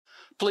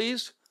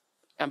Please,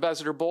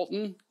 Ambassador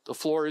Bolton, the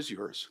floor is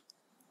yours.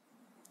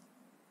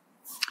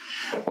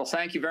 Well,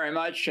 thank you very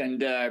much,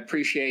 and I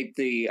appreciate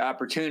the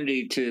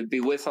opportunity to be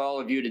with all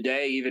of you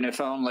today, even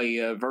if only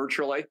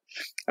virtually.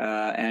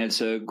 And it's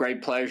a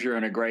great pleasure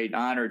and a great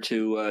honor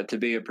to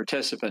be a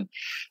participant.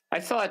 I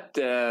thought,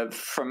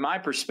 from my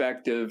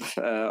perspective,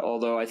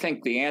 although I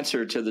think the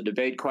answer to the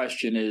debate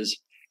question is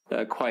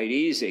quite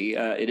easy,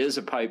 it is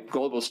a pipe.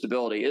 Global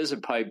stability is a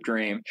pipe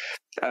dream.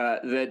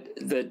 That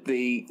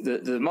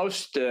the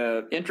most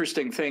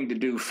interesting thing to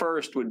do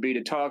first would be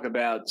to talk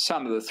about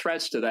some of the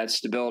threats to that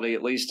stability,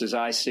 at least as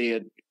I see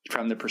it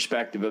from the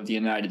perspective of the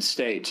United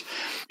States.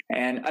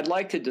 And I'd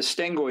like to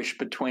distinguish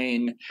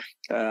between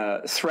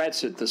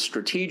threats at the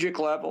strategic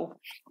level,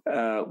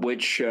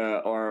 which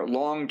are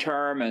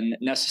long-term and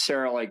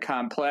necessarily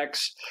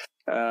complex,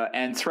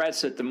 and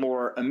threats at the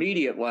more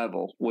immediate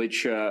level,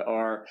 which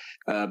are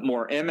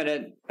more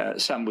imminent,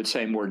 some would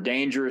say more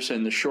dangerous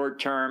in the short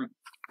term,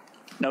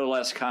 no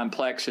less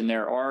complex in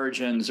their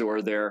origins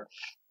or their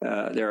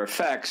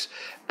effects,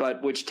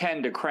 but which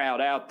tend to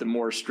crowd out the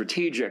more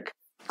strategic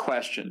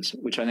questions,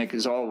 which I think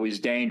is always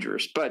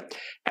dangerous. But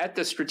at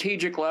the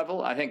strategic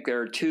level, I think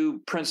there are two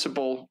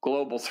principal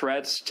global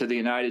threats to the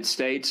United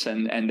States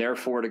and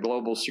therefore to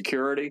global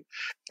security.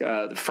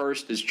 The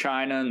first is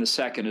China and the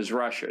second is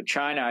Russia.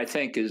 China, I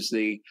think, is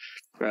the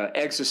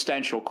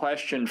existential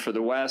question for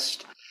the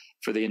West,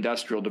 for the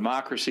industrial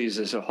democracies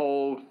as a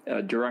whole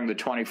during the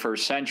 21st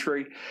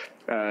century.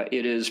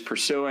 It is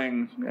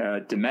pursuing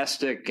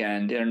domestic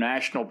and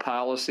international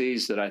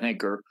policies that I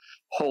think are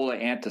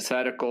wholly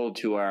antithetical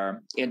to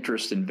our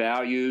interests and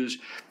values.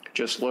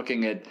 Just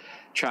looking at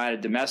China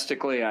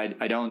domestically, I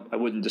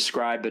wouldn't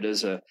describe it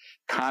as a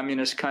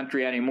communist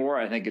country anymore.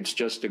 I think it's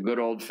just a good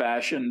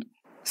old-fashioned,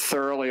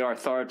 thoroughly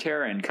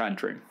authoritarian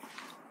country.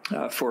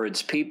 For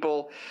its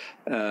people,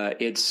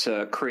 it's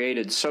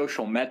created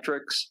social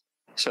metrics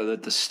so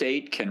that the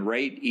state can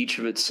rate each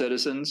of its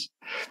citizens.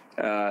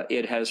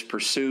 It has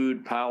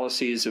pursued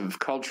policies of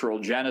cultural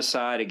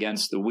genocide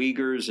against the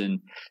Uyghurs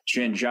in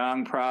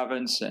Xinjiang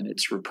province, and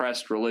it's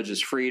repressed religious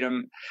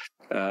freedom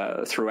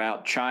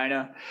throughout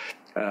China.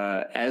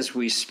 As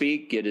we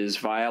speak, it is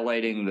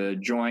violating the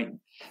joint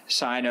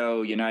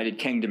Sino-United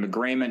Kingdom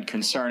agreement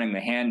concerning the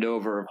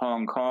handover of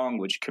Hong Kong,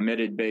 which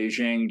committed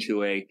Beijing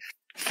to a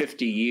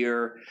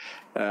 50-year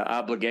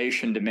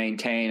obligation to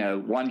maintain a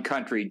one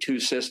country, two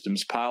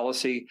systems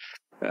policy.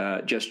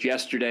 Just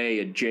yesterday,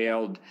 it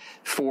jailed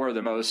four of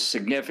the most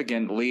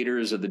significant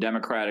leaders of the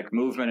democratic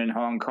movement in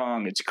Hong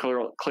Kong. It's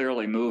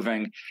clearly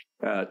moving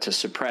to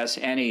suppress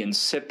any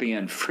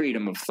incipient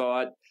freedom of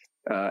thought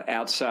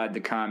outside the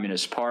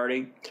Communist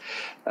Party.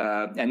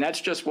 And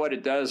that's just what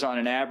it does on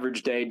an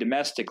average day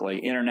domestically.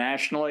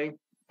 Internationally,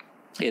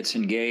 it's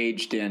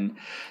engaged in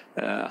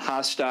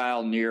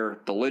hostile,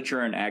 near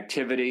belligerent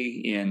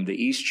activity in the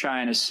East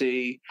China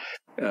Sea,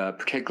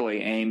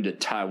 particularly aimed at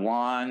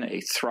Taiwan,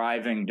 a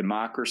thriving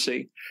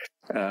democracy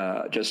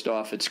just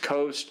off its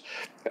coast.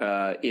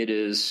 It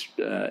is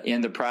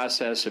in the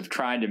process of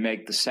trying to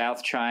make the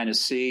South China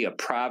Sea a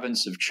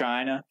province of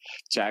China.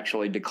 It's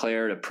actually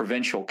declared a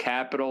provincial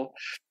capital.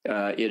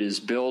 It is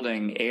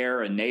building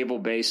air and naval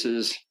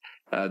bases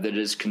that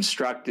is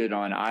constructed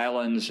on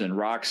islands and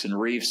rocks and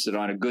reefs that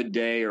on a good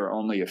day are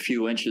only a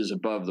few inches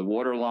above the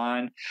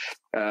waterline,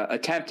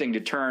 attempting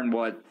to turn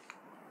what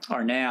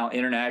are now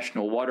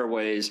international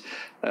waterways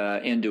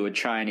into a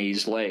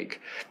Chinese lake.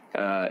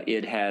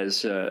 It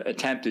has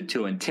attempted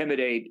to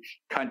intimidate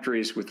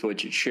countries with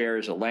which it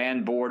shares a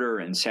land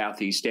border in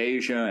Southeast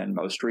Asia, and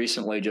most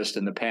recently, just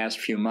in the past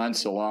few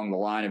months, along the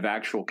line of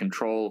actual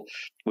control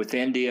with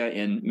India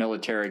in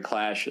military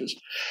clashes.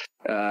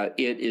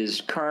 It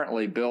is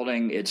currently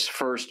building its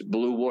first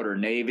blue water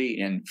navy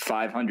in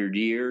 500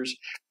 years.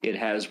 It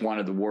has one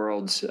of the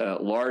world's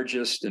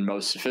largest and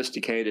most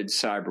sophisticated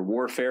cyber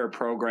warfare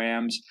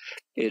programs.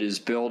 It is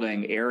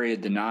building area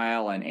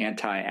denial and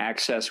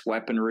anti-access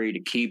weaponry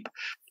to keep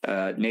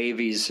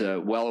navies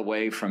well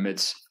away from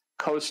its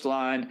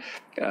coastline.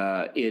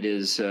 It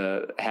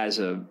has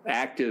an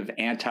active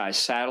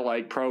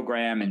anti-satellite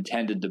program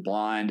intended to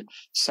blind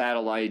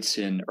satellites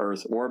in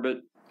Earth orbit.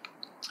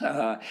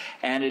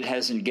 And it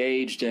has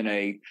engaged in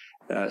a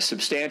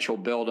substantial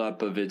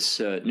buildup of its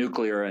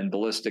nuclear and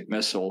ballistic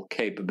missile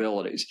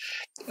capabilities.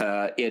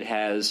 It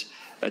has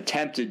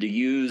attempted to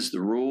use the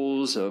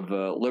rules of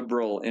a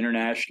liberal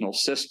international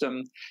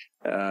system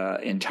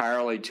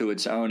entirely to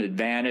its own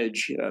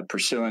advantage,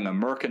 pursuing a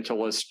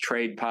mercantilist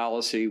trade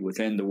policy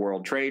within the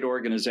World Trade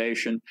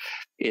Organization.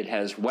 It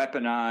has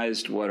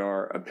weaponized what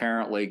are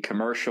apparently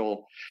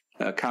commercial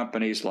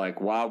companies like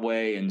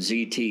Huawei and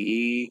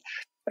ZTE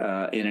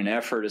in an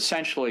effort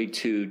essentially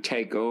to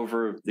take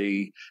over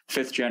the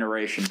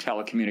fifth-generation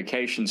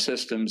telecommunication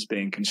systems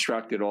being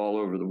constructed all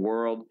over the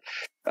world.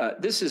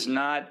 This is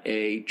not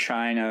a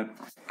China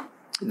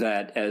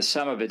that, as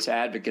some of its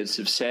advocates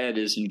have said,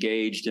 is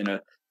engaged in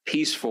a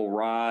peaceful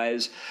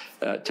rise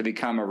to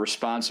become a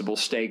responsible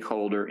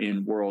stakeholder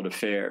in world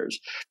affairs.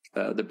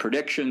 The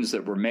predictions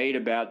that were made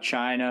about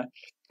China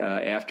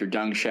after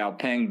Deng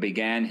Xiaoping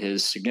began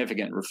his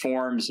significant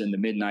reforms in the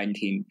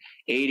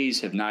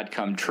mid-1980s have not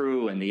come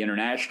true in the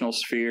international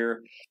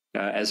sphere,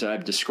 as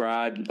I've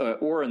described,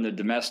 or in the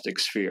domestic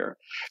sphere.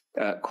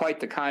 Quite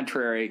the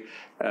contrary,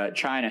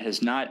 China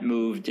has not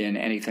moved in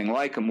anything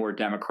like a more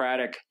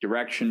democratic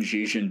direction.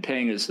 Xi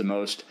Jinping is the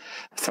most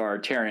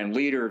authoritarian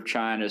leader of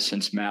China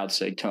since Mao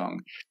Zedong.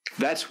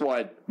 That's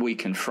what we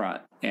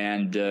confront.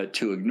 And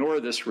to ignore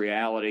this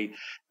reality,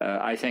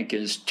 I think,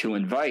 is to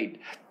invite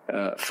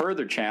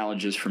further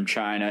challenges from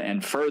China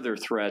and further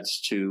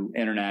threats to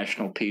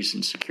international peace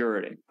and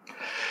security.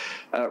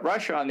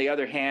 Russia, on the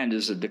other hand,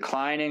 is a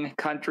declining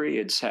country.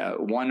 It's a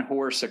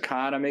one-horse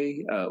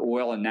economy,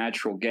 oil and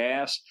natural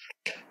gas.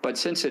 But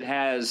since it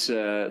has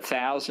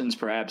thousands,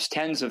 perhaps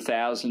tens of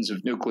thousands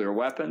of nuclear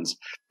weapons,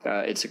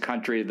 it's a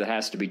country that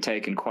has to be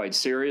taken quite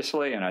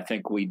seriously, and I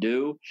think we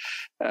do.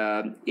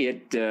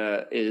 It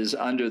is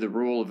under the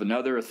rule of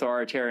another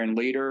authoritarian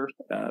leader,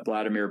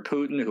 Vladimir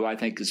Putin, who I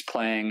think is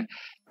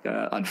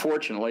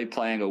unfortunately,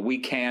 playing a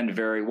weak hand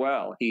very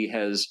well. He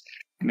has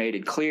made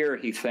it clear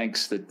he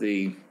thinks that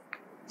the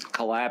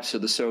collapse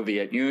of the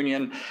Soviet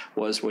Union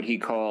was what he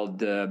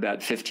called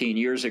about 15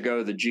 years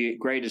ago the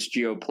greatest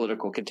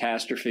geopolitical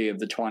catastrophe of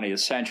the 20th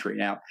century.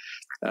 Now,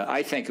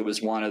 I think it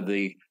was one of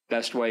the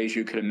best ways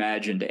you could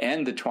imagine to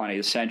end the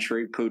 20th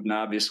century. Putin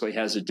obviously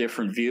has a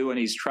different view, and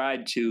he's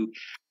tried to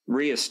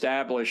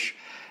reestablish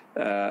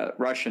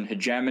Russian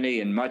hegemony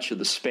in much of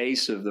the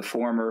space of the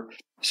former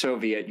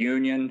Soviet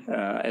Union,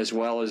 as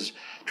well as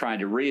trying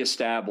to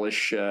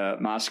reestablish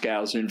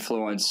Moscow's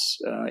influence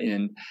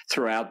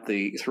throughout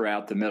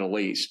the Middle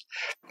East.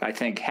 I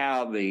think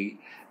how the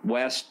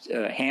West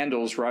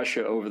handles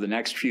Russia over the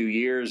next few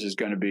years is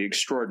going to be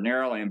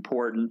extraordinarily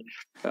important,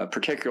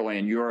 particularly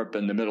in Europe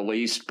and the Middle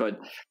East, but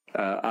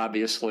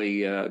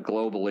obviously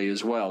globally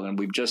as well. And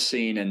we've just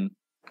seen in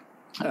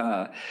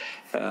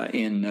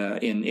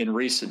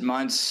recent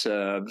months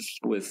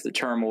with the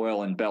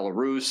turmoil in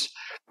Belarus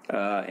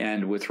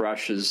and with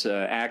Russia's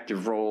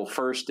active role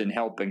first in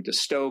helping to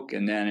stoke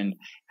and then in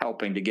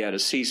helping to get a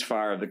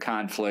ceasefire of the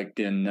conflict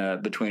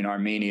between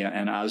Armenia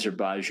and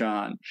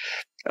Azerbaijan.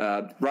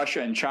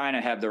 Russia and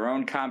China have their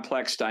own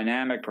complex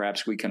dynamic.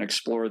 Perhaps we can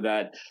explore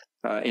that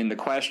in the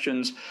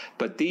questions.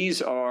 But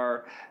these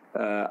are,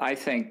 I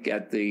think,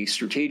 at the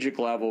strategic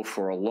level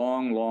for a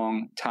long,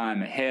 long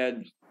time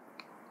ahead,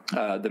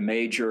 the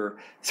major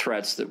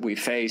threats that we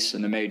face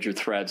and the major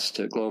threats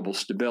to global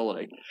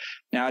stability.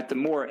 Now, at the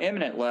more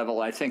imminent level,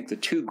 I think the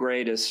two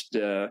greatest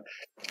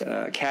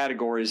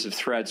categories of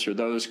threats are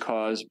those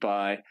caused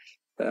by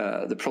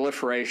the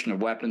proliferation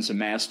of weapons of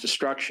mass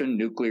destruction,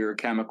 nuclear,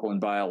 chemical, and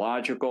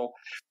biological,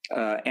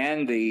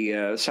 and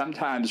the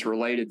sometimes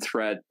related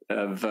threat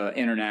of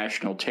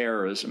international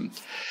terrorism.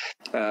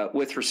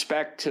 With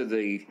respect to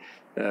the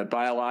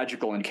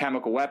biological and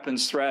chemical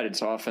weapons threat,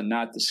 it's often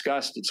not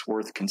discussed. It's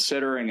worth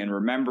considering and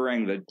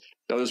remembering that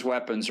those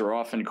weapons are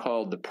often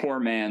called the poor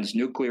man's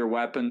nuclear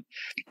weapon.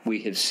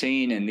 We have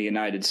seen in the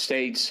United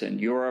States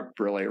and Europe,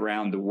 really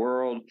around the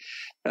world,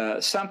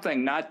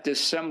 something not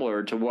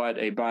dissimilar to what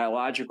a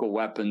biological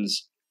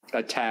weapons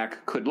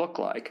attack could look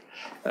like.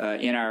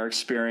 In our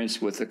experience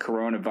with the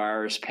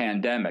coronavirus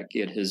pandemic,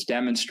 it has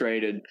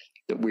demonstrated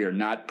that we are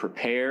not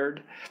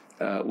prepared.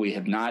 We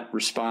have not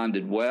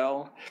responded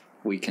well.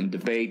 We can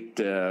debate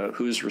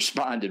who's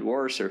responded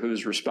worse or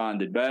who's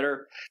responded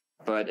better,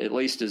 but at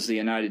least as the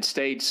United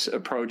States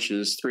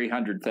approaches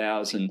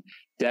 300,000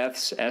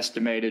 deaths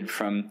estimated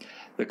from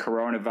the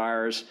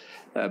coronavirus,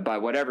 by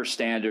whatever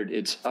standard,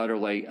 it's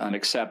utterly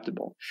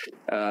unacceptable.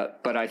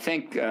 But I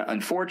think,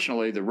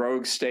 unfortunately, the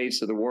rogue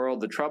states of the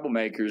world, the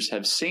troublemakers,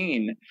 have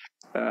seen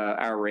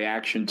our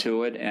reaction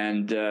to it,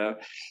 and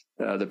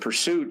the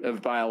pursuit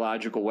of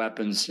biological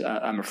weapons,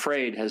 I'm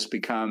afraid, has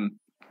become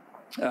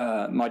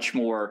much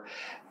more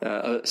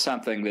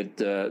something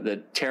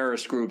that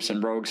terrorist groups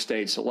and rogue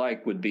states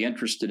alike would be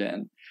interested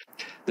in.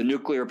 The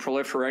nuclear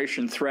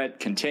proliferation threat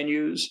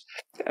continues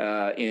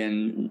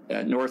in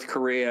North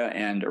Korea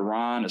and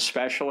Iran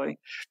especially.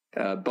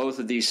 Both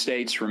of these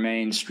states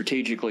remain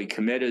strategically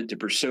committed to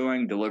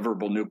pursuing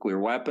deliverable nuclear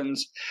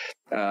weapons.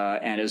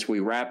 And as we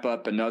wrap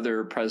up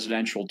another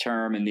presidential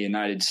term in the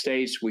United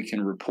States, we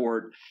can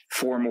report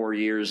 4 more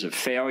years of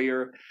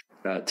failure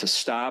to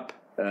stop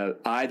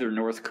either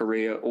North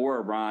Korea or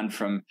Iran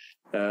from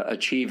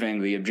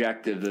achieving the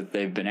objective that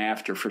they've been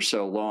after for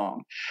so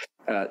long.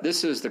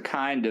 This is the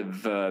kind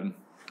of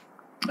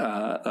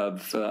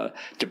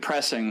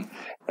depressing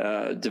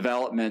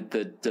development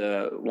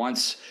that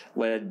once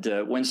led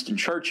Winston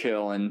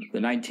Churchill in the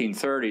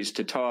 1930s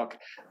to talk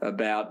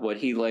about what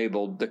he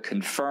labeled the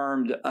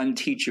confirmed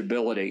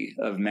unteachability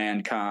of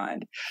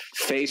mankind.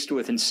 Faced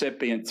with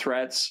incipient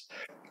threats,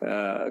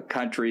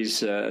 countries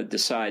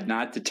decide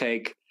not to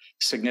take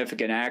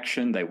significant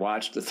action. They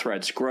watch the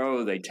threats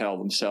grow. They tell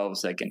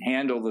themselves they can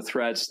handle the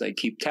threats. They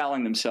keep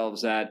telling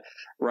themselves that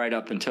right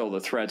up until the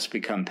threats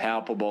become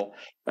palpable,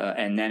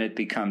 and then it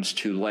becomes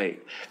too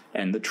late.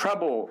 And the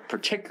trouble,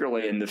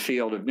 particularly in the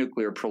field of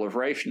nuclear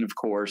proliferation, of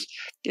course,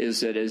 is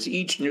that as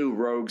each new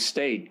rogue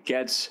state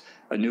gets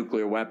a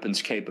nuclear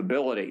weapons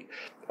capability,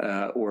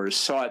 or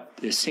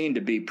is seen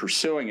to be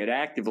pursuing it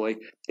actively,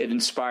 it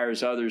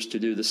inspires others to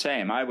do the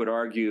same. I would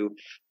argue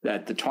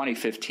that the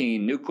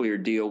 2015 nuclear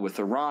deal with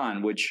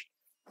Iran, which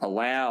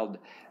allowed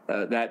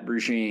that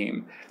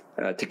regime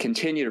to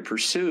continue to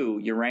pursue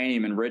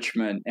uranium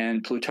enrichment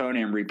and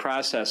plutonium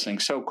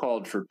reprocessing,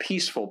 so-called for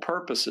peaceful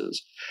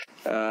purposes,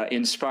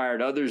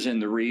 inspired others in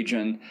the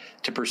region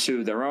to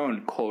pursue their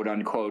own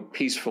quote-unquote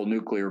peaceful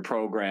nuclear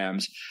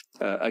programs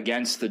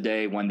against the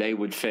day when they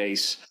would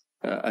face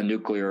a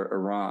nuclear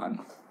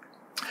Iran.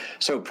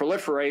 So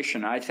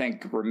proliferation, I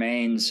think,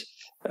 remains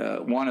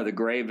one of the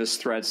gravest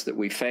threats that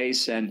we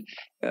face, and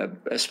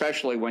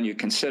especially when you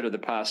consider the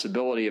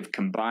possibility of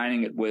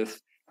combining it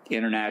with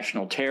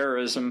international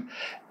terrorism.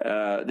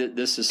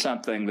 This is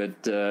something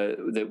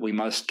that we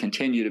must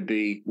continue to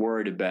be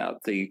worried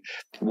about. The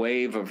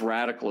wave of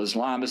radical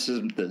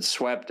Islamism that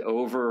swept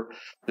over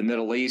the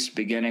Middle East,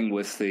 beginning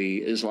with the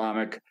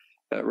Islamic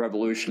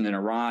revolution in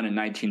Iran in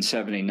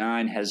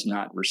 1979, has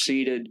not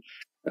receded.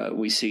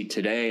 We see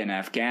today in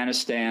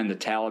Afghanistan the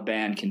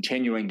Taliban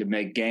continuing to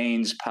make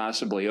gains,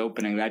 possibly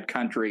opening that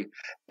country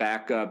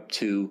back up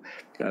to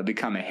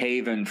become a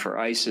haven for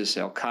ISIS,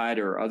 Al-Qaeda,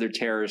 or other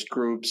terrorist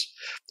groups.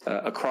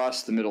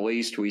 Across the Middle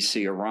East, we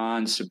see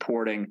Iran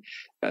supporting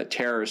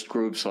terrorist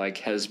groups like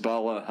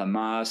Hezbollah,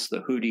 Hamas,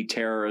 the Houthi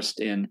terrorists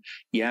in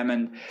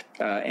Yemen,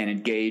 and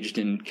engaged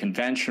in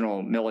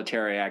conventional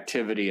military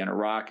activity in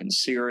Iraq and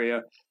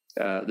Syria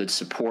that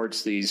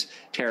supports these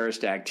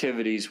terrorist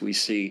activities. We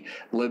see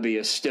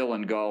Libya still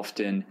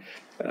engulfed in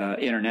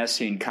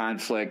internecine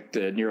conflict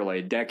nearly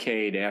a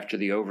decade after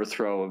the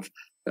overthrow of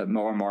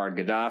Muammar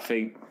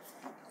Gaddafi.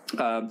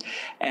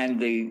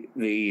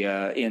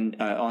 And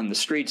on the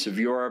streets of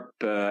Europe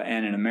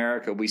and in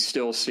America, we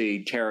still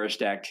see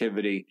terrorist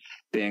activity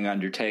being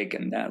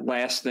undertaken.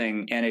 Last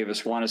thing any of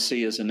us want to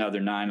see is another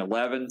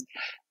 9/11,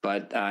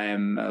 but I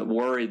am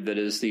worried that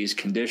as these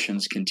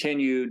conditions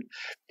continued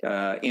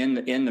in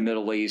the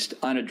Middle East,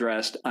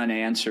 unaddressed,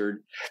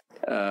 unanswered,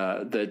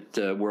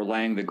 that we're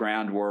laying the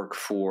groundwork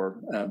for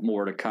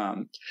more to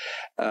come.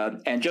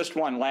 And just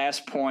one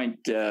last point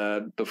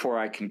before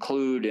I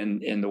conclude.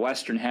 In the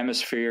Western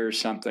Hemisphere,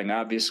 something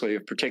obviously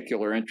of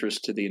particular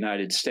interest to the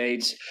United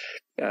States,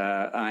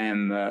 I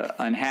am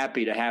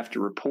unhappy to have to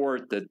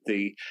report that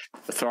the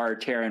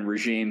authoritarian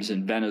regimes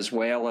in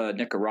Venezuela,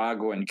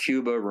 Nicaragua, and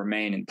Cuba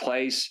remain in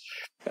place.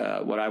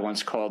 What I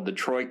once called the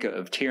troika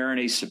of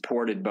tyranny,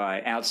 supported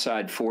by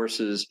outside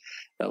forces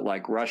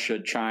like Russia,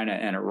 China,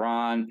 and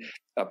Iran,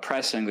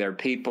 oppressing their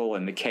people.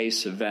 In the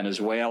case of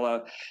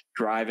Venezuela,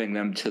 driving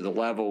them to the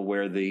level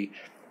where the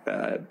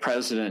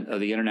president of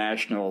the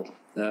International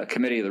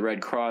Committee of the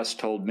Red Cross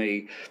told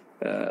me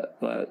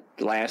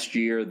last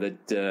year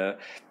that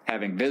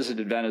having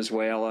visited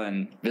Venezuela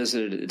and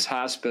visited its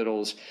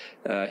hospitals,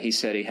 he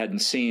said he hadn't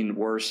seen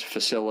worse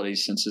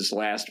facilities since his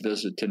last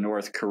visit to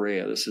North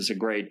Korea. This is a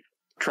great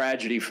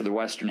tragedy for the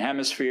Western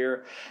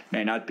Hemisphere.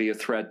 May not be a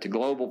threat to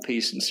global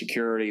peace and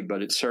security,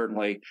 but it's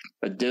certainly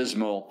a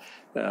dismal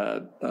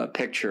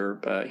picture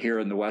here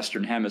in the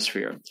Western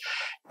Hemisphere.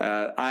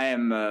 I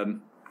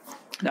am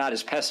not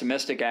as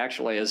pessimistic,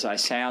 actually, as I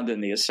sound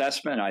in the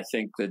assessment. I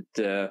think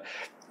that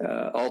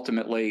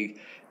ultimately,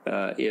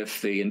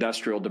 if the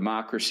industrial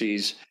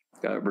democracies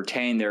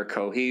retain their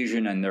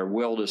cohesion and their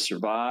will to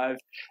survive,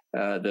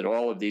 that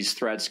all of these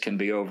threats can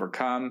be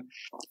overcome.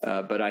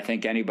 But I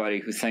think anybody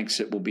who thinks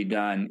it will be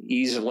done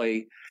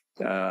easily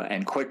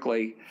and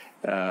quickly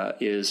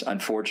is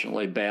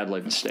unfortunately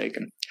badly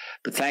mistaken.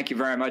 But thank you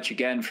very much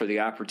again for the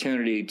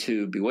opportunity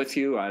to be with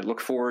you. I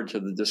look forward to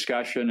the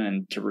discussion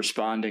and to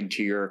responding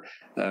to your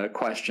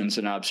questions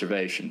and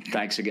observation.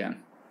 Thanks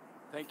again.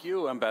 Thank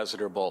you,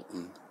 Ambassador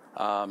Bolton.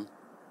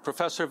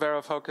 Professor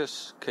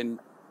Varoufakis, can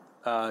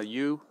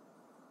you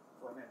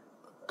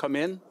come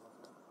in?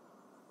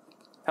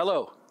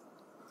 Hello.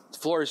 The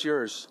floor is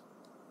yours.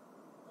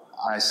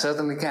 I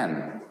certainly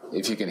can,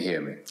 if you can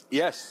hear me.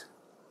 Yes.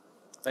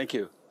 Thank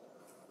you.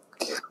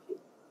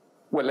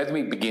 Well, let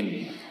me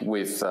begin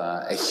with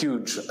a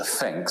huge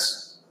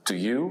thanks to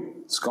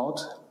you, Scott,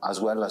 as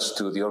well as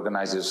to the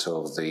organizers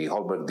of the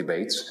Holberg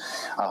debates.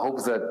 I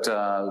hope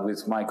that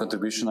with my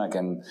contribution I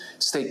can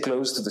stay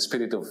close to the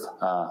spirit of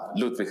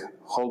Ludwig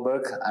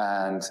Holberg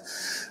and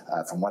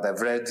from what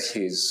I've read,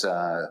 his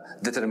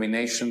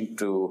determination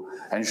to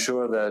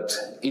ensure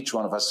that each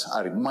one of us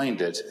are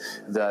reminded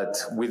that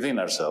within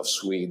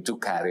ourselves we do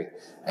carry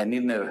an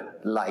inner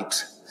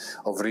light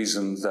of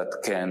reason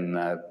that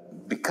can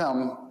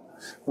become,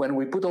 when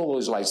we put all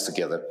those lights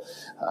together,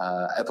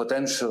 a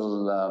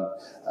potential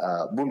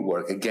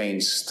bulwark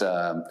against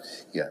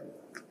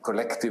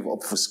collective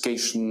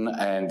obfuscation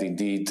and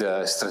indeed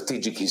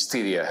strategic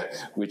hysteria,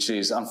 which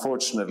is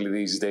unfortunately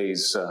these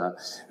days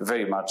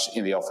very much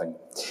in the offing.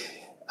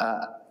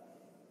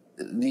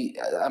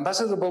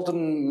 Ambassador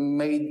Bolton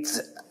made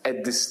a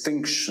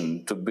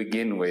distinction to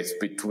begin with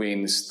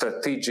between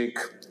strategic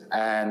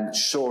and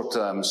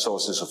short-term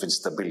sources of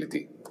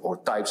instability or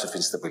types of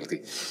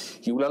instability.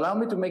 He will allow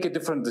me to make a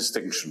different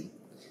distinction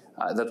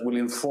that will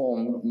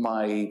inform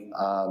my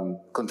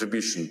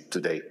contribution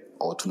today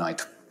or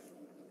tonight.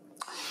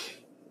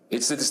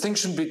 It's the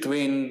distinction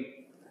between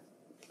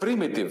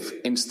primitive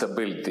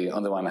instability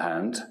on the one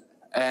hand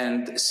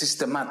and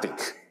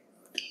systematic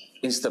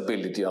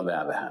instability on the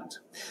other hand.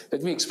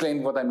 Let me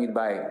explain what I mean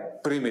by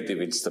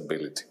primitive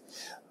instability.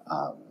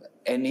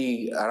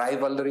 Any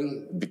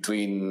rivalry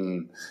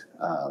between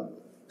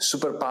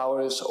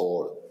superpowers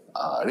or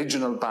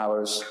regional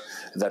powers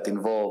that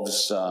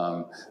involves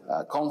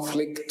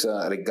conflict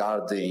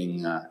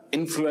regarding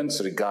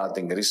influence,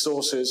 regarding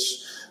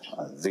resources.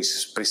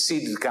 This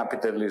preceded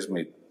capitalism,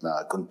 it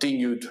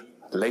continued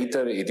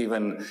later. It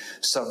even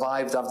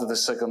survived after the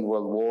Second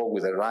World War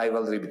with a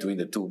rivalry between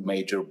the two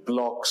major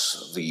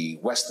blocs, the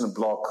Western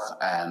Bloc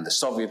and the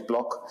Soviet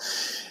Bloc.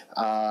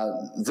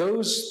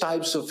 Those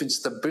types of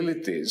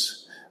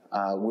instabilities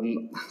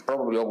will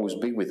probably always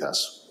be with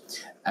us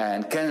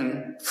and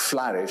can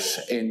flourish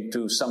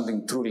into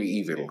something truly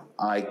evil.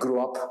 I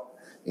grew up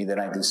in the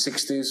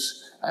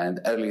 1960s and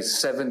early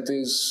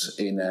 70s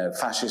in a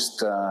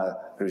fascist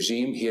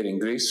regime here in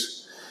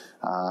Greece,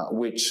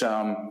 which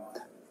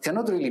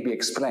cannot really be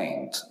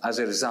explained as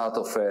a result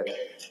of a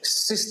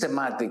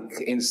systematic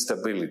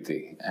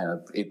instability.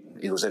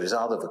 It was a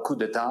result of a coup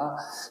d'etat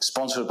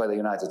sponsored by the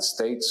United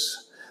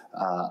States,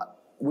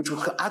 which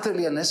was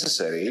utterly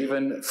unnecessary,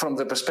 even from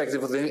the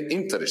perspective of the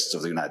interests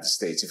of the United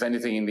States. If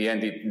anything, in the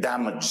end, it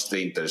damaged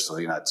the interests of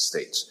the United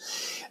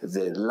States.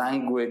 The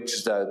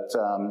language that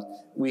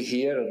we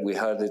hear, we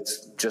heard it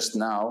just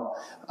now,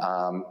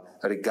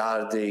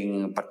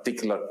 regarding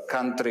particular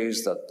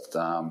countries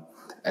that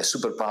a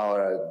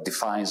superpower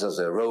defines as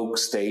a rogue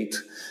state.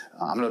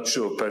 I'm not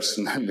sure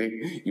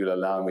personally you'll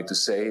allow me to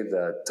say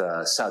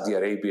that Saudi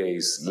Arabia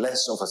is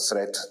less of a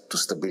threat to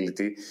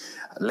stability,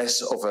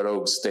 less of a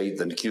rogue state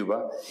than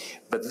Cuba.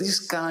 But this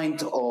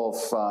kind of,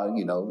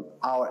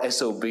 our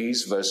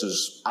SOBs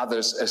versus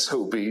others'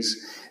 SOBs,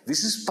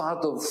 this is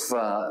part of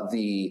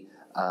the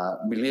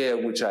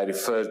milieu which I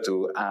refer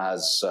to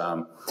as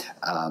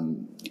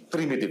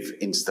primitive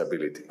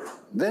instability.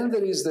 Then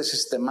there is the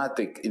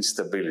systematic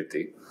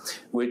instability,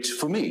 which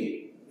for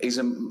me is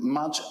a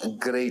much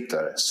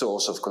greater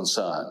source of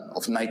concern,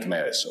 of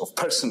nightmares, of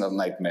personal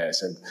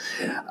nightmares, and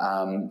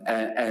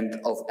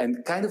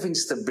kind of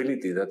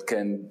instability that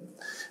can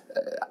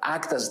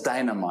act as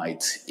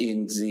dynamite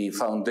in the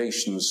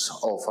foundations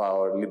of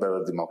our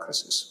liberal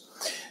democracies.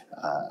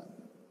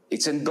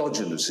 It's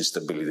endogenous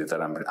instability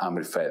that I'm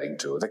referring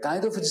to, the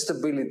kind of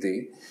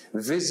instability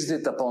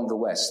visited upon the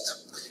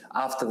West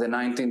after the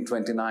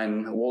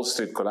 1929 Wall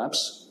Street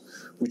collapse,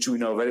 which we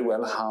know very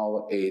well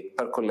how it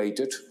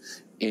percolated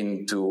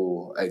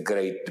into a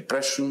Great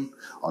Depression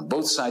on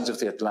both sides of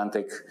the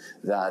Atlantic,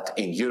 that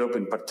in Europe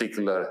in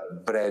particular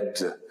bred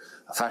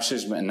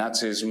fascism and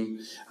Nazism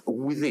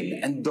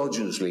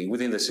endogenously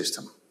within the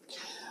system.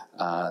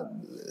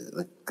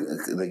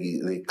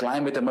 The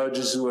climate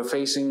emergency we're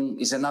facing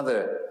is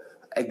another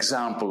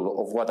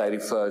example of what I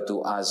refer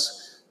to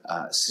as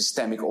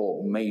systemic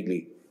or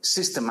mainly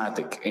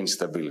systematic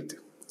instability.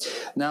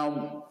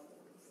 Now,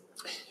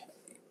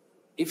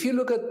 if you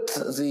look at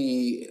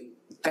the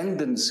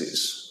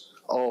tendencies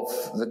of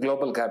the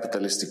global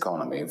capitalist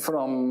economy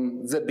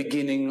from the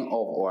beginning of,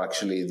 or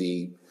actually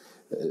the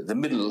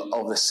middle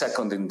of the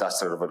second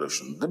industrial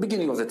revolution, the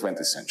beginning of the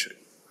 20th century,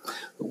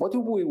 what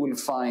we will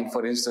find,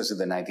 for instance, in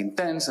the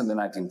 1910s and the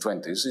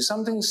 1920s is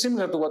something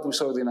similar to what we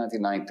saw in the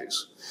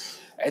 1990s.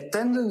 A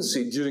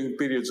tendency during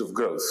periods of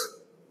growth,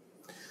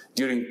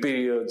 during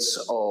periods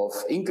of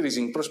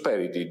increasing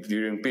prosperity,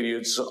 during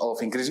periods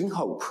of increasing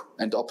hope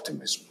and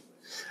optimism,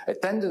 a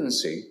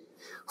tendency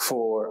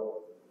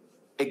for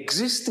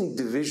existing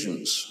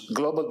divisions,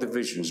 global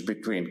divisions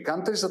between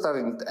countries that are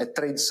in a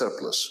trade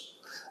surplus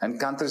and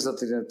countries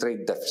that are in a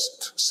trade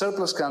deficit,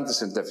 surplus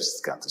countries and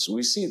deficit countries.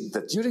 We see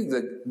that during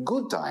the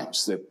good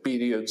times, the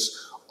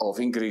periods of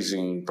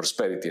increasing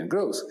prosperity and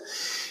growth,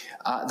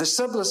 the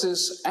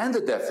surpluses and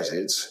the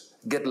deficits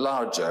get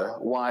larger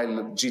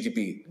while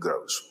GDP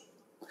grows.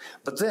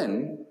 But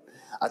then,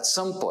 at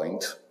some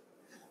point,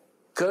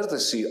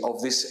 courtesy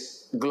of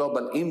this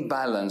global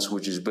imbalance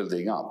which is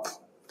building up,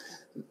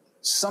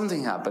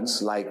 something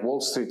happens like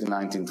Wall Street in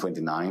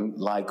 1929,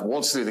 like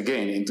Wall Street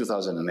again in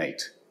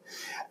 2008.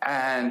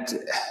 And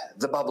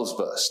the bubbles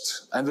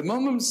burst. And the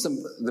moment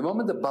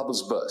the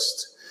bubbles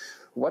burst,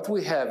 what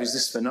we have is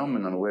this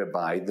phenomenon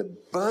whereby the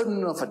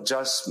burden of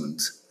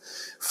adjustment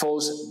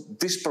falls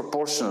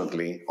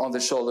disproportionately on the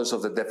shoulders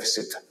of the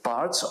deficit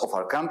parts of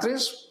our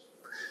countries,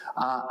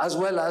 as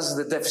well as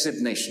the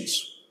deficit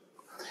nations.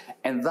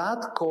 And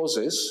that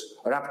causes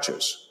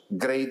ruptures,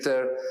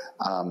 greater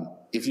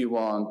if you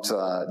want,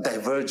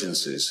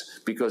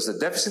 divergences, because the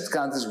deficit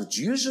countries, which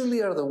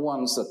usually are the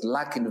ones that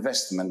lack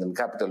investment and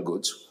capital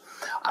goods,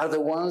 are the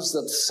ones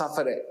that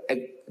suffer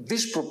a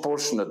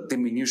disproportionate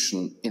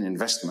diminution in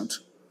investment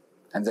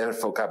and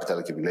therefore capital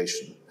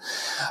accumulation.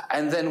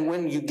 And then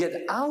when you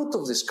get out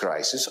of this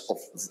crisis, of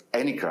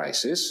any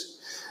crisis,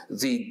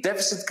 the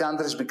deficit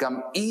countries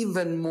become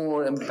even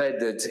more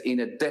embedded in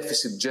a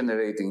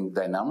deficit-generating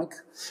dynamic,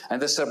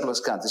 and the surplus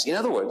countries. In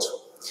other words,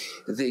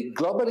 the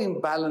global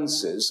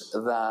imbalances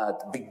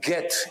that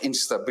beget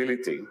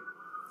instability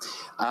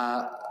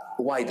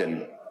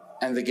widen,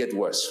 and they get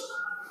worse.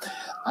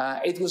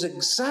 It was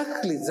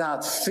exactly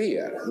that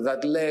fear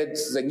that led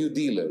the New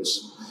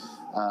Dealers,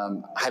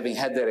 having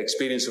had their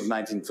experience of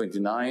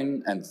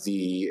 1929 and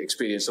the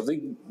experience of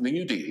the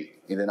New Deal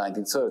in the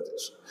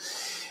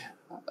 1930s.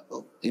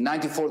 In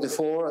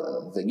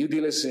 1944, the New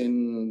Dealers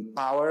in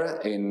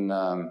power in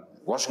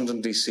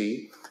Washington,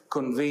 D.C.,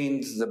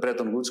 convened the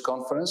Bretton Woods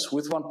Conference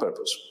with one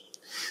purpose: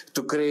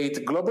 to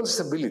create global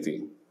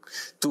stability,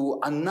 to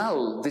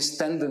annul this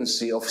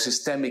tendency of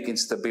systemic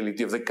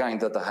instability of the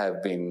kind that I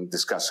have been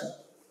discussing,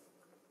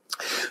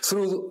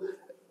 through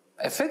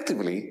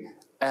effectively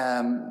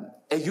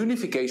a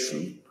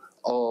unification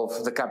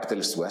of the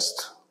capitalist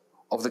West,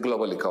 of the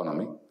global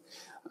economy,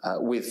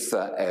 with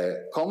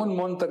a common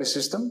monetary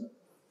system,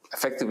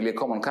 effectively a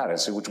common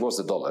currency, which was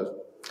the dollar.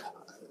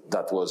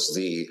 That was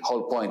the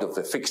whole point of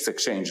the fixed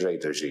exchange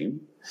rate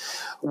regime,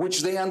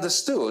 which they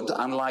understood,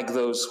 unlike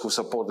those who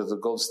supported the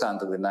gold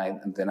standard in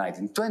the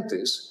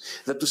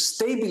 1920s, that to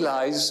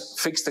stabilize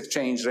fixed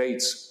exchange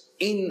rates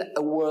in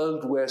a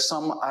world where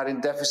some are in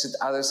deficit,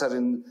 others are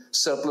in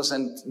surplus,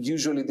 and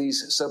usually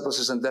these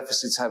surpluses and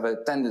deficits have a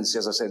tendency,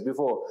 as I said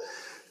before,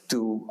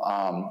 to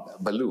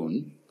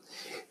balloon.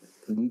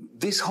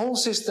 This whole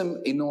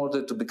system, in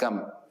order to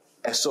become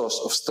a source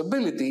of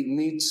stability,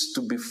 needs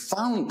to be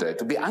founded,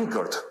 to be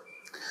anchored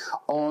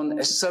on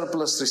a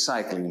surplus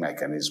recycling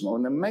mechanism,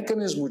 on a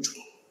mechanism which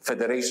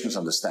federations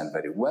understand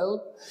very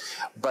well,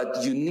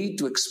 but you need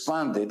to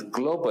expand it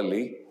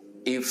globally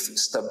if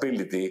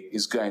stability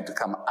is going to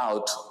come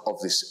out of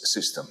this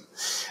system.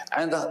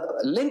 And the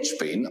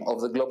linchpin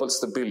of the global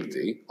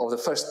stability of the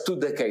first 2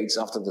 decades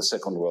after the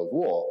Second World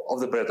War of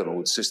the Bretton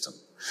Woods system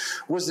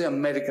was the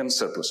American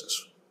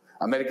surpluses.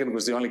 America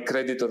was the only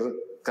creditor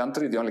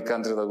country, the only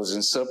country that was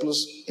in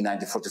surplus in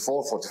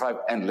 1944, 45,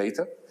 and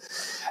later.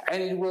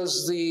 And it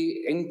was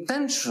the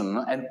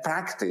intention and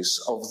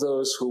practice of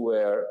those who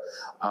were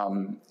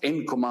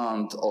in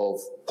command of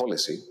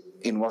policy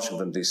in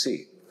Washington,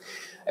 D.C.,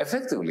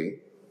 effectively,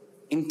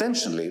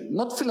 intentionally,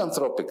 not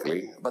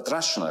philanthropically, but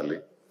rationally,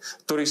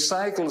 to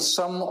recycle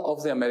some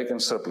of the American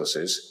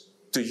surpluses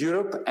to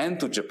Europe and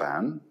to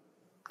Japan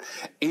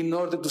in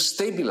order to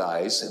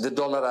stabilize the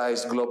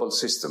dollarized global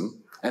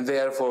system and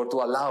therefore to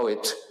allow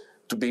it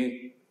to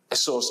be a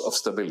source of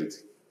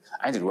stability.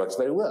 And it worked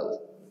very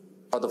well.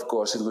 But of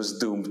course, it was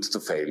doomed to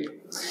fail.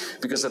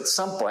 Because at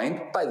some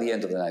point, by the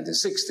end of the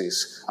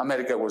 1960s,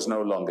 America was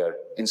no longer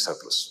in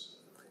surplus.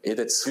 It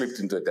had slipped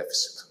into a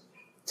deficit.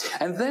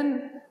 And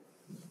then,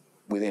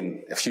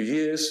 within a few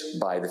years,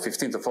 by the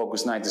 15th of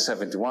August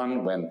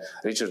 1971, when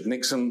Richard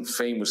Nixon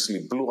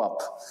famously blew up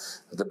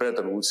the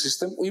Bretton Woods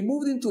system, we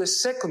moved into a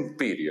second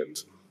period,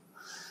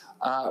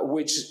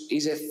 which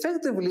is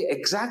effectively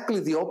exactly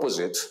the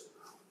opposite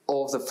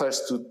of the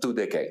first two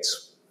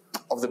decades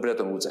of the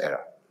Bretton Woods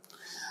era.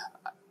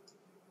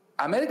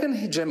 American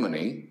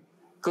hegemony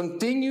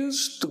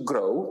continues to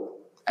grow,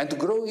 and to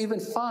grow even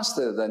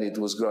faster than it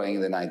was growing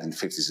in the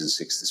 1950s and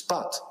 60s.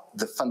 But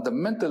the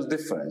fundamental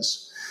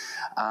difference,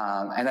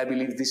 and I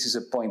believe this is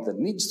a point that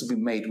needs to be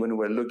made when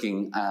we're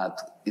looking at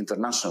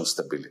international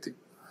stability,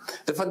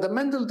 the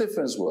fundamental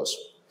difference was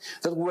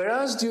that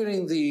whereas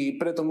during the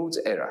Bretton Woods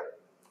era,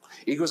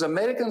 it was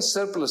American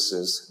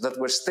surpluses that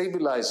were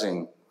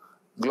stabilizing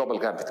global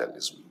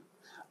capitalism,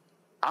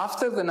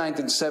 after the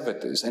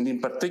 1970s, and in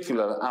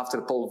particular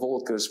after Paul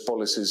Volcker's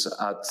policies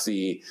at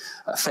the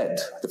Fed,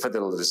 the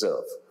Federal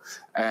Reserve,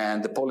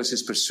 and the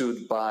policies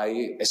pursued by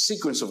a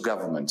sequence of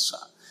governments,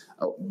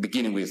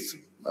 beginning with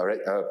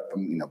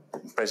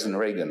President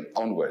Reagan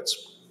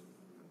onwards,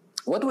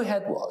 what we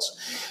had was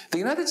the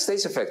United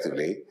States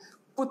effectively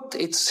put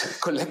its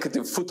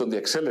collective foot on the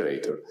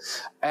accelerator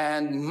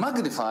and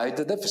magnified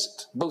the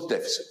deficit, both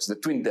deficits, the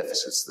twin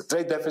deficits, the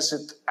trade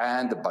deficit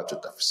and the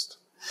budget deficit.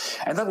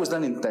 And that was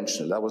done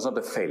intentionally. That was not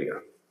a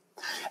failure.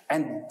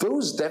 And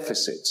those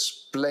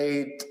deficits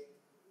played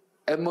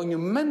a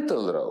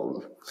monumental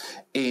role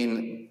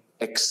in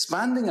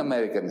expanding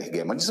American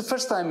hegemony. It's the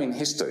first time in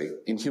history,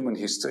 in human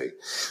history,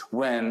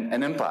 when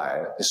an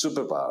empire, a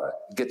superpower,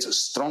 gets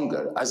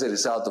stronger as a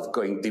result of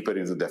going deeper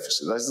into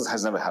deficit. That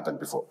has never happened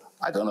before.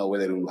 I don't know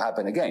whether it will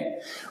happen again,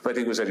 but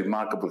it was a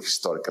remarkable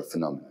historical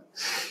phenomenon.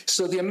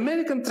 So the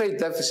American trade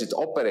deficit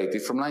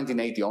operated from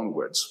 1980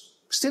 onwards,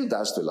 still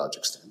does to a large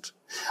extent,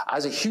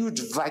 as a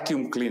huge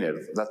vacuum cleaner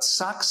that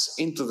sucks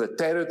into the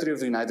territory of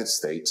the United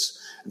States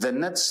the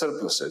net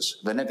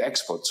surpluses, the net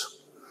exports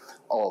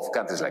of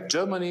countries like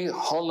Germany,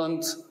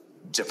 Holland,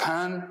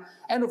 Japan,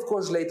 and of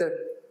course later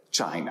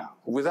China.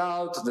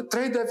 Without the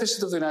trade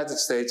deficit of the United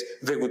States,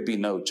 there would be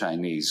no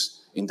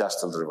Chinese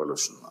industrial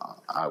revolution.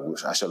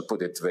 I shall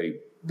put it very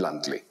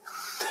bluntly.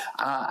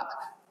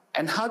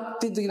 And how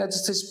did the United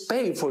States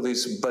pay for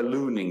this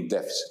ballooning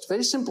deficit?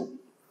 Very simple.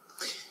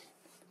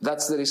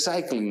 That's the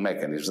recycling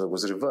mechanism that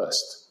was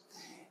reversed.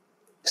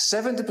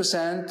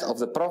 70% of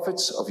the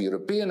profits of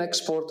European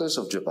exporters,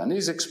 of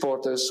Japanese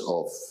exporters,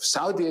 of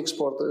Saudi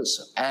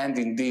exporters, and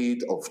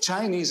indeed of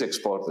Chinese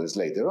exporters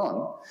later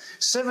on,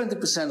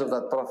 70% of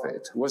that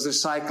profit was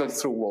recycled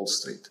through Wall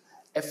Street.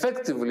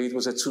 Effectively, it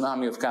was a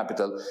tsunami of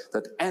capital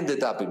that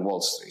ended up in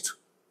Wall Street.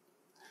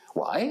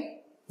 Why?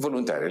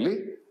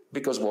 Voluntarily,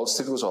 because Wall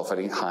Street was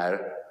offering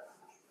higher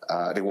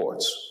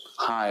rewards,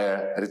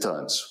 higher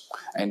returns.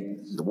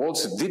 And the Wall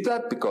Street did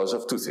that because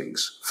of two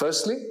things.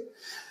 Firstly,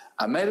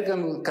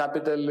 American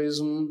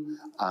capitalism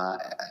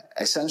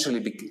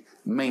essentially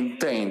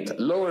maintained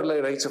lower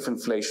rates of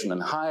inflation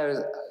and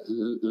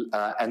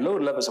and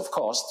lower levels of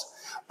cost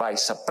by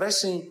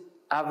suppressing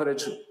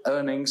average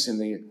earnings in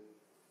the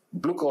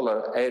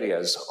blue-collar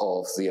areas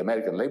of the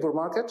American labor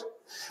market,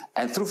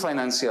 and through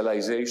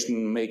financialization,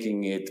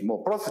 making it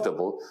more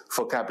profitable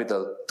for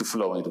capital to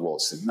flow into Wall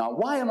Street. Now,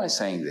 why am I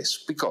saying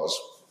this? Because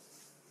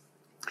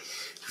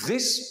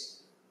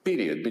this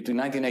period between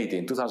 1980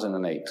 and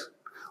 2008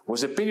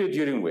 was a period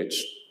during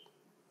which,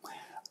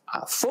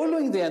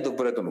 following the end of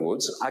Bretton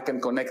Woods, I can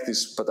connect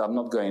this, but I'm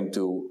not going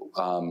to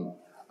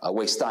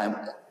waste time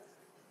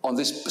on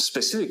this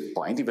specific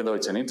point, even though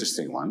it's an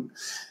interesting one.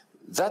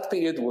 That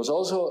period was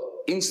also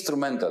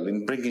instrumental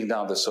in bringing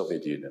down the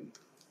Soviet Union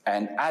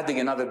and adding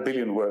another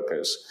billion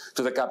workers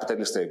to the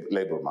capitalist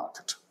labor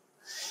market.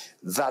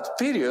 That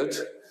period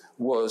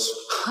was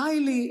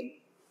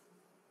highly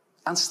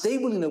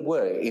unstable in a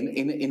way,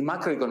 in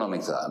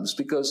macroeconomic terms,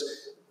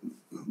 because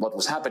what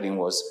was happening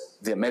was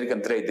the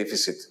American trade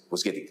deficit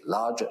was getting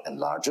larger and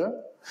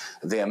larger.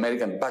 The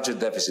American budget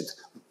deficit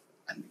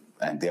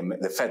and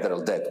the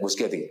federal debt was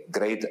getting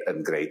greater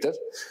and greater.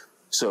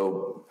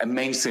 So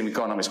mainstream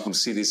economists could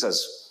see this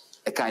as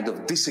a kind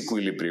of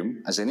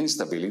disequilibrium, as an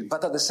instability,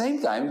 but at the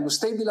same time, it was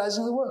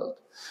stabilizing the world.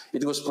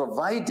 It was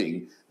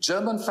providing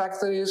German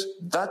factories,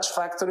 Dutch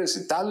factories,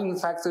 Italian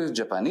factories,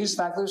 Japanese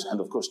factories, and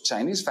of course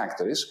Chinese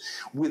factories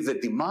with the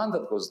demand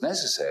that was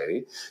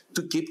necessary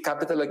to keep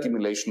capital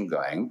accumulation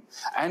going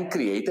and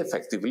create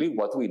effectively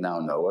what we now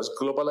know as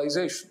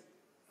globalization.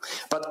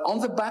 But on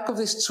the back of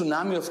this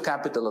tsunami of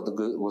capital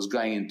that was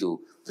going into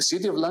the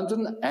City of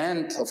London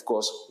and, of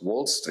course,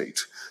 Wall Street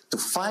to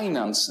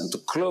finance and to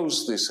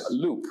close this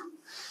loop,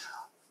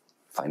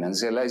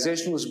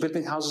 financialization was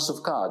building houses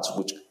of cards,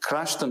 which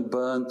crashed and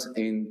burned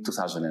in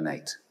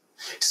 2008.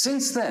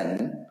 Since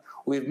then,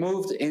 we've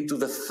moved into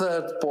the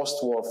third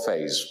post-war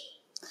phase,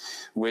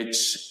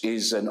 which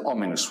is an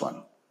ominous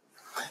one.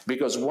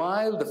 Because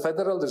while the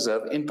Federal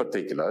Reserve in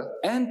particular,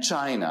 and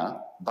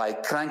China, by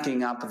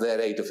cranking up their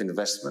rate of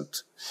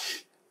investment,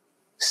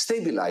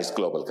 stabilized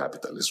global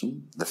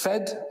capitalism, the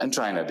Fed and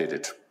China did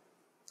it.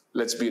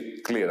 Let's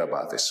be clear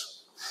about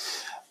this.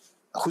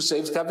 Who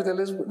saves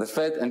capitalism? The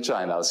Fed and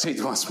China. I'll say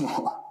it once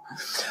more.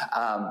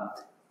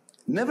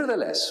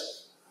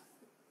 Nevertheless,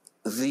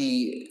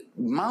 the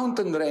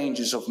mountain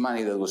ranges of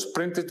money that was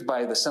printed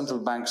by the central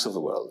banks of the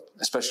world,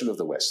 especially of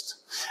the West,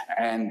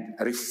 and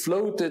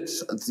refloated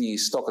the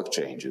stock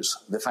exchanges,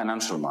 the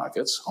financial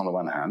markets, on the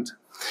one hand,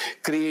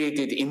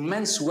 created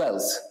immense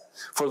wealth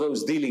for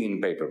those dealing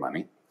in paper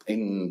money,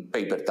 in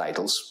paper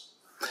titles,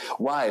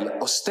 while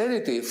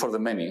austerity for the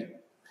many,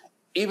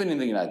 even in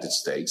the United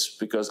States,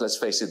 because let's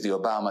face it, the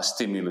Obama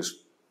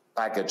stimulus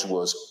package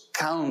was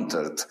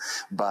countered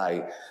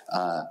by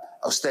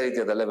austerity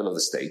at the level of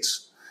the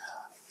states,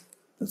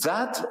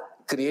 that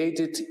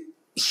created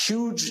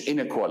huge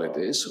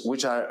inequalities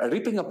which are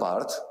ripping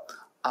apart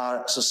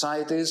our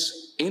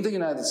societies in the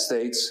United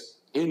States,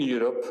 in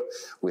Europe.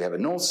 We have a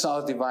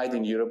north-south divide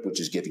in Europe, which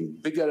is getting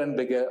bigger and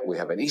bigger. We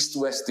have an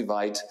east-west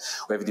divide.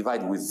 We have a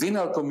divide within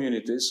our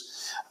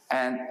communities.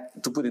 And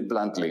to put it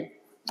bluntly,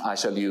 I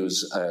shall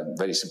use a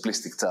very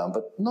simplistic term,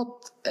 but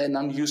not an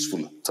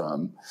unuseful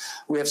term.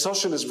 We have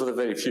socialism for the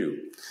very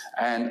few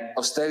and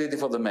austerity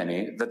for the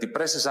many that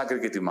depresses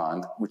aggregate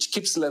demand, which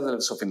keeps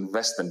levels of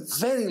investment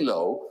very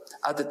low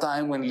at a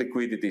time when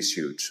liquidity is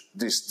huge.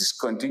 This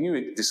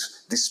discontinuity,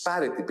 this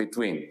disparity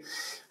between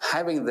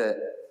having the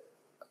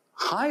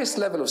highest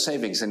level of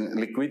savings and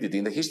liquidity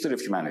in the history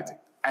of humanity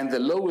and the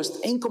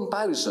lowest in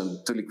comparison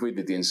to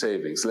liquidity and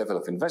savings level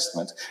of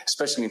investment,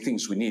 especially in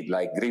things we need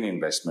like green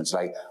investments,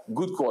 like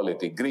good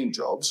quality green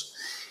jobs,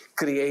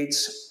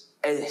 creates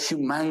a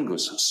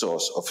humongous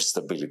source of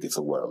stability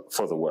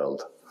for the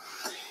world.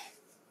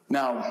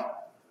 Now,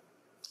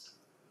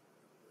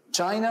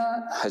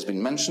 China has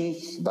been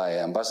mentioned by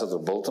Ambassador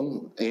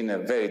Bolton in a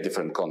very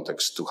different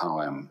context to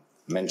how I'm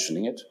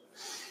mentioning it.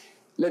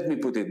 Let me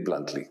put it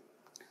bluntly.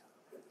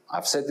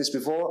 I've said this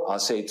before, I'll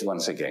say it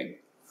once again.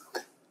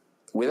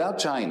 Without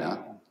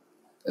China,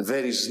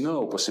 there is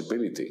no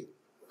possibility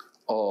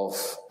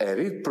of a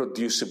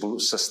reproducible,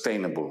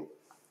 sustainable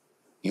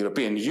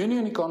European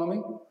Union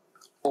economy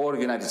or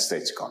United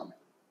States economy.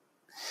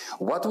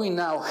 What we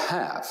now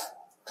have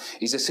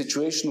is a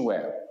situation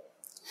where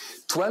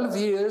 12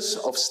 years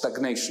of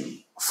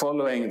stagnation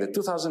following the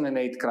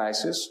 2008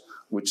 crisis,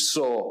 which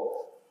saw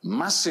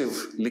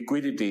massive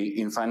liquidity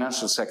in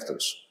financial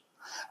sectors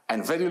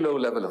and very low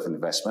level of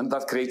investment,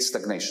 that creates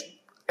stagnation.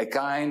 A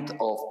kind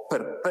of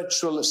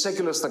perpetual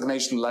secular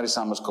stagnation, Larry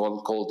Summers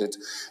called it,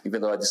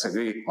 even though I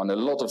disagree on a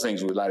lot of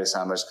things with Larry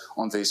Summers.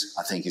 On this,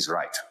 I think he's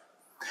right.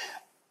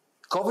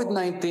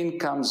 COVID-19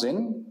 comes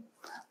in,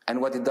 and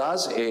what it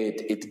does,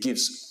 it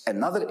gives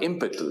another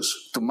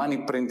impetus to money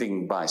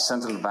printing by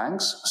central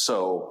banks.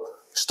 So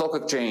stock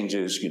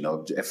exchanges,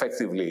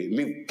 effectively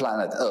leave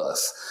planet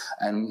Earth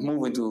and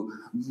move into,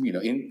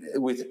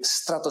 with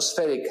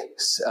stratospheric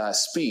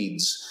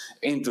speeds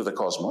into the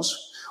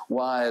cosmos,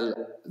 while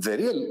the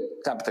real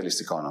capitalist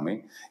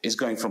economy is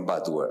going from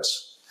bad to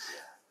worse.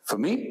 For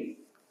me,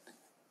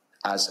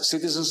 as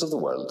citizens of the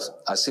world,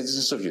 as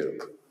citizens of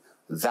Europe,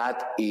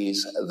 that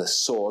is the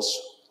source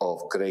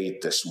of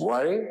greatest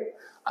worry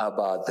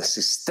about the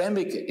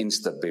systemic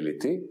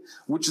instability,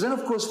 which then,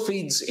 of course,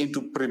 feeds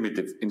into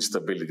primitive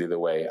instability, the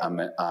way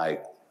I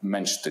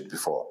mentioned it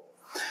before.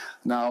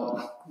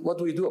 Now, what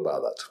do we do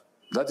about that?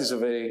 That is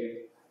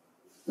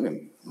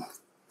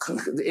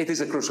it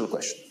is a crucial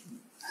question.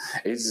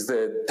 It's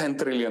the $10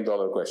 trillion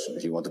question,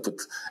 if you want to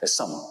put a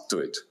sum to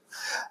it.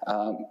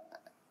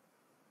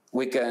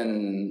 We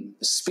can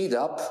speed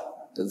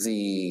up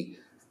the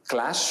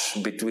clash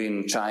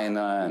between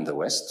China and the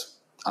West,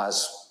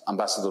 as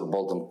Ambassador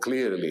Bolton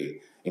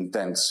clearly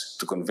intends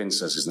to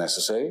convince us is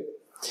necessary.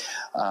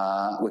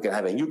 We can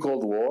have a new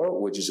Cold War,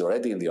 which is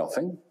already in the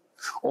offing,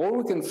 or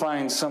we can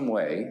find some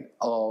way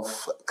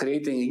of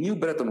creating a new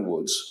Bretton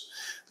Woods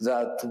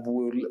that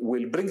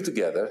will bring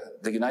together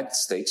the United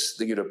States,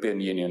 the European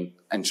Union,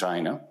 and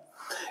China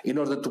in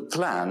order to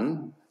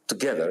plan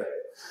together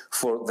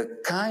for the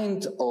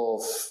kind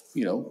of,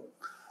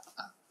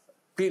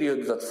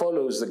 period that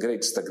follows the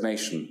great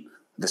stagnation,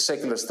 the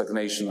secular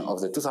stagnation of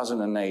the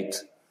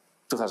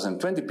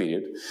 2008-2020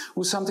 period,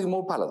 with something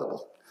more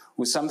palatable,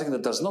 with something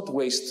that does not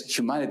waste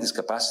humanity's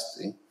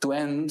capacity to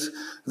end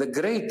the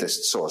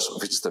greatest source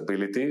of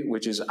instability,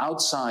 which is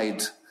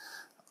outside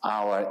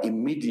our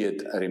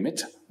immediate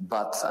remit,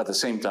 but at the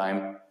same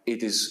time,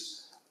 it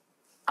is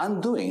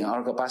undoing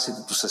our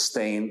capacity to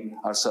sustain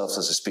ourselves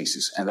as a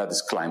species, and that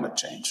is climate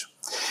change.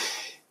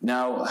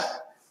 Now,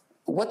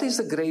 what is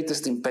the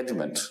greatest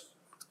impediment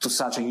to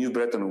such a new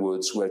Bretton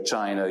Woods where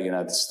China, the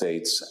United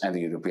States, and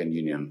the European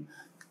Union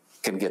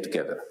can get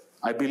together?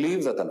 I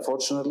believe that,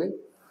 unfortunately,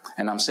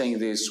 and I'm saying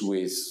this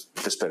with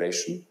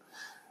desperation,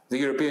 the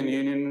European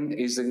Union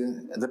is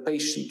the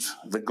patient,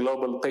 the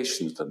global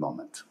patient at the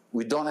moment.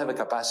 We don't have a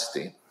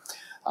capacity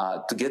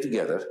to get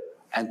together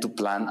and to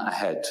plan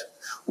ahead.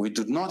 We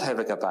do not have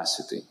a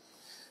capacity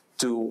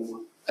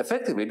to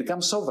effectively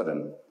become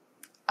sovereign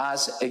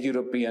as a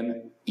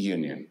European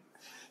Union.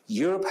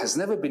 Europe has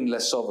never been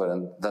less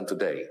sovereign than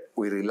today.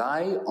 We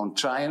rely on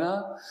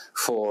China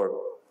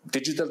for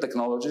digital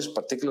technologies,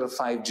 particularly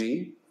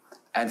 5G,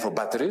 and for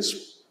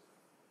batteries.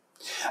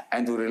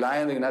 And we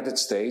rely on the United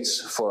States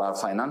for our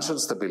financial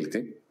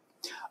stability,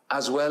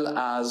 as well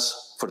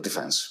as for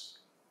defense.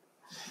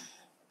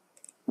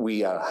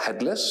 We are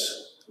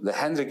headless. The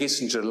Henry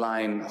Kissinger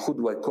line, who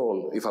do I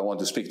call if I want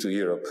to speak to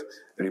Europe,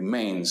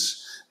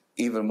 remains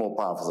even more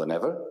powerful than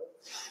ever.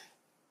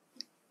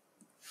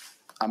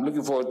 I'm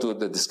looking forward to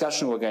the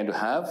discussion we're going to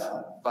have,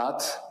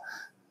 but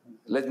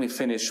let me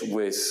finish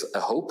with a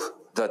hope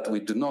that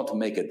we do not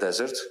make a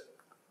desert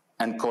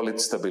and call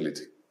it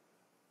stability.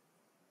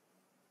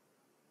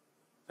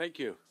 Thank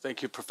you.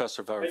 Thank you,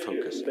 Professor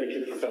Varoufakis.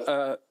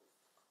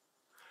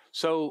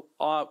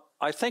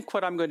 I think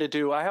what I'm going to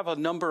do, I have a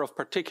number of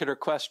particular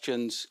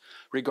questions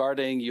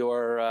regarding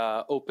your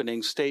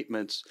opening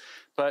statements,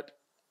 but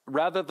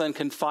rather than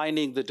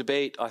confining the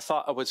debate, I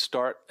thought I would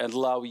start and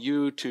allow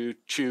you to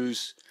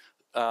choose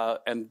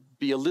and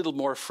be a little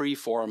more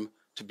free-form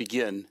to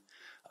begin.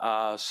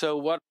 So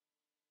what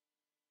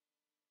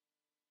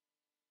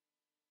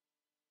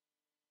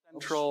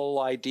central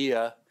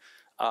idea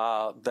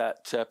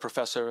that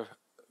Professor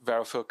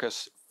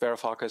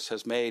Varoufakis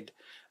has made,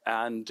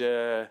 and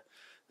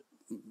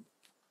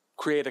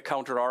create a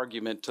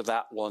counter-argument to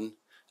that one,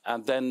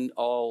 and then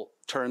I'll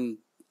turn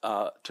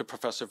to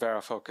Professor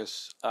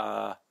Varoufakis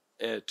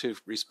to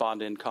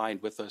respond in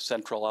kind with a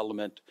central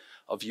element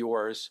of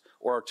yours,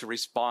 or to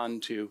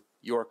respond to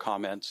your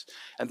comments.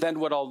 And then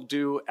what I'll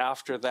do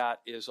after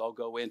that is I'll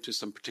go into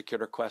some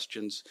particular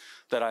questions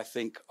that I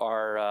think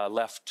are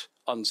left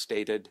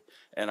unstated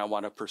and I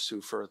want to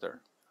pursue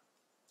further.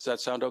 Does that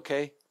sound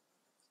okay?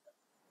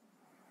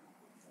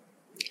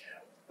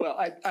 Well,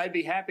 I'd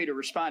be happy to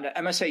respond. I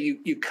must say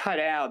you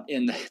cut out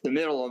in the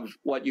middle of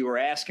what you were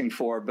asking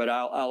for, but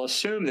I'll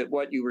assume that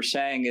what you were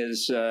saying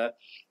is to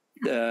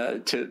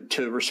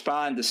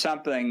respond to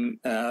something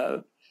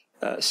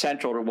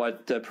central to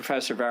what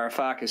Professor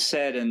Varoufakis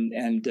said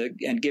and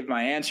give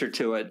my answer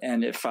to it.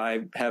 And if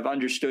I have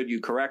understood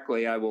you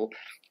correctly, I will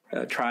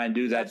try and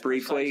do that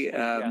briefly.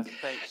 Yes,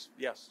 thanks.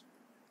 Yes.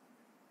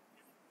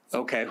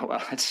 Okay, well,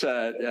 it's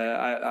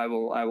I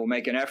will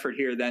make an effort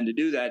here then to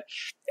do that.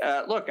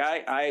 Look,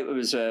 it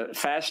was a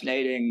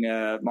fascinating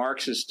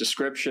Marxist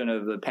description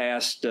of the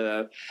past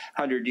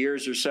 100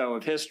 years or so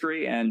of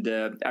history, and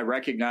I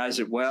recognize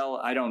it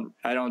well. I don't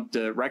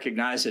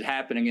recognize it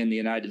happening in the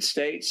United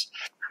States.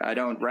 I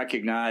don't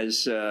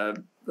recognize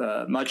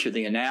much of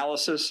the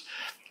analysis.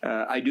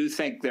 I do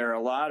think there are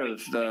a lot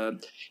of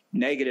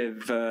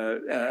negative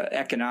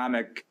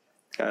economic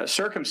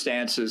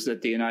circumstances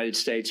that the United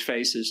States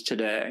faces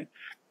today,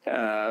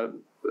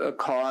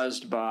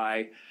 caused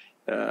by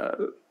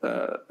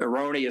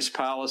erroneous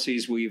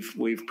policies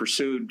we've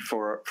pursued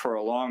for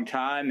a long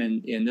time.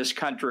 And in this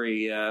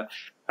country,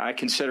 I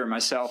consider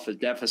myself a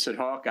deficit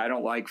hawk. I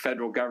don't like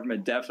federal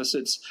government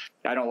deficits.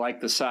 I don't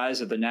like the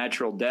size of the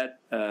natural debt.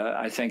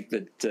 I think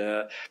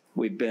that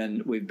we've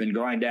been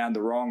going down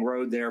the wrong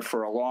road there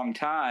for a long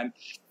time,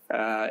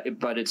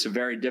 but it's a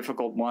very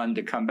difficult one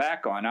to come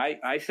back on.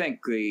 I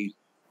think the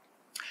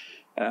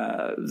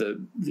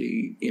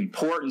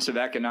importance of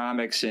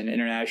economics in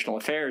international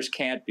affairs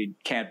can't be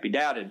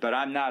doubted. But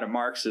I'm not a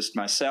Marxist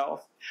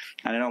myself,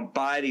 and I don't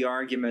buy the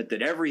argument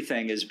that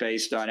everything is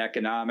based on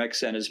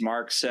economics. And as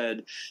Marx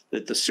said,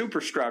 that the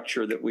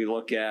superstructure that we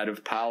look at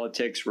of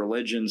politics,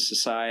 religion,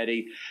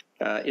 society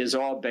is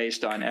all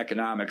based on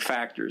economic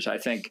factors. I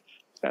think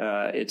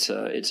it's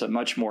a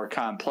much more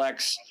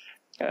complex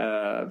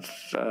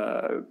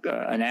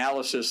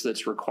analysis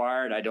that's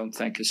required. I don't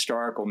think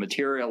historical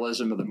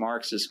materialism of the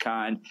Marxist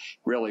kind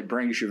really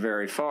brings you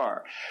very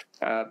far.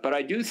 But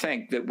I do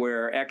think that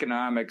where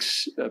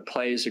economics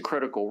plays a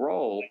critical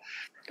role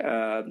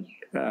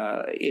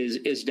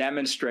is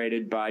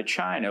demonstrated by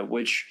China,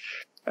 which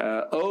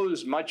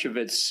owes much of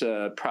its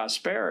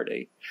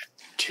prosperity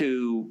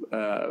to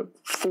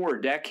 4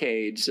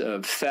 decades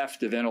of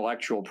theft of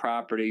intellectual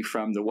property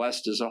from the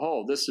West as a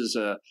whole. This is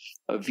a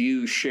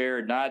view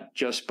shared not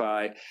just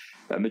by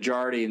a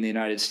majority in the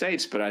United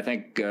States, but I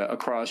think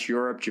across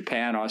Europe,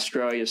 Japan,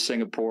 Australia,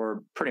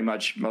 Singapore, pretty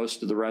much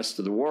most of the rest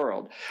of the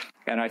world.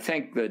 And I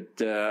think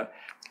that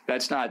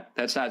that's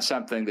not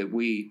something that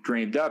we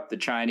dreamed up. The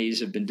Chinese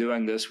have been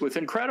doing this with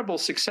incredible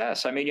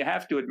success. I mean, you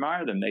have to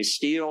admire them. They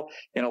steal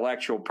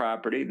intellectual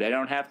property. They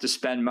don't have to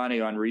spend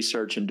money on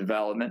research and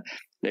development.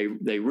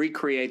 They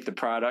recreate the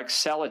product,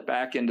 sell it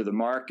back into the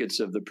markets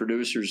of the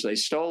producers they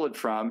stole it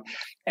from,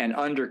 and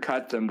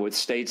undercut them with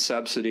state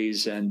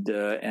subsidies and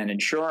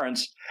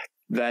insurance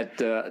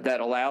that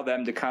allow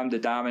them to come to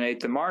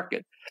dominate the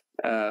market.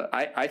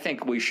 I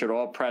think we should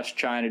all press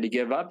China to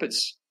give up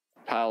its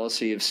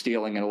policy of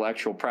stealing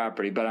intellectual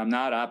property, but I'm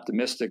not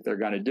optimistic they're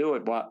going to do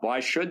it. Why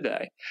should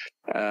they?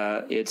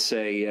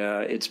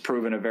 It's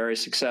proven a very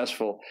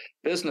successful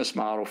business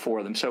model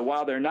for them. So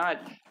while they're not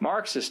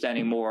Marxist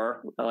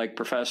anymore, like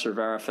Professor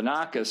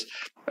Varoufakis,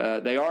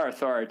 they are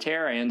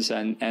authoritarians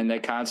and they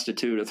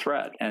constitute a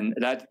threat. And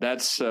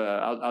that's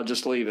I'll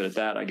just leave it at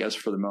that, I guess,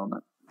 for the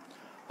moment.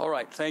 All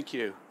right, thank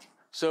you.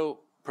 So,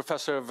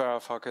 Professor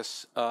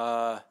Varoufakis,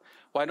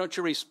 why don't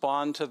you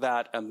respond to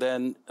that, and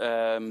then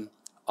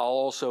I'll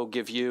also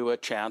give you a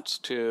chance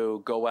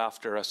to go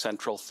after a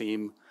central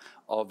theme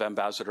of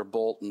Ambassador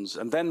Bolton's.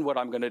 And then what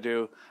I'm going to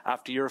do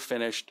after you're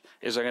finished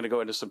is I'm going to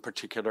go into some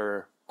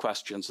particular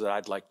questions that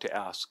I'd like to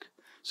ask.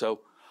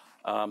 So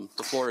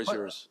the floor is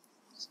yours.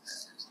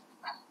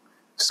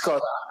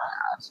 Scott,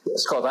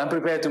 I'm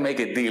prepared to make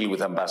a deal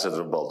with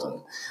Ambassador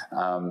Bolton.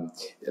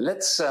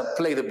 Let's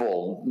play the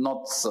ball,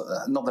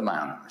 not the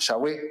man,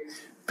 shall we?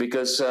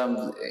 Because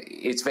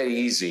it's very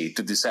easy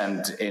to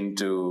descend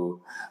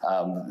into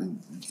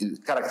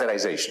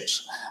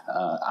characterizations.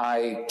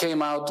 I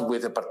came out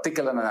with a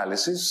particular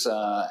analysis.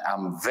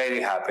 I'm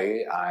very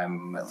happy.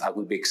 I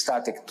would be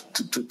ecstatic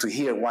to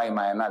hear why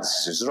my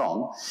analysis is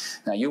wrong.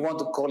 Now, you want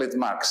to call it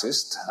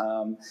Marxist.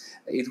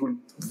 It will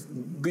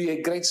be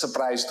a great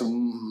surprise to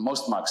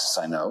most Marxists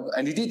I know.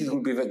 And indeed, it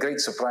will be a great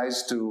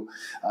surprise to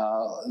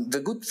the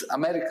good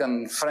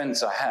American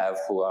friends I have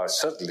who are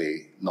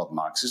certainly not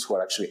Marxists, who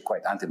are actually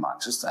quite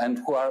anti-Marxist, and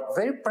who are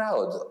very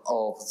proud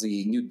of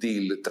the New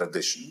Deal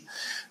tradition.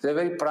 They're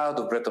very proud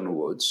of Bretton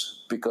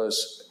Woods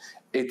because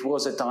it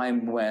was a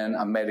time when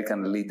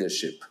American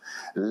leadership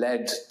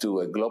led to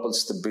a global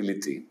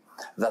stability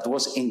that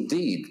was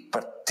indeed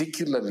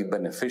particularly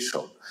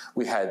beneficial.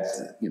 We had,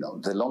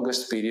 the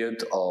longest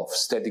period of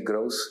steady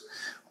growth,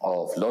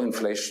 of low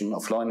inflation,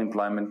 of low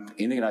unemployment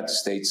in the United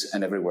States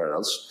and everywhere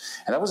else.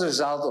 And that was a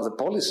result of the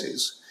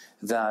policies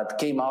that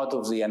came out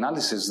of the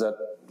analysis that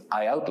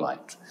I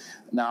outlined.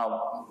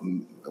 Now,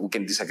 we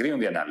can disagree on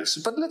the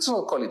analysis, but let's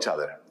not call each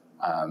other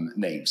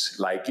names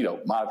like,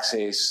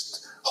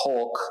 Marxist,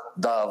 Hawk,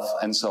 Dove,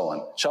 and so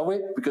on, shall we?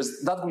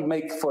 Because that will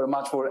make for a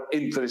much more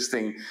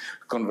interesting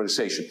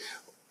conversation.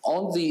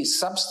 On the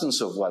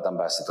substance of what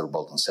Ambassador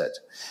Bolton said,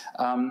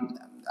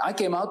 I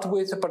came out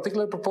with a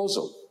particular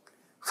proposal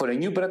for a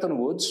new Bretton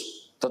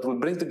Woods that will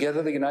bring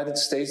together the United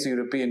States, the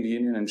European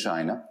Union, and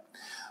China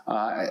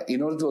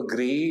in order to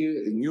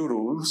agree new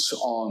rules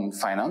on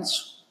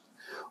finance,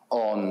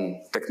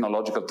 on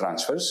technological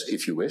transfers,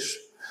 if you wish,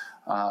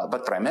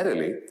 but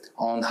primarily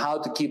on how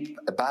to keep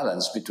a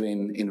balance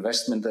between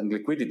investment and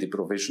liquidity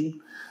provision,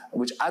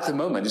 which at the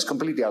moment is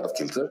completely out of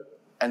kilter,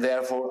 and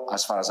therefore,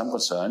 as far as I'm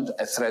concerned,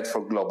 a threat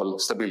for global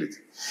stability.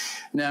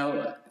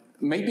 Now,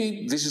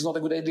 maybe this is not a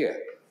good idea.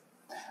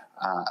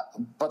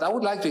 But I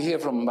would like to hear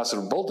from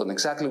Ambassador Bolton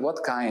exactly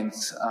what kind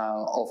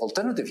of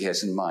alternative he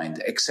has in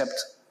mind, except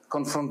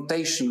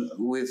confrontation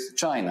with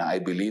China. I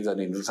believe that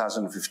in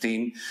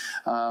 2015,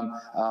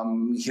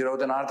 he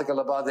wrote an article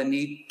about the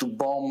need to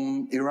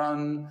bomb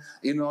Iran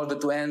in order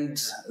to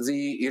end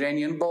the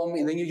Iranian bomb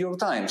in the New York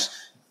Times.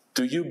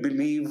 Do you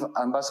believe,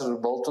 Ambassador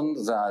Bolton,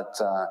 that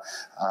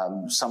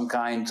some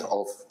kind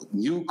of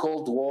new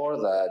Cold War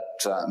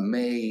that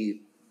may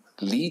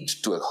lead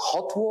to a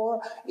hot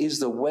war is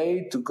the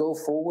way to go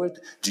forward?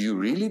 Do you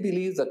really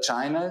believe that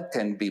China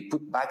can be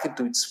put back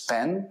into its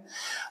pen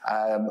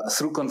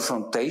through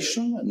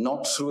confrontation,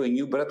 not through a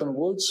new Bretton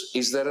Woods?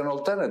 Is there an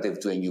alternative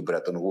to a new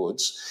Bretton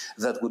Woods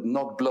that would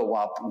not blow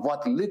up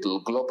what little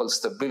global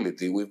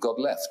stability we've got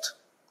left?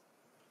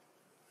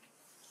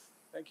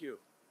 Thank you.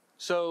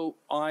 So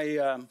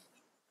I'm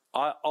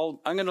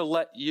going to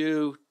let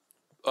you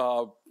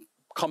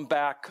come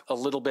back a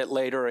little bit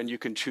later, and you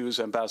can choose,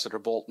 Ambassador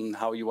Bolton,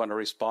 how you want to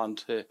respond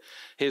to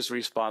his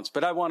response.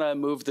 But I want to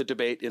move the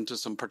debate into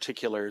some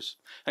particulars.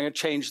 I'm going to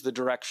change the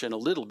direction a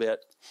little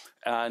bit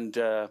and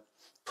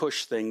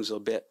push things a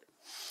bit.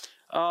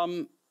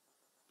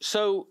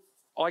 So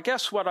I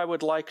guess what I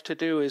would like to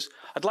do is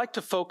I'd like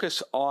to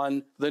focus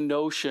on the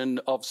notion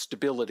of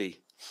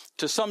stability.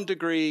 To some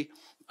degree,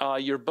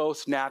 you're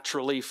both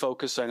naturally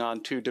focusing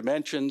on two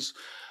dimensions.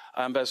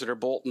 Ambassador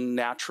Bolton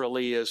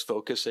naturally is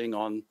focusing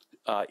on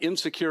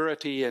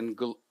insecurity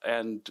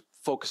and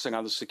focusing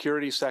on the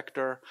security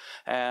sector,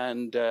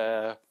 and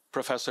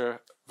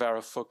Professor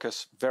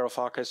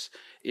Varoufakis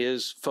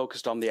is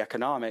focused on the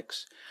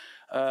economics,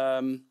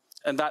 and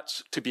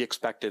that's to be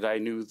expected. I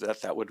knew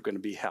that that was going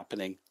to be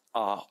happening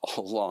all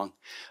along.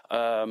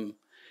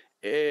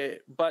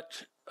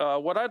 But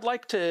what I'd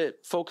like to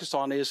focus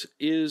on is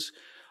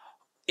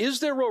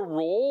there a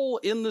role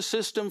in the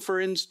system for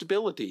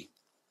instability?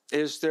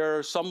 Is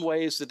there some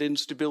ways that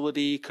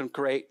instability can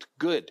create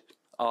good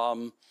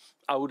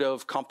out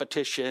of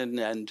competition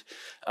and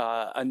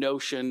a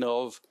notion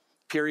of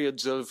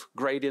periods of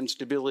great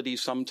instability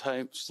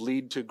sometimes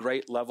lead to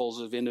great levels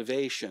of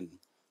innovation?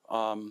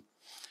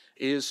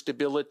 Is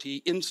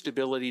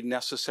instability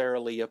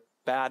necessarily a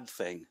bad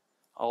thing?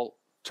 I'll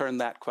turn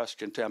that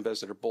question to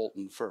Ambassador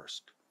Bolton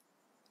first.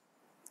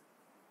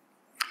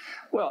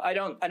 Well, I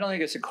don't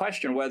think it's a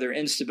question whether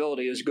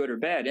instability is good or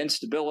bad.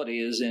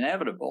 Instability is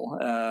inevitable.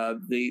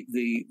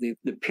 The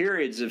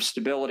periods of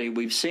stability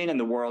we've seen in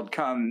the world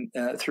come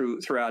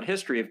throughout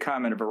history have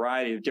come in a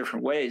variety of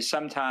different ways.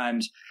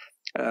 Sometimes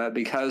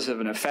because of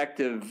an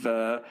effective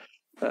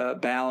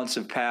balance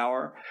of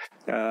power,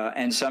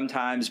 and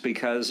sometimes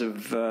because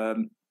of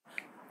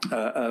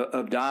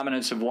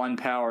dominance of one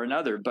power or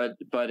another, but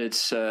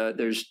it's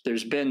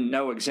there's been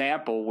no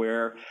example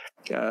where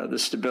the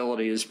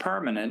stability is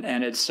permanent,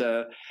 and it's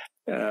a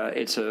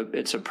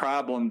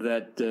problem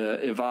that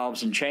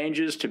evolves and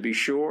changes, to be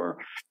sure.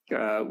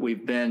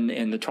 We've been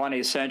in the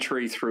 20th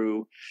century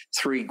through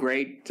three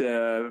great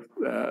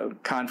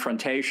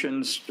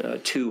confrontations,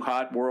 two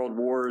hot world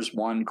wars,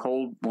 one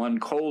cold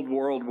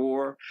world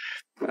war.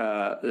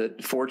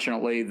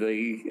 Fortunately,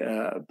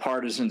 the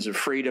partisans of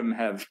freedom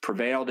have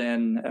prevailed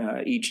in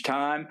each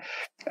time,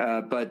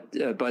 but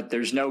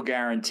there's no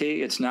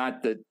guarantee. It's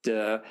not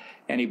that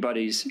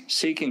anybody's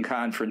seeking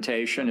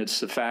confrontation. It's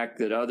the fact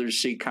that others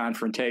seek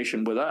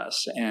confrontation with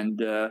us, and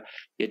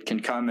it can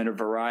come in a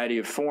variety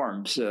of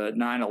forms.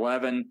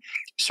 9/11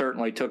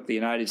 certainly took the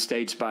United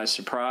States by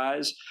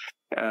surprise.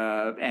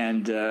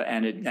 And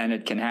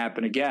it can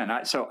happen again.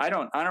 So I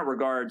don't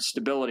regard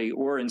stability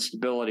or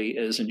instability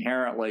as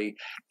inherently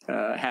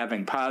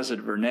having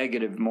positive or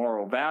negative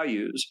moral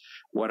values.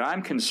 What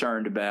I'm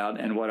concerned about,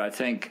 and what I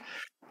think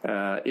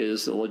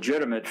is the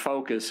legitimate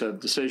focus of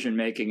decision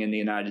making in the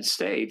United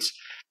States,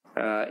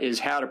 is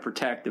how to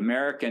protect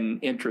American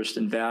interests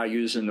and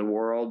values in the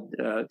world,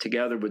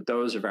 together with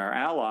those of our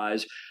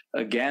allies,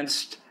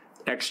 against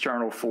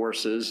external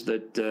forces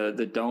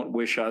that don't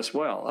wish us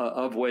well,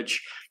 of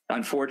which,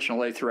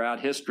 unfortunately, throughout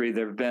history,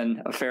 there have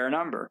been a fair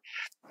number.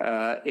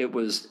 It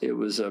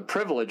was a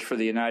privilege for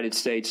the United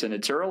States in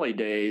its early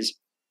days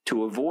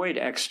to avoid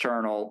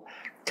external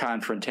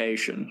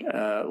confrontation,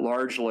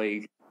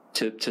 largely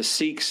to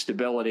seek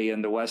stability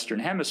in the Western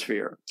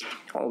Hemisphere.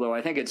 Although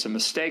I think it's a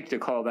mistake to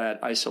call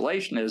that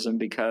isolationism,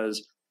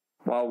 because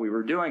while we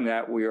were doing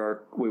that, we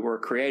were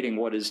creating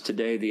what is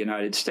today the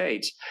United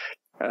States.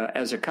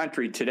 As a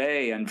country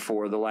today, and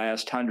for the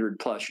last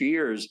 100+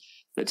 years,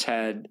 that's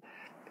had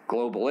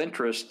global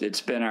interest,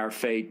 it's been our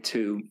fate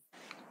to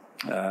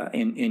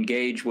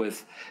engage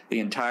with the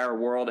entire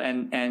world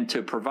and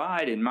to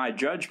provide, in my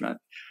judgment,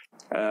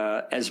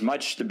 as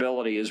much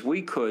stability as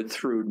we could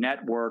through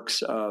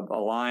networks of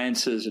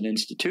alliances and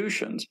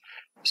institutions,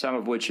 some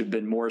of which have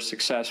been more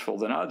successful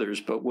than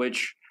others, but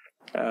which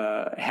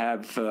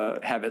have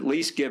at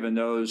least given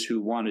those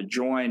who want to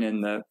join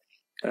in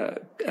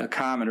a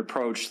common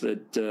approach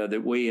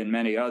that we and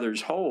many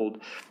others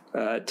hold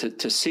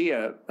to see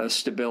a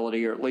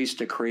stability, or at least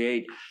to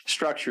create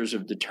structures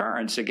of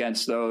deterrence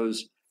against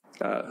those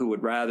who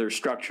would rather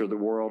structure the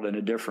world in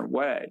a different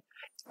way.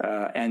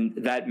 And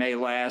that may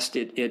last,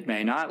 it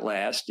may not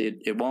last.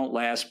 It won't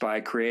last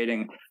by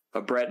creating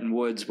a Bretton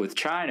Woods with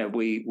China.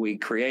 We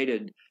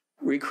recreated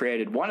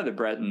one of the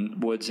Bretton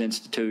Woods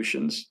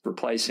institutions,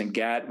 replacing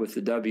GATT with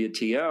the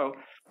WTO,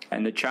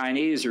 and the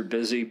Chinese are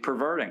busy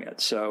perverting it.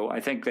 So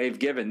I think they've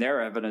given their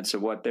evidence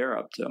of what they're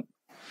up to.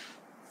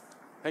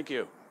 Thank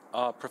you.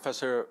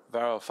 Professor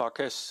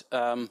Varoufakis,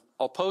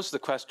 I'll pose the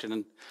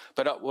question,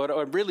 but what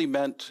I really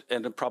meant,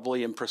 and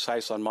probably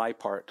imprecise on my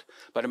part,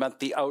 but I meant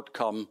the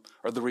outcome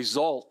or the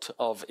result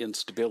of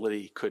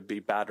instability could be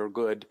bad or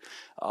good,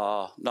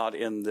 not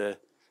in the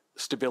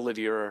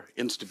stability or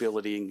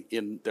instability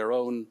in their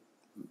own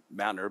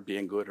manner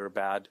being good or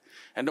bad.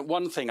 And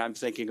one thing I'm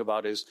thinking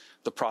about is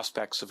the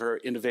prospects of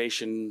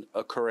innovation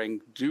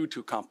occurring due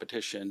to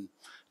competition,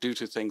 due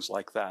to things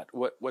like that.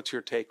 What's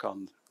your take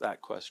on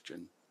that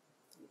question?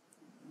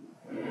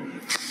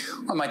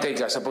 Well, my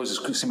take, I suppose,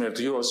 is similar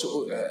to yours.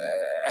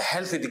 A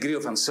healthy degree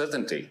of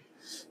uncertainty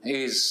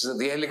is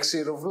the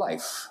elixir of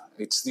life.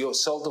 It's the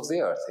salt of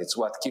the earth. It's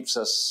what keeps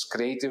us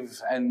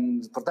creative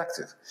and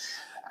productive.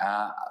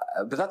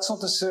 But that's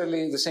not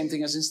necessarily the same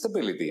thing as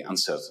instability,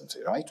 uncertainty,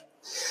 right?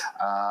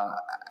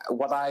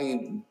 What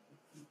I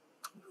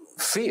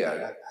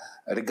fear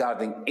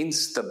regarding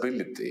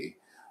instability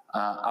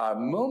are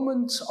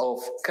moments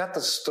of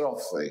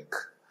catastrophic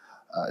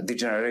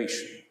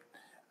degeneration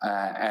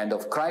and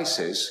of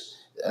crisis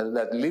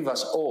that leave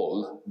us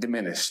all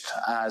diminished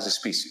as a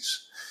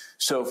species.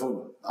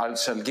 So I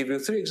shall give you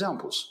 3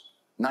 examples.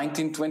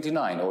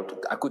 1929, or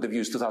I could have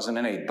used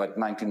 2008, but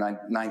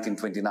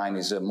 1929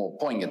 is a more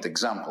poignant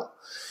example,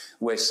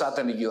 where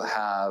suddenly you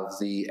have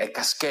a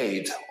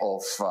cascade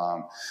of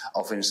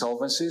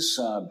insolvencies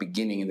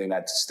beginning in the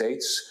United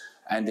States,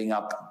 ending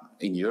up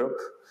in Europe,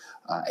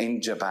 in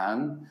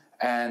Japan,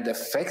 and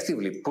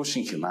effectively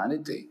pushing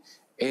humanity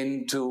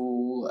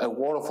into a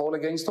war of all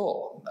against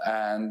all,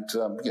 and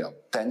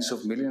tens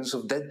of millions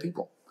of dead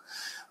people.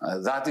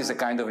 That is a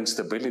kind of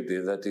instability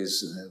that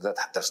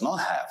does not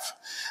have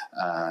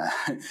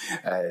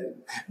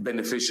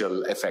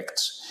beneficial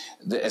effects.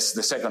 The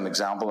second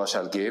example I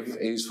shall give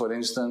is, for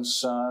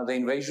instance, the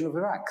invasion of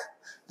Iraq.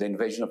 The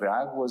invasion of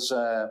Iraq was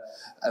a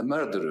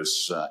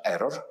murderous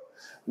error,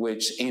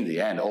 which in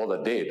the end, all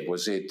it did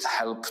was it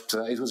helped,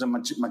 it was a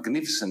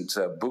magnificent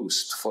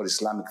boost for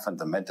Islamic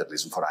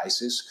fundamentalism, for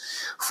ISIS,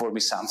 for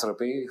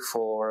misanthropy,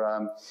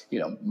 for,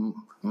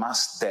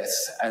 mass death,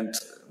 and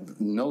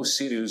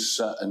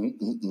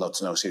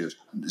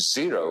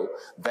zero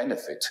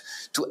benefit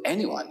to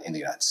anyone in the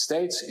United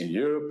States, in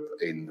Europe,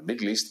 in the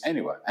Middle East,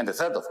 anywhere. And the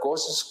third, of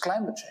course, is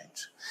climate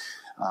change.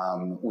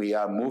 We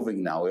are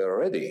moving now, we are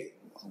already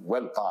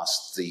well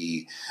past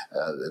the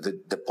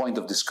point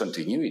of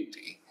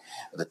discontinuity,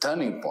 the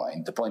turning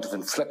point, the point of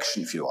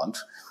inflection, if you want,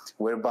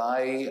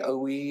 whereby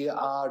we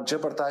are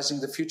jeopardizing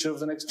the future of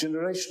the next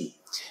generation.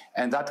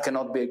 And that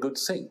cannot be a good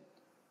thing.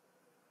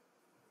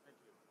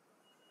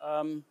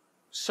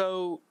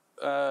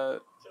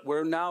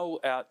 We're now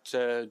at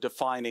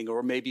defining,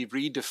 or maybe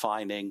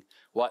redefining,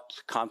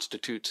 what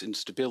constitutes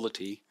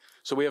instability.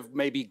 So we have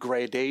maybe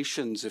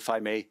gradations, if I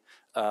may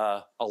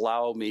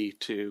allow me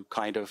to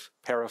kind of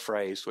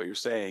paraphrase what you're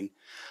saying.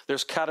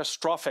 There's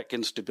catastrophic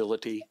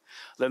instability,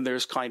 then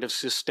there's kind of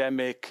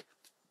systemic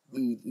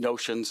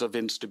notions of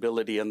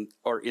instability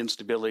or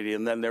instability,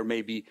 and then there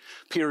may be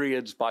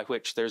periods by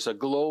which there's a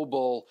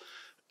global,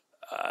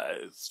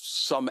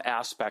 some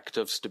aspect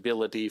of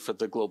stability for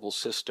the global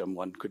system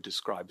one could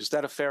describe. Is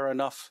that a fair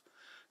enough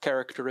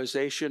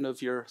characterization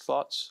of your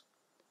thoughts?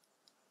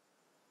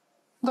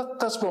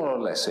 That's more or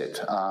less it.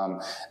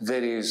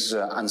 There is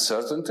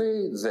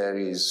uncertainty, there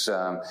is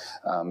a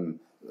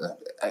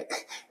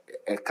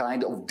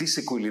kind of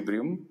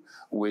disequilibrium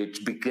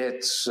which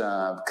begets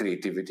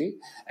creativity,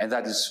 and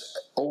that is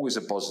always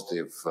a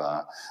positive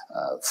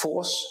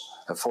force,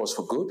 a force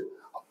for good,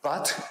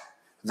 but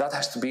that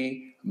has to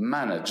be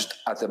managed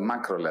at a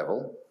macro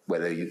level,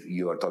 whether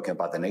you are talking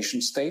about the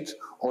nation state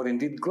or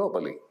indeed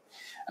globally.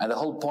 And the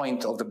whole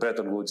point of the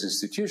Bretton Woods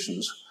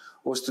institutions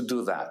was to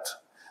do that.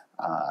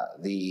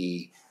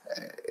 The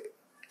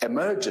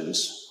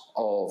emergence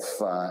of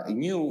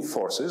new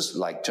forces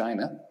like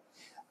China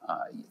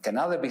can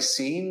either be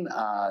seen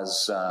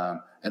as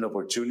an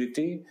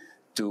opportunity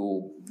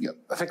to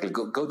effectively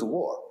go to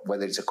war,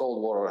 whether it's a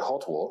Cold War or a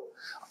hot war,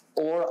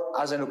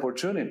 or as an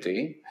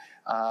opportunity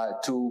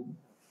to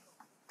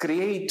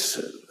create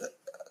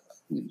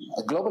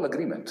a global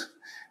agreement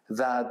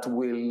that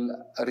will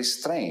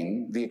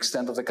restrain the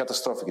extent of the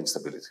catastrophic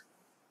instability.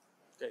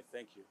 Okay,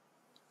 thank you.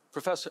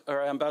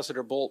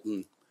 Ambassador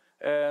Bolton,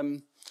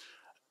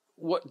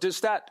 what does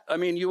that, I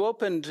mean, you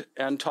opened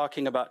and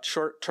talking about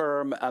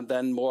short-term and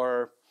then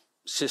more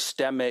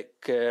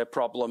systemic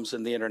problems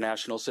in the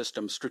international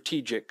system,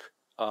 strategic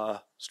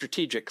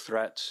strategic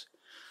threats,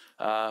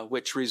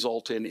 which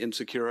result in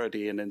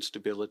insecurity and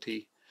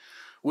instability.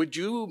 Would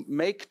you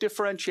make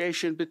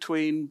differentiation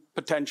between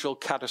potential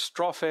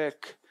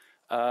catastrophic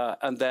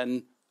and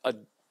then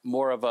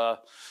more of a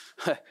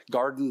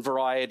garden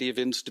variety of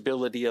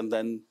instability, and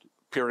then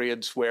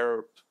periods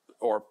where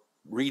or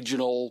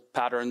regional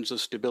patterns of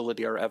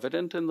stability are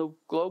evident in the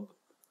globe?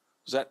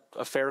 Is that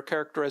a fair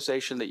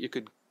characterization that you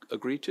could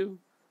agree to?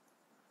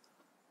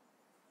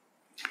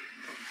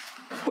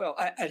 Well,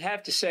 I'd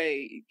have to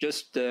say,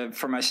 just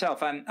for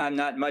myself, I'm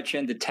not much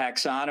into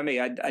taxonomy.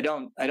 I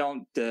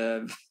don't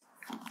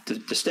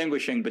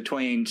distinguishing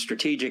between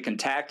strategic and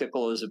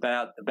tactical is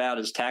about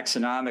as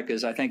taxonomic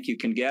as I think you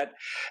can get,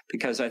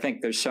 because I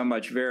think there's so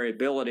much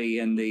variability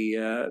in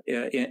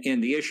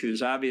the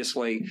issues.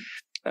 Obviously,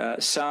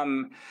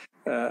 some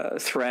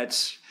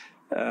threats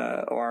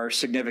are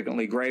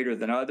significantly greater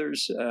than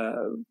others.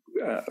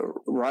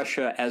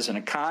 Russia as an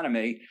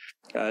economy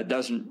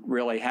doesn't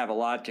really have a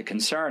lot to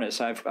concern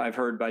us. I've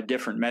heard by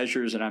different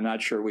measures, and I'm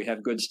not sure we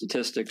have good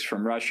statistics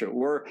from Russia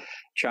or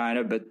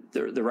China, but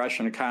the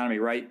Russian economy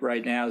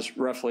right now is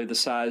roughly the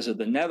size of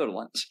the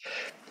Netherlands,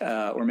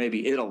 or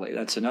maybe Italy.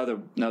 That's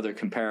another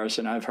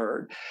comparison I've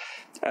heard.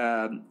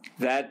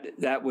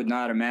 That would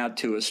not amount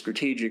to a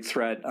strategic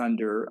threat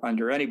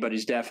under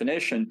anybody's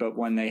definition, but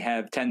when they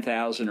have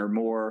 10,000 or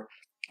more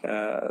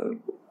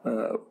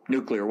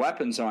nuclear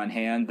weapons on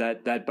hand,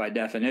 that by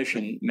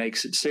definition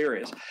makes it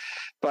serious.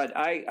 But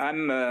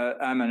I'm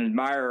an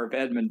admirer of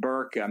Edmund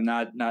Burke. I'm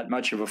not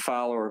much of a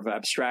follower of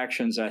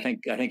abstractions. I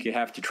think you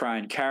have to try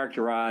and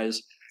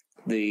characterize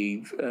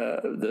the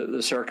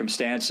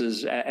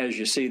circumstances as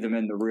you see them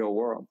in the real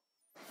world.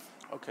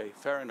 Okay,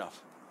 fair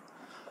enough.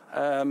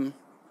 I'm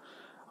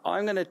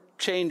going to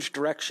change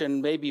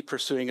direction, maybe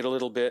pursuing it a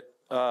little bit.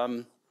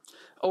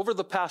 Over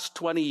the past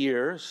 20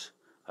 years,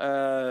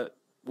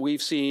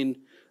 we've seen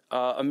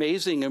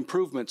amazing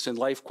improvements in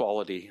life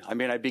quality. I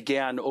mean, I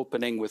began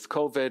opening with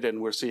COVID, and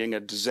we're seeing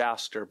a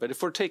disaster. But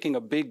if we're taking a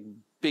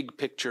big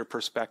picture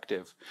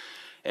perspective,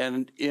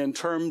 and in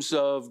terms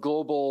of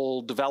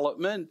global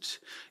development,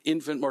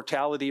 infant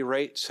mortality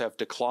rates have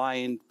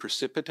declined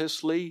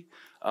precipitously.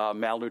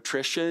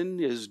 Malnutrition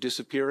is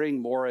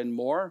disappearing more and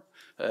more.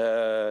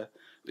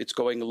 It's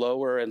going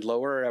lower and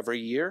lower every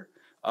year.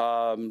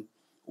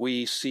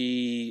 We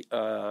see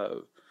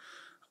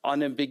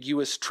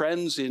unambiguous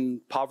trends in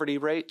poverty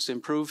rates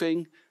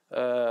improving,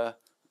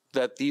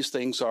 that these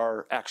things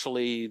are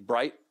actually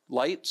bright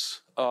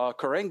lights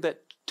occurring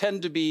that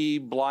tend to be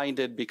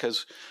blinded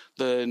because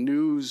the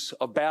news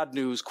of bad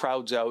news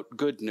crowds out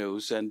good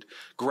news, and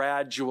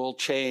gradual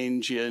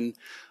change in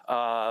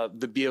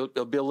the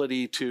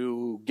ability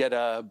to get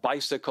a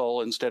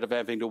bicycle instead of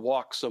having to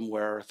walk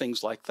somewhere,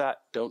 things like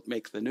that don't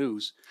make the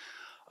news.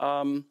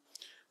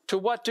 To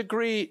what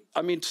degree,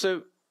 I mean,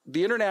 so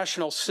the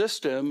international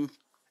system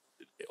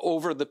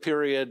over the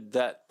period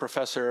that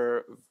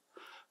Professor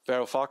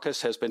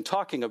Varoufakis has been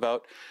talking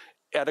about,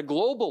 at a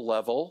global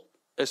level,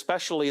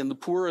 especially in the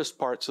poorest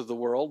parts of the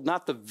world,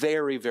 not the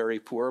very, very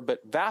poor, but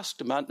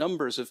vast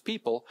numbers of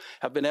people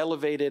have been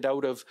elevated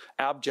out of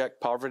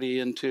abject poverty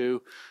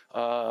into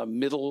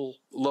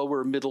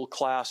lower middle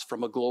class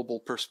from a global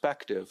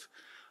perspective.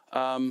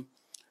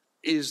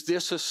 Is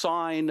this a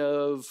sign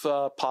of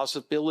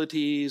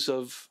possibilities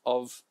of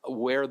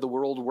where the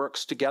world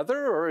works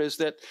together, or is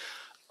that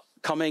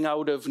coming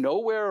out of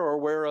nowhere, or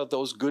where are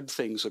those good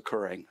things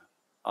occurring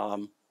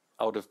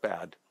out of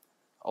bad?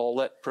 I'll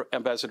let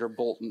Ambassador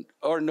Bolton,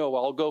 or no,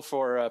 I'll go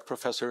for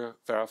Professor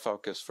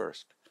Varoufakis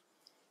first.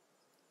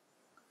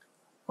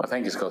 Well,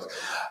 thank you, Scott.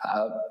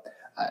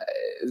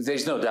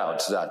 There's no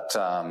doubt that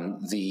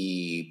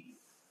the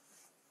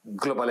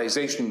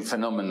globalization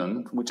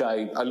phenomenon, which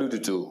I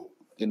alluded to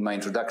in my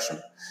introduction,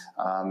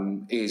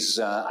 is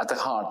at the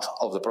heart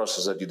of the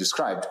process that you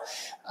described.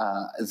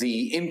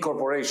 The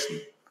incorporation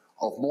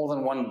of more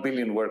than 1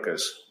 billion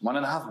workers,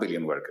 1.5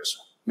 billion workers,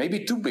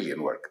 maybe 2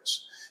 billion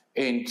workers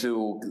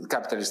into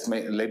capitalist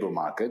labor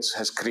markets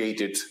has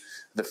created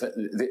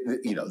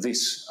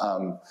this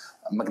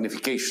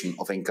magnification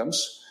of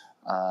incomes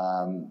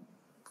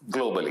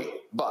globally.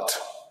 But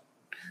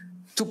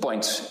 2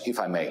 points, if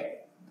I may.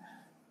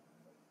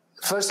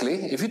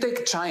 Firstly, if you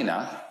take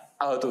China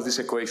out of this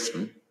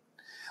equation,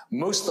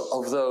 most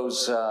of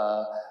those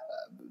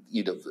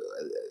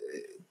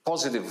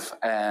positive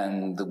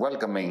and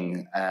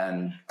welcoming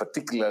and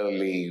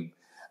particularly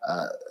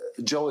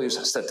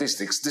joyous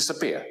statistics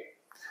disappear.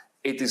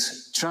 It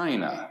is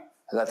China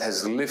that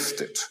has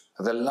lifted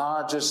the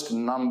largest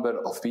number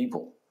of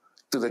people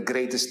to the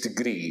greatest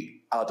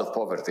degree out of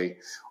poverty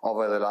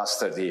over the last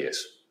 30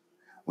 years.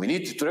 We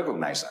need to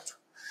recognize that.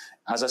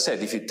 As I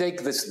said, if you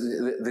take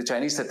the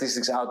Chinese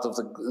statistics out of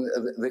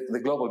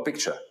the global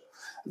picture,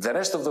 the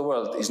rest of the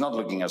world is not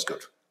looking as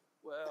good.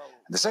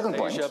 The second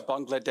point, Asia,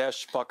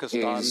 Bangladesh,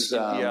 Pakistan,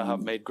 India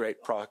have made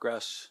great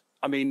progress.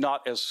 I mean,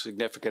 not as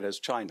significant as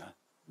China.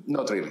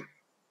 Not really.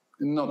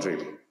 Not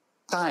really.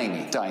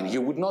 Tiny.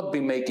 You would not be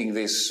making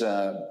this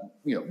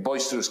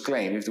boisterous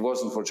claim if it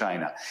wasn't for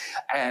China.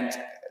 And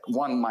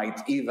one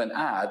might even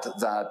add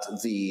that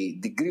the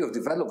degree of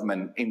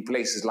development in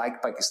places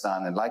like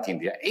Pakistan and like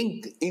India,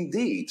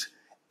 indeed,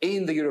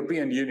 in the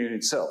European Union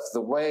itself,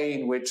 the way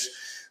in which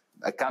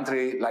a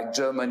country like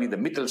Germany, the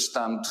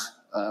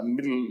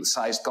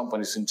middle-sized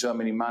companies in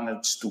Germany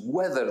managed to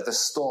weather the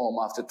storm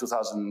after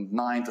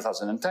 2009,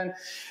 2010,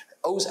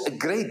 owes a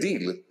great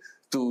deal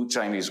to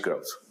Chinese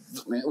growth.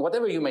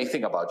 Whatever you may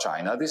think about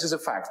China, this is a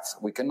fact.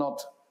 We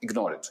cannot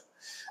ignore it.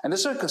 And the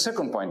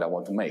second point I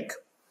want to make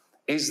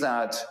is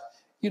that,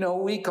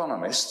 we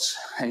economists,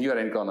 and you're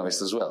an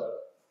economist as well,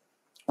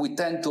 we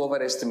tend to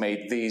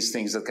overestimate these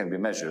things that can be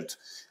measured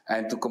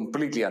and to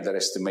completely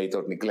underestimate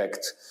or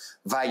neglect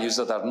values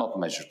that are not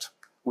measured,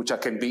 which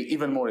can be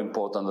even more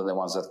important than the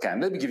ones that can.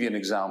 Let me give you an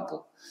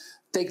example.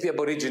 Take the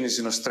Aborigines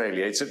in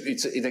Australia.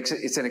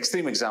 It's an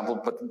extreme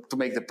example, but to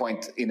make the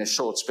point in a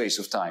short space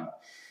of time.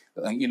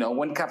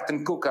 When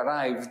Captain Cook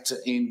arrived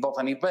in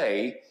Botany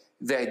Bay,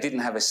 they didn't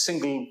have a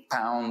single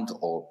pound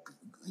or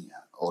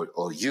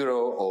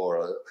euro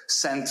or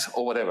cent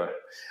or whatever.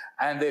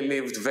 And they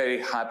lived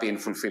very happy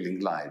and fulfilling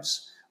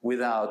lives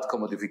without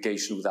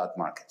commodification, without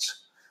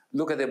markets.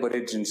 Look at the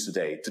Aborigines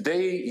today.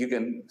 Today, you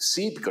can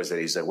see, because there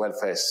is a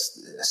welfare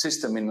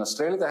system in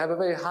Australia, they have a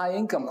very high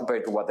income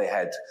compared to what they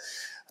had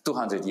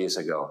 200 years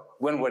ago.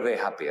 When were they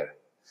happier?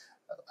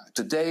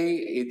 Today,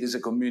 it is a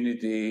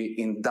community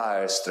in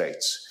dire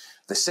straits.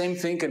 The same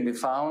thing can be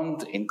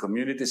found in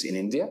communities in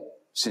India.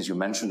 Since you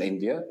mentioned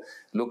India,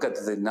 look at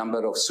the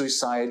number of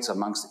suicides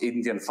amongst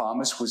Indian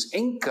farmers whose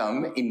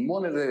income in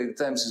monetary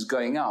terms is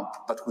going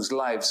up, but whose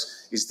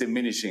lives is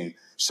diminishing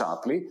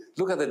sharply.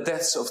 Look at the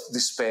deaths of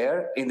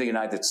despair in the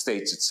United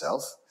States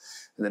itself.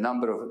 The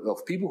number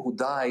of people who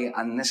die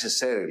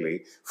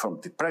unnecessarily from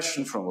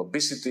depression, from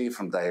obesity,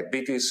 from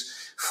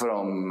diabetes,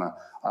 from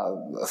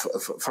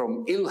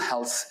ill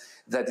health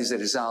that is a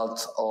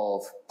result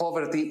of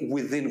poverty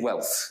within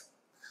wealth.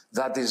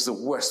 That is the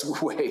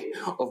worst way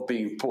of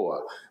being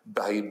poor,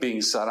 by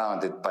being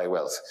surrounded by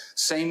wealth.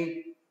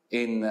 Same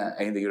in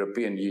the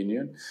European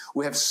Union.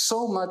 We have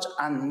so much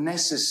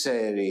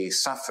unnecessary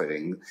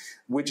suffering,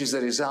 which is the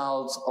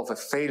result of a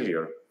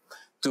failure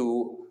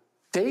to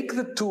take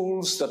the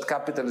tools that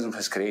capitalism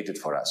has created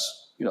for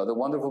us. The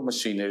wonderful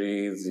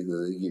machinery,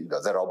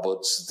 the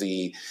robots,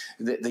 the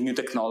new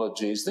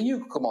technologies, the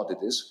new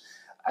commodities,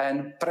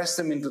 and press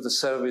them into the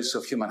service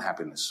of human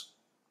happiness.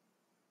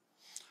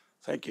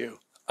 Thank you.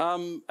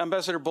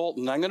 Ambassador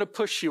Bolton, I'm going to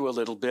push you a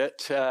little bit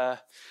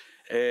to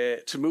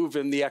move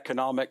in the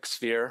economic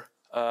sphere.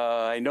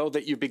 I know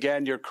that you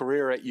began your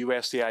career at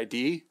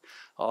USAID,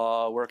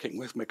 working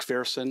with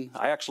McPherson.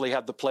 I actually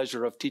had the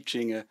pleasure of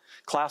teaching a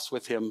class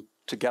with him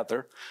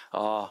together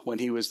when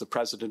he was the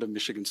president of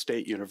Michigan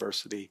State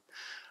University.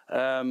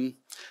 But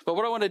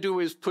what I want to do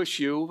is push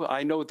you.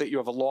 I know that you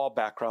have a law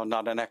background,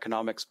 not an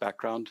economics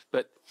background,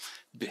 but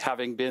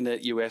having been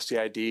at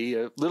USAID,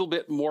 a little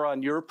bit more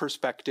on your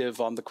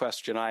perspective on the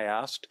question I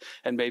asked,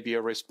 and maybe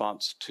a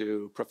response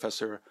to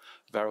Professor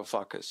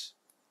Varoufakis.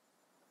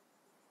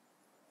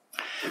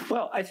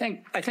 Well, I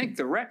think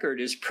the record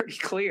is pretty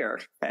clear,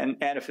 and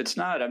if it's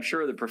not, I'm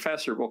sure the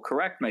professor will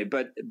correct me.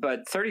 But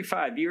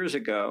 35 years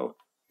ago,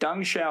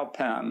 Deng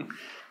Xiaoping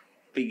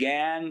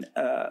began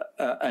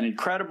an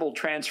incredible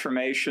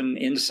transformation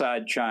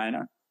inside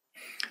China,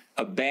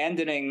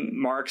 abandoning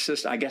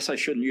Marxist. I guess I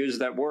shouldn't use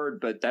that word,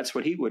 but that's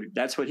what he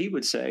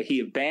would say. He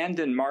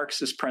abandoned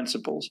Marxist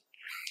principles.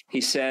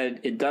 He said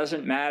it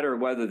doesn't matter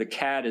whether the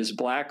cat is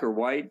black or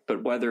white,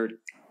 but whether it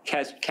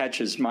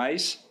catches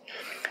mice.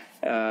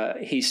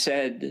 He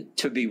said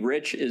to be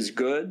rich is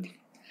good,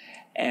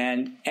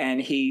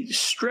 and he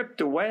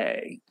stripped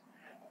away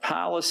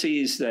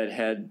policies that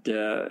had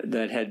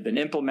been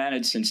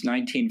implemented since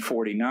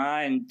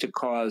 1949 to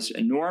cause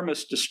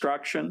enormous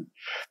destruction,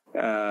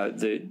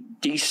 the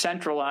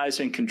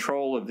decentralizing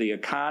control of the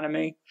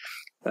economy,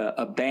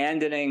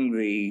 abandoning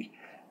the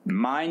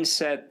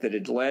mindset that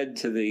had led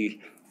to the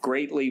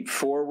Great Leap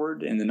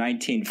Forward in the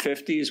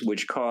 1950s,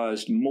 which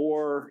caused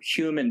more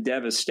human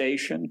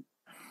devastation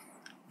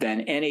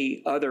than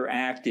any other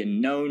act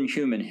in known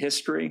human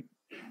history.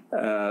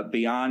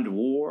 Beyond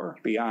war,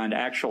 beyond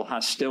actual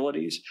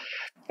hostilities.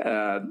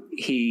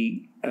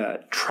 He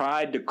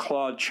tried to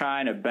claw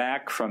China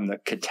back from the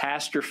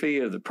catastrophe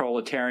of the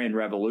proletarian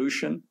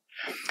revolution.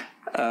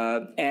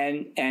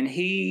 And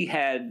he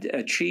had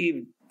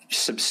achieved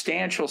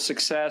substantial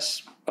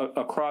success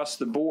across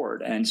the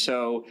board. And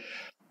so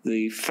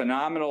the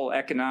phenomenal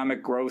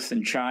economic growth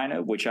in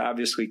China, which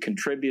obviously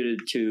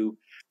contributed to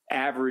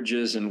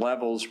averages and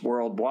levels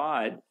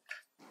worldwide,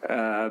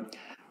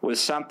 was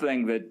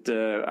something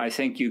that I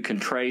think you can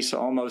trace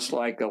almost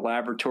like a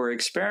laboratory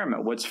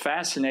experiment. What's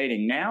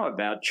fascinating now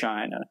about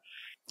China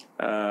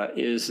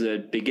is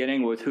that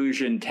beginning with Hu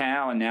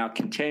Jintao and now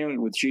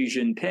continuing with Xi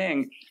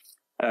Jinping,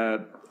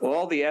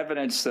 all the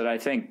evidence that I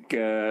think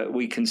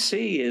we can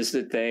see is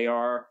that they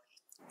are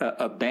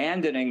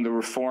abandoning the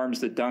reforms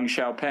that Deng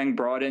Xiaoping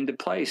brought into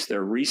place.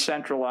 They're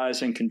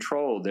re-centralizing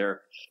control. They're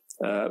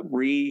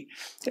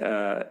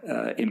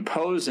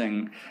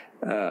imposing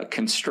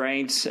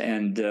constraints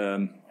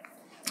and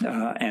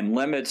and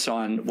limits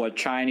on what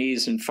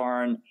Chinese and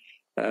foreign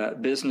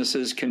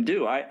businesses can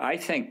do. I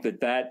think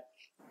that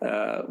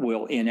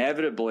will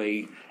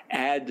inevitably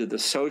add to the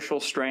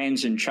social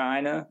strains in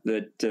China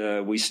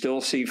that we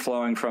still see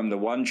flowing from the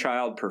one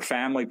child per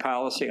family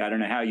policy. I don't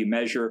know how you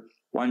measure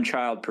one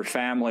child per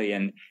family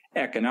in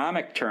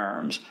economic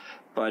terms,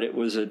 but it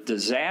was a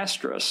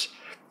disastrous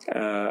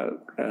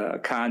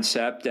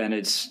concept, and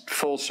its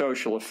full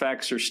social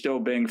effects are still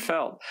being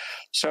felt.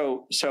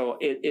 So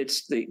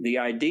it's the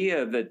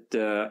idea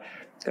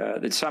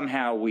that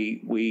somehow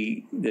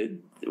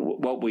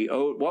what we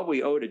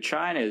owe to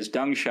China is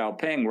Deng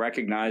Xiaoping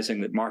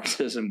recognizing that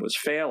Marxism was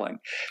failing.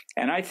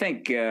 And I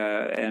think,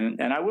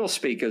 and I will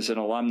speak as an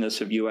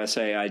alumnus of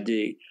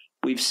USAID,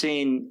 we've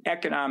seen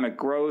economic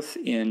growth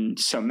in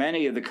so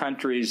many of the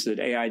countries that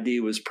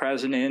AID was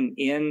present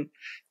in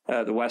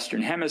the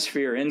Western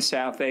Hemisphere, in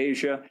South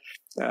Asia,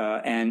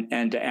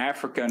 and to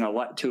Africa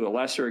to a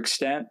lesser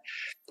extent.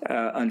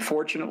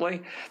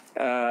 Unfortunately,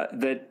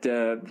 that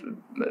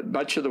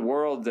much of the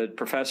world that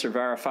Professor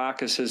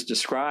Varoufakis has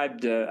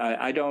described,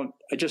 I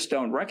just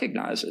don't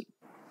recognize it.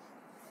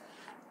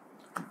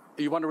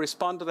 You want to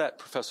respond to that,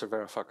 Professor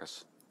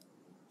Varoufakis?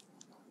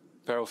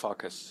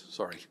 Varoufakis,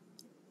 sorry.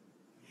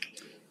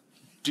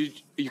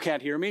 You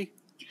can't hear me?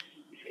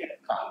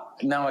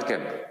 Now I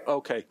can.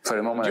 Okay. For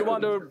a moment, do you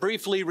want to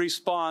briefly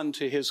respond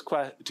to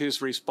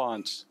his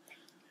response,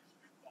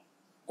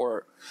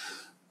 or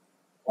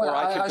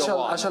I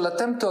shall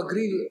attempt to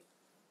agree.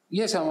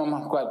 Yes,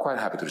 I'm quite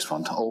happy to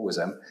respond. Always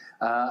am.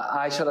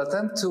 I shall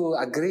attempt to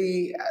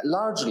agree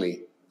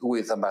largely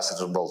with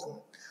Ambassador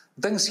Bolton.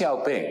 Deng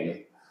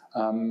Xiaoping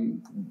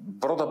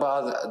brought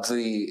about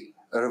the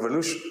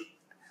revolution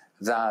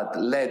that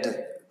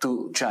led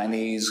to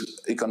Chinese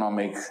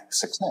economic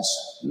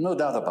success. No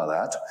doubt about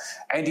that.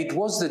 And it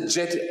was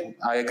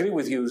I agree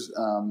with you,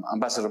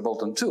 Ambassador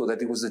Bolton, too, that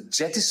it was the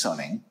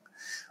jettisoning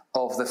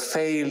of the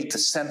failed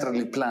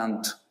centrally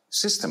planned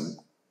system.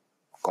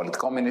 Call it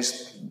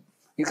communist.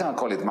 You can't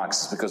call it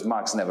Marxist because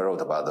Marx never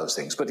wrote about those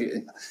things. But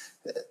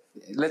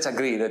let's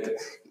agree that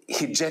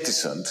he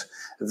jettisoned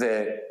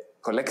the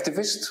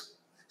collectivist,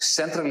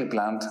 centrally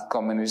planned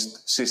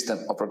communist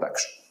system of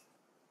production.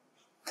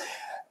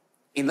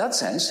 In that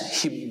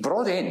sense, he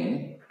brought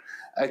in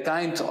a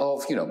kind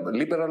of,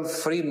 liberal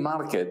free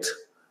market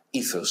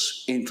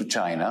ethos into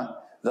China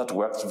that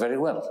worked very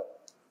well.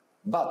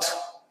 But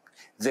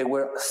there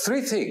were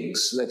three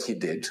things that he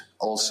did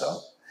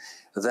also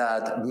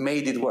that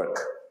made it work.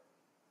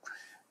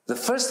 The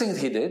first thing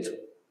he did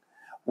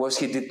was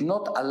he did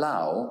not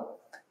allow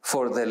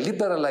for the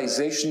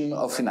liberalization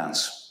of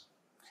finance.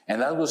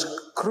 And that was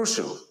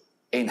crucial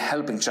in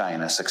helping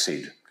China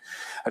succeed.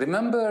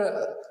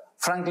 Remember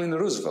Franklin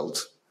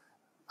Roosevelt,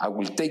 I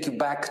will take you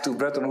back to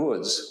Bretton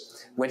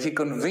Woods. When he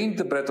convened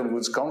the Bretton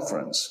Woods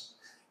Conference,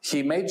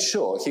 he made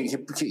sure,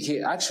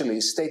 he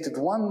actually stated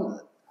one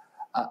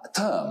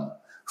term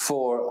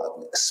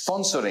for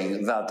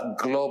sponsoring that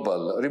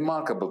global,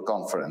 remarkable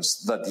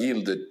conference that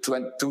yielded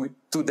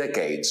two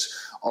decades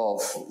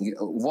of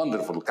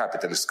wonderful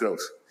capitalist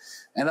growth.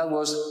 And that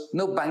was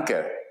no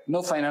banker,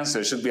 no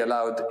financier should be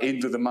allowed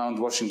into the Mount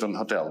Washington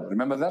Hotel.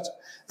 Remember that?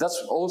 That's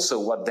also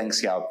what Deng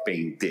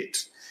Xiaoping did.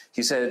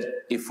 He said,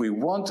 if we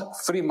want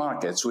free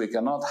markets, we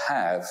cannot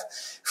have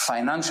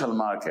financial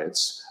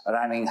markets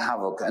running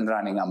havoc and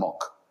running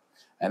amok.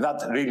 And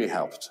that really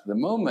helped. The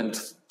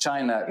moment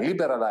China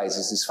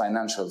liberalizes its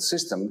financial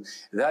system,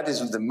 that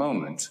is the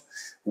moment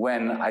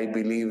when I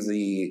believe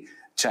the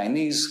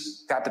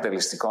Chinese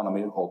capitalist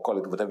economy, or call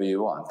it whatever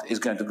you want, is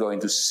going to go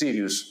into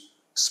serious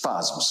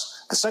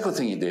spasms. The second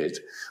thing he did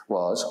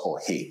was,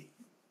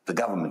 the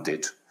government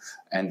did,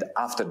 and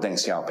after Deng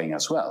Xiaoping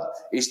as well,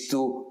 is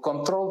to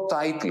control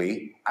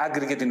tightly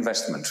aggregate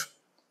investment.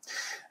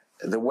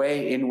 The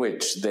way in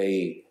which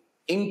they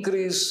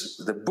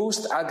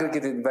boost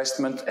aggregate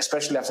investment,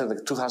 especially after the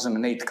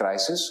 2008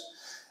 crisis,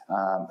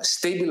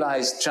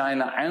 stabilized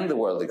China and the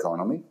world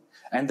economy,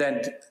 and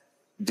then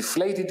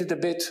deflated it a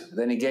bit.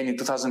 Then again in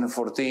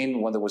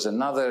 2014, when there was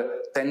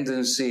another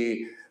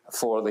tendency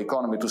for the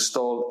economy to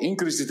stall,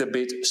 increased it a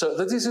bit. So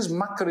that this is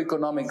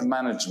macroeconomic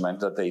management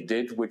that they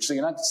did, which the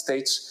United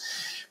States,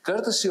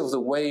 courtesy of the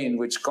way in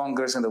which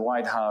Congress and the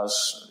White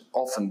House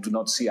often do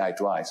not see eye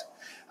to eye,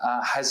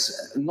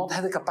 has not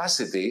had the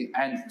capacity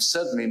and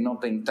certainly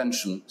not the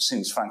intention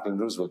since Franklin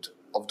Roosevelt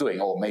of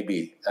doing, or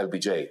maybe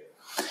LBJ.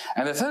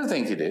 And the third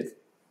thing he did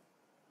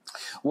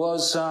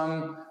was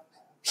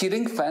he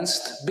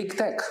ring-fenced big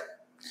tech.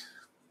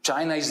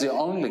 China is the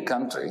only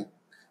country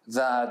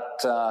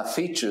that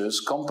features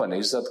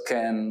companies that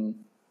can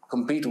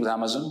compete with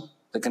Amazon,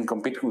 that can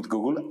compete with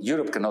Google.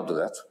 Europe cannot do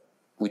that.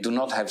 We do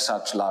not have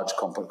such large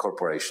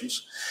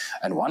corporations.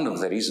 And one of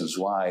the reasons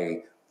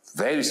why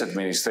various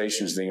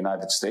administrations in the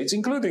United States,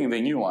 including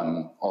the new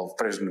one of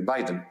President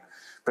Biden,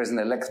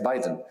 President-elect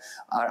Biden,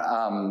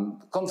 are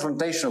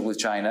confrontational with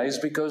China is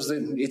because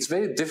it's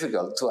very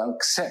difficult to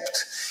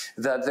accept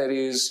that there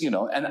is,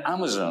 an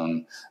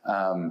Amazon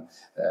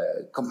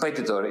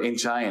competitor in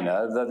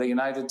China that the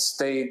United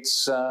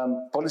States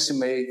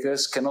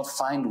policymakers cannot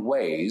find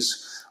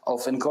ways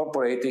of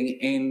incorporating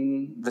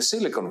in the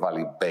Silicon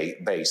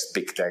Valley-based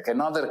big tech,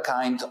 another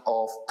kind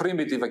of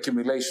primitive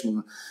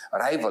accumulation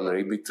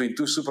rivalry between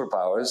two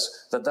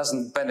superpowers that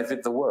doesn't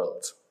benefit the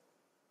world.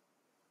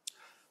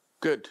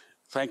 Good,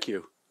 thank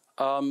you.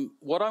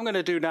 What I'm going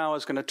to do now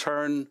is going to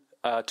turn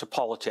to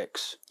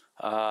politics.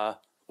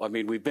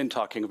 We've been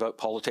talking about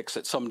politics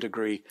at some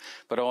degree,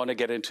 but I want to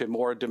get into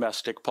more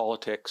domestic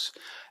politics.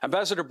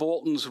 Ambassador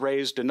Bolton's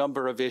raised a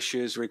number of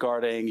issues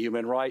regarding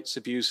human rights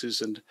abuses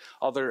and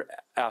other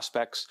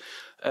aspects.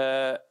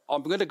 I'm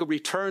going to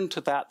return to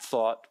that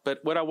thought, but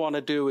what I want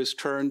to do is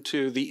turn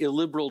to the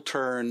illiberal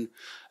turn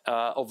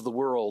of the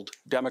world,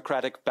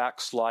 democratic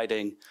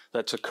backsliding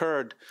that's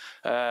occurred.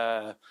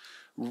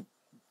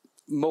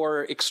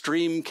 More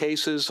extreme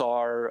cases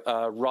are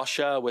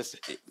Russia with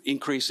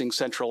increasing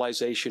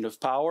centralization of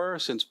power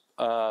since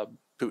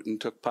Putin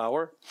took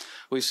power.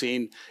 We've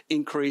seen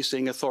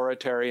increasing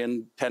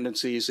authoritarian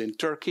tendencies in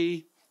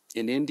Turkey,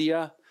 in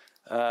India,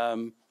 a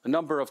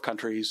number of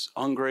countries,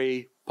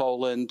 Hungary,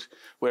 Poland,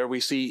 where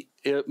we see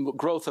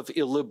growth of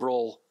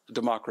illiberal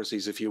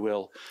democracies, if you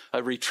will,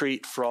 a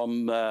retreat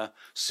from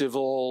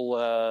civil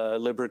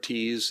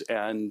liberties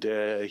and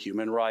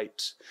human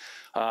rights.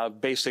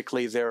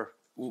 Basically, they're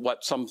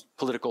what some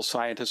political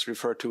scientists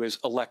refer to as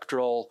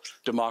electoral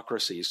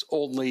democracies.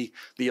 Only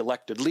the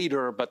elected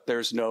leader, but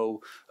there's no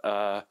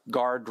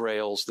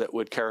guardrails that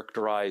would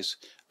characterize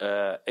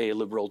a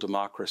liberal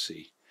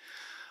democracy.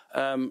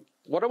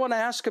 What I want to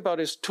ask about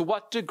is, to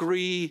what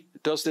degree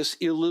does this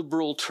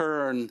illiberal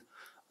turn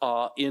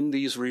in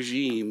these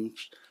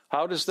regimes,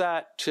 how does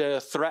that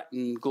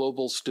threaten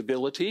global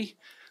stability?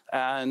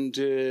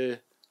 And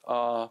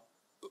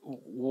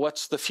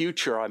what's the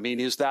future? I mean,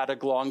 is that a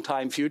long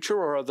time future,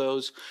 or are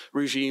those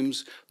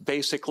regimes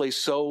basically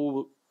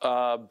so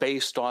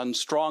based on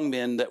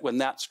strongmen that when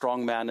that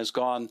strongman is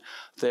gone,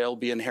 they'll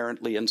be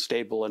inherently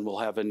unstable and we'll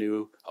have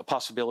a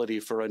possibility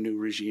for a new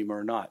regime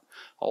or not?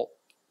 I'll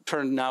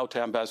turn now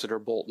to Ambassador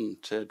Bolton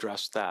to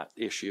address that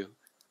issue.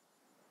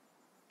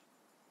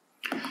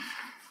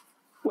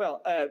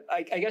 Well,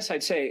 I guess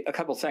I'd say a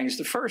couple things.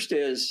 The first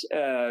is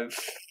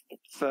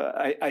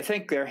I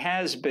think there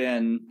has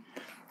been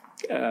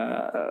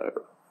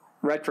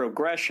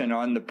retrogression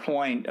on the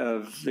point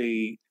of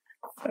the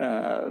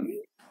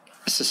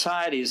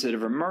societies that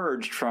have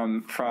emerged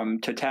from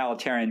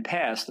totalitarian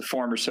past, the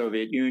former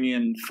Soviet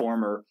Union,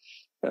 former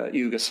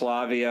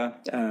Yugoslavia,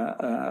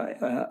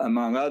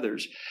 among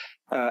others.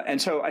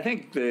 And so I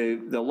think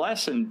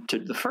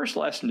the first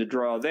lesson to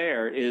draw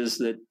there is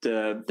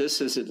that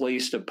this is at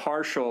least a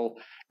partial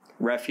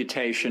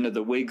refutation of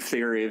the Whig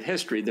theory of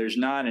history. There's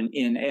not an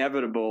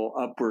inevitable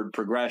upward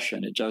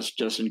progression. It just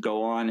doesn't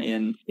go on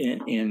in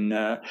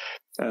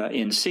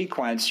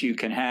sequence. You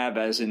can have,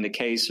 as in the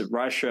case of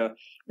Russia,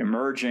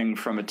 emerging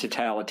from a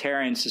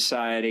totalitarian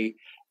society,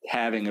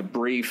 having a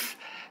brief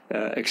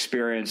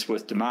experience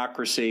with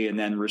democracy, and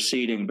then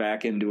receding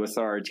back into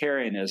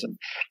authoritarianism.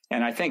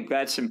 And I think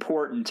that's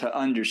important to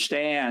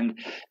understand,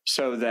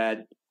 so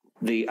that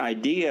the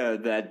idea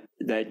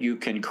that you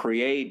can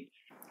create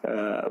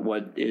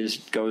what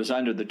goes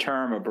under the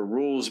term of a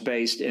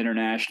rules-based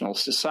international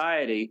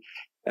society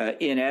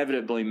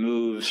inevitably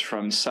moves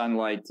from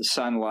sunlight to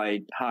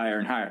sunlight, higher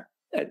and higher.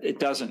 It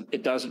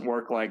doesn't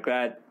work like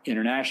that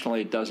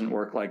internationally. It doesn't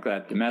work like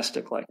that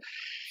domestically.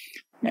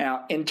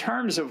 Now, in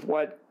terms of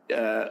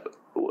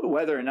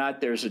whether or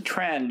not there's a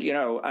trend,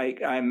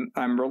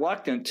 I'm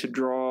reluctant to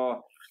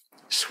draw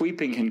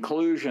sweeping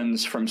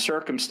conclusions from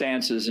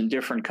circumstances in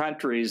different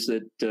countries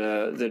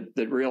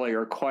that really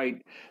are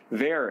quite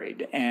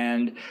varied,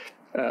 and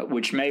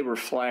which may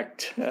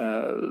reflect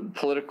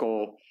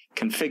political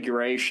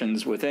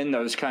configurations within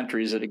those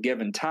countries at a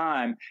given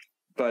time,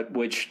 but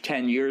which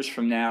 10 years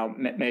from now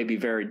may be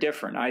very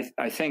different.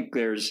 I think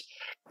there's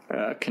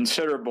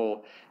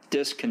considerable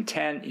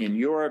discontent in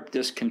Europe,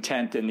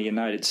 discontent in the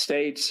United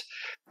States,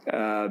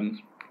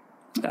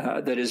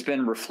 that has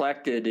been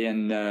reflected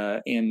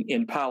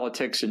in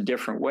politics in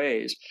different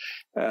ways.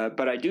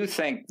 But I do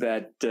think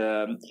that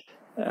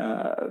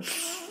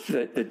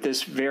that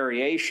this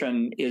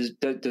variation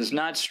does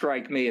not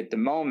strike me at the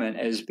moment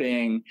as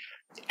being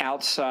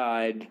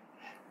outside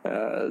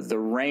the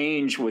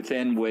range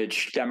within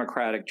which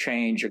democratic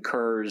change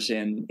occurs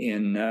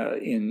in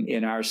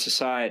our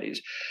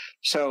societies.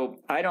 So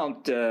I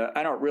don't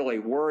really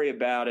worry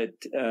about it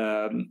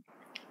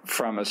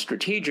from a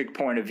strategic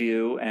point of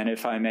view. And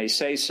if I may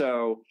say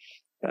so,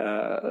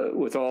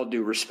 with all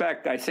due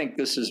respect, I think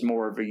this is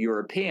more of a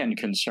European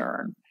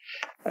concern.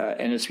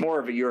 And it's more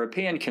of a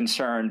European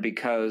concern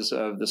because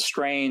of the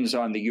strains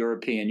on the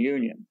European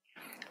Union.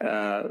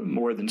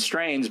 more than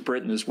strains,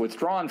 Britain is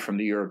withdrawn from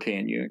the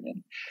European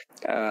Union,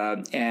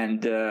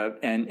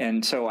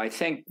 and so I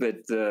think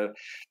that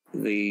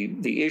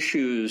the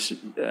issues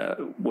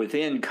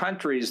within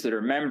countries that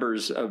are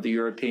members of the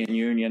European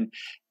Union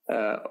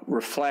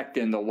reflect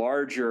in the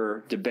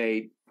larger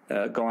debate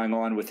going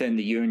on within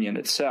the Union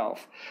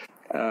itself.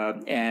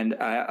 And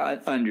I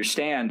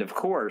understand, of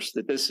course,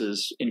 that this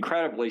is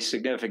incredibly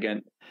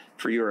significant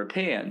for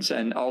Europeans,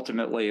 and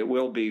ultimately it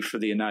will be for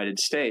the United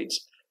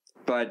States.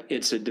 But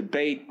it's a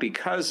debate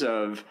because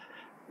of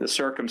the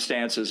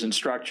circumstances and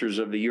structures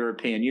of the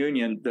European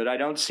Union that I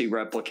don't see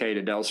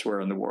replicated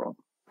elsewhere in the world.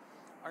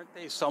 Aren't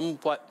they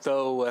somewhat,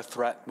 though, a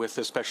threat with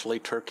especially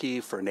Turkey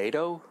for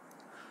NATO,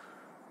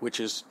 which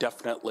is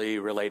definitely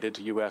related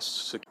to U.S.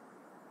 security?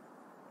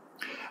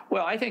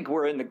 Well, I think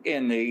we're in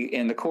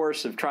the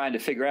course of trying to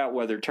figure out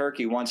whether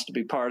Turkey wants to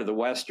be part of the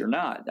West or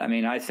not. I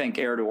mean, I think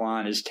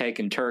Erdogan has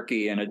taken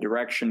Turkey in a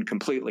direction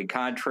completely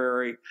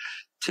contrary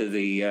to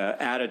the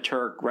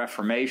Ataturk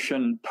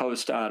Reformation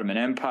post-Ottoman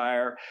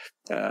Empire.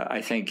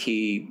 I think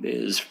he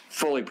is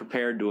fully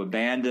prepared to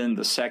abandon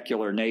the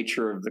secular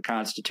nature of the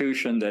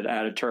constitution that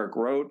Ataturk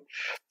wrote.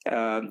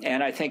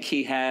 And I think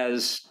he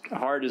has,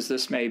 hard as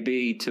this may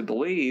be to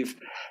believe,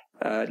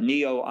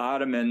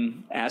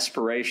 neo-Ottoman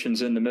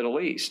aspirations in the Middle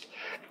East.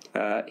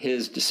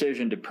 His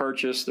decision to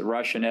purchase the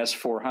Russian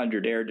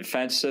S-400 air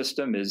defense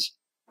system is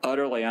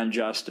utterly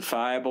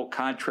unjustifiable,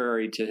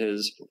 contrary to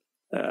his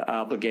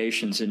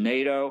obligations in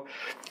NATO.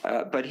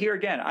 But here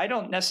again, I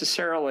don't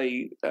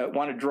necessarily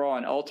want to draw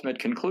an ultimate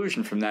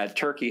conclusion from that.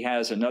 Turkey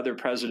has another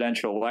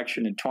presidential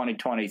election in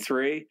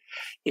 2023.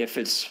 If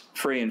it's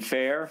free and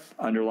fair,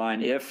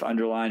 underline if,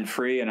 underline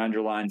free, and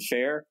underline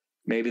fair,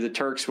 maybe the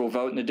Turks will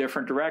vote in a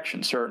different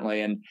direction.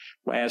 Certainly in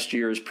last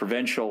year's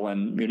provincial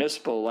and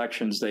municipal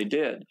elections, they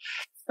did.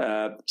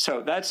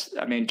 So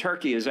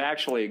Turkey is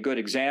actually a good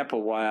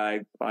example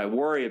why I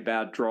worry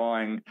about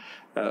drawing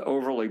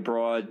overly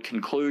broad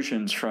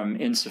conclusions from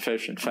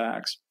insufficient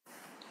facts.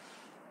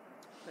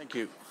 Thank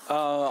you.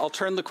 I'll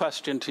turn the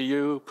question to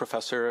you,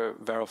 Professor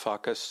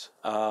Varoufakis,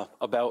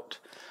 about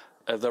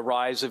the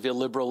rise of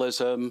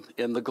illiberalism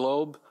in the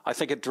globe. I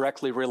think it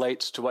directly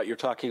relates to what you're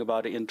talking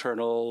about,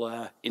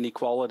 internal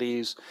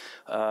inequalities,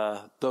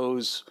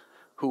 those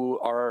who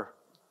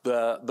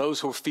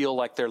feel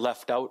like they're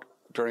left out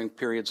during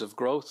periods of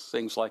growth,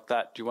 things like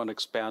that. Do you want to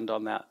expand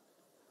on that?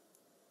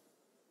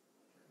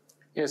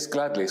 Yes,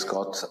 gladly,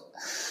 Scott.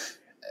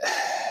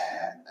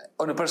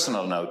 On a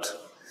personal note,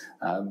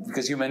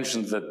 because you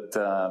mentioned that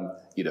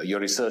your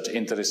research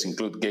interests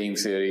include game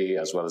theory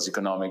as well as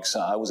economics.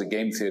 I was a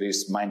game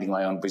theorist, minding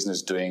my own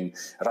business, doing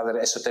rather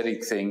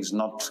esoteric things,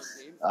 not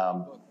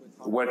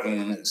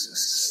working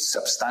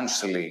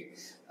substantially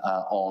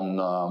on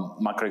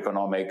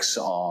macroeconomics,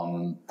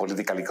 on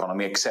political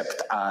economy,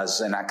 except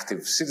as an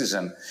active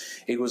citizen.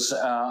 It was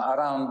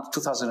around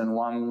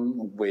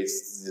 2001,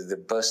 with the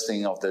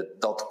bursting of the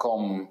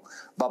dot-com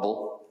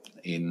bubble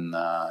in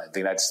the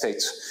United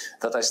States,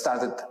 that I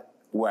started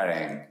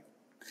worrying.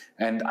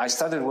 And I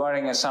started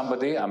worrying as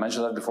somebody, I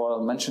mentioned that before,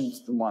 I'll mention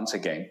it once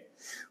again,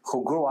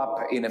 who grew up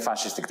in a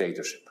fascist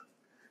dictatorship.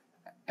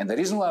 And the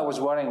reason why I was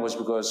worrying was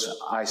because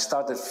I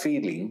started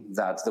feeling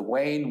that the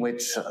way in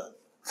which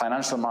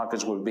financial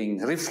markets were being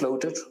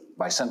refloated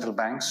by central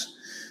banks,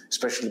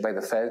 especially by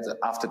the Fed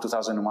after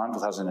 2001,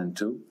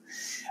 2002,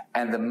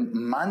 and the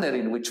manner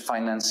in which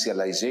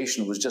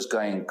financialization was just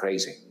going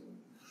crazy,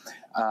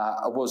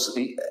 was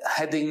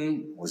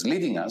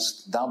leading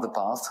us down the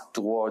path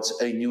towards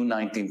a new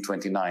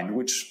 1929,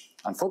 which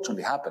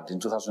unfortunately happened in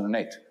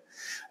 2008.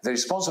 The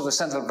response of the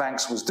central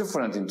banks was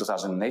different in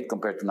 2008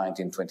 compared to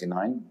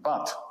 1929,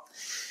 but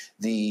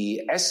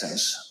the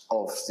essence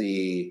of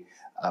the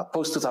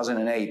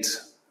post-2008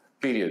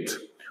 period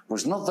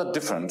was not that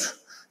different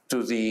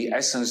to the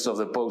essence of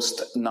the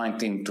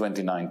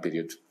post-1929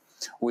 period.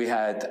 We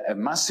had a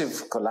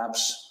massive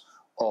collapse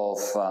of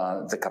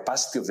the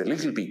capacity of the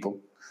little people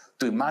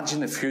to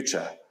imagine a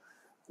future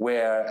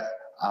where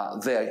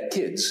their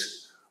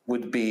kids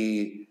would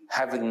be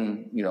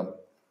having,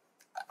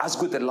 as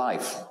good a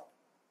life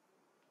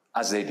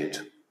as they did.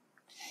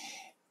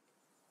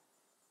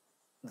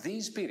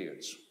 These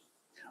periods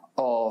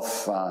of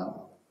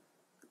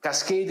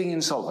cascading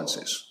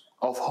insolvencies,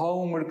 of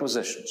home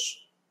repossessions,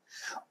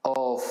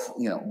 of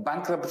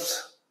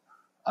bankrupt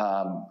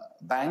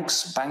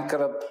banks,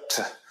 bankrupt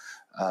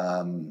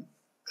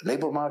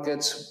labor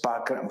markets,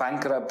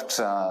 bankrupt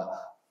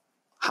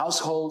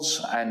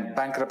households, and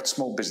bankrupt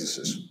small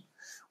businesses,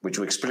 which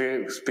we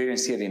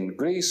experienced here in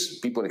Greece,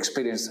 people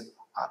experienced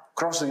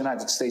across the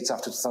United States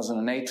after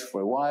 2008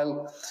 for a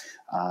while,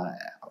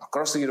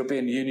 across the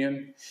European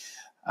Union.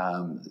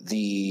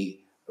 The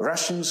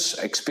Russians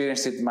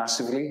experienced it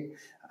massively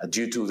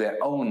due to their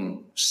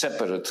own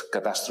separate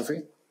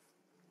catastrophe.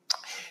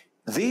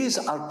 These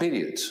are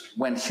periods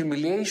when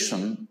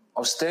humiliation,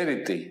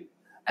 austerity,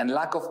 and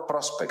lack of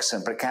prospects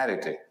and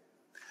precarity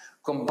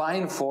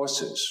combine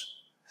forces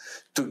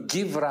to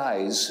give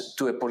rise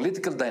to a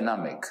political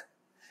dynamic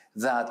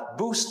that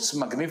boosts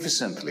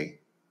magnificently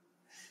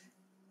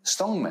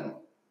strongmen,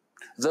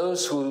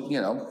 those who,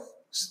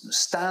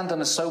 stand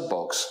on a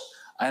soapbox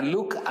and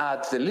look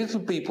at the little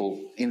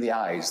people in the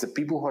eyes, the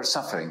people who are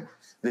suffering,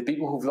 the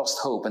people who've lost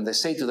hope, and they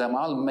say to them,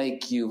 I'll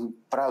make you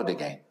proud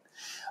again.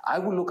 I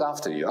will look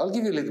after you. I'll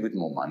give you a little bit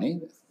more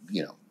money,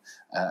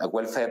 a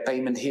welfare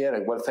payment here,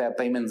 a welfare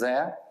payment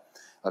there,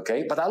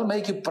 okay? But I'll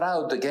make you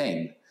proud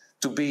again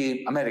to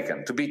be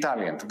American, to be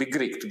Italian, to be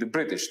Greek, to be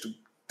British,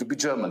 to be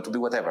German, to be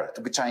whatever,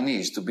 to be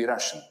Chinese, to be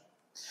Russian.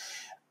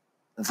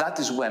 That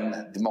is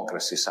when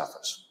democracy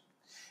suffers.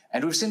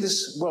 And we've seen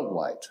this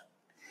worldwide.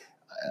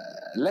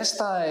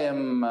 Lest I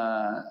am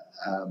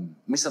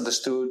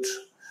misunderstood,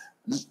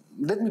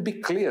 let me be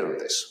clear on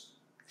this.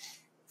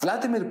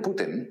 Vladimir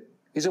Putin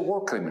is a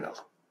war criminal.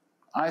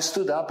 I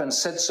stood up and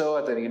said so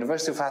at the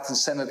University of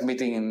Athens Senate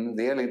meeting in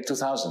the early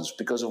 2000s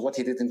because of what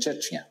he did in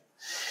Chechnya.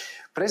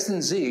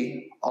 President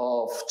Xi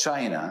of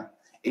China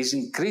is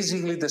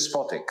increasingly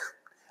despotic,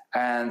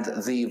 and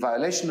the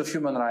violation of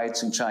human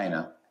rights in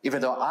China,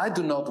 even though I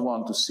do not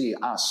want to see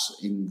us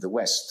in the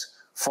West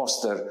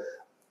foster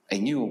a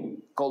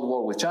new Cold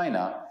War with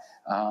China,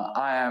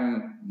 I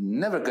am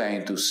never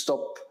going to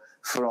stop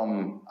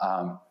from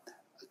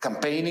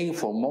campaigning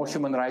for more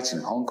human rights in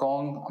Hong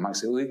Kong,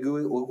 amongst the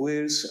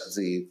Uyghurs,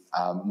 the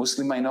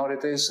Muslim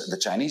minorities, the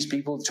Chinese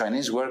people,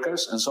 Chinese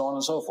workers, and so on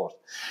and so forth.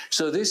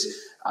 So this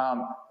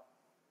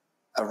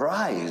a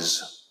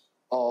rise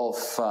of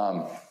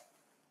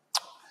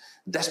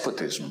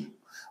despotism,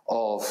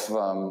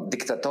 of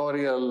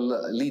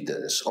dictatorial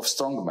leaders, of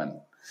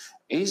strongmen,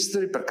 is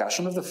the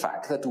repercussion of the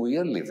fact that we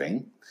are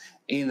living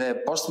in the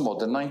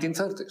postmodern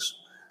 1930s.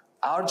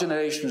 Our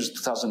generation,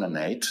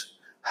 2008,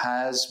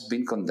 has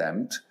been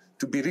condemned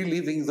to be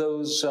reliving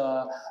those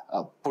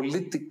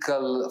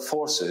political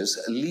forces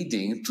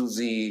leading to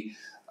the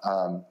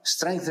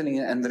strengthening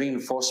and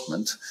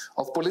reinforcement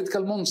of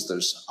political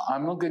monsters.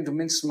 I'm not going to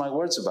mince my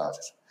words about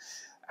it.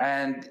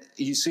 And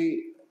you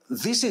see,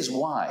 this is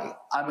why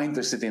I'm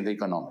interested in the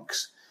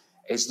economics.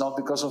 It's not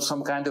because of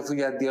some kind of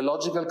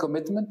ideological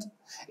commitment.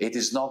 It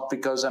is not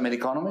because I'm an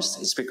economist.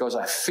 It's because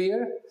I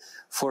fear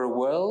for a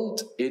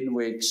world in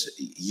which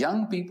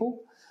young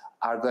people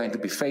are going to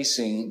be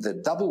facing the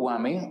double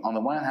whammy, on the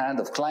one hand,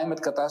 of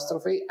climate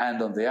catastrophe,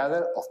 and on the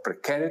other, of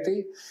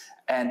precarity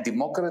and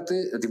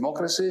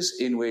democracies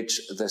in which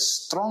the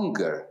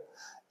stronger,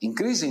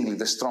 increasingly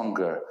the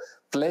stronger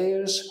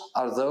players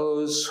are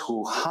those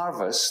who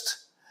harvest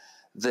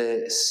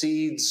the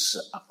seeds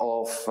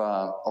of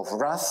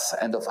wrath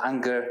and of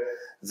anger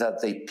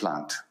that they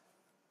plant.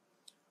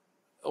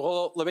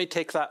 Well, let me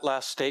take that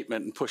last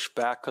statement and push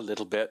back a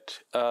little bit.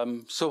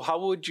 So how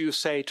would you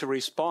say to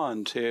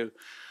respond to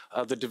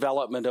the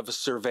development of a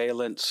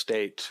surveillance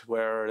state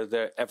where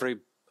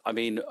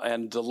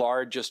and the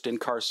largest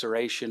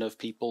incarceration of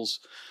peoples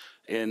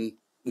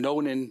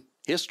known in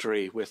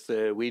history, with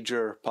the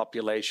Uyghur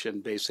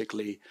population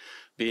basically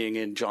being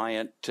in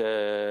giant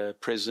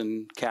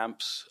prison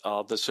camps,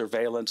 the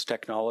surveillance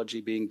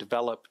technology being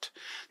developed?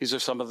 These are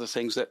some of the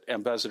things that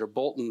Ambassador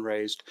Bolton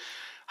raised.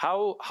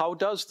 How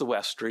does the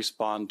West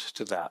respond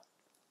to that?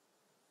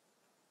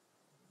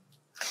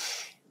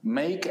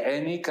 Make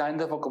any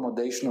kind of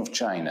accommodation of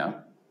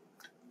China,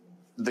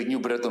 the new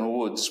Bretton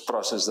Woods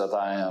process that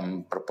I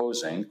am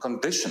proposing,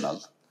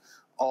 conditional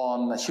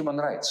on human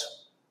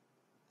rights.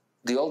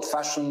 The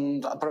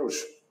old-fashioned approach,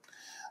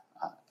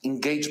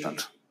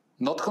 engagement,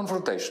 not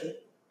confrontation.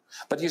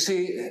 But you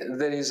see,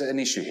 there is an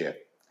issue here,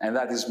 and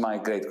that is my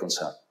great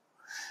concern.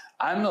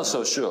 I'm not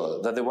so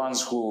sure that the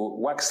ones who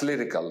wax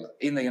lyrical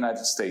in the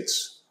United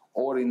States,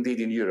 or indeed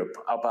in Europe,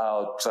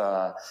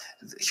 about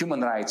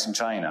human rights in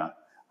China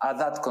are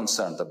that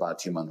concerned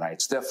about human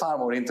rights. They're far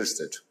more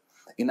interested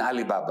in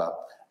Alibaba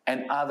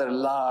and other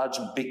large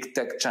big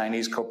tech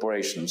Chinese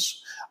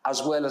corporations,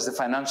 as well as the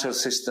financial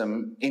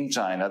system in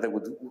China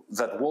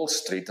that Wall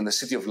Street and the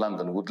City of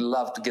London would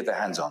love to get their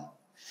hands on.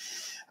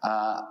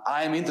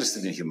 I am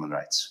interested in human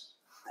rights,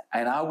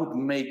 and I would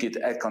make it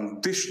a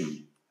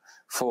condition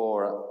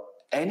for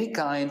any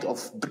kind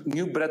of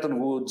new Bretton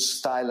Woods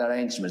style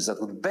arrangements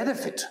that would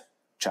benefit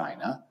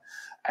China.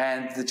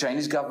 And the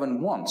Chinese government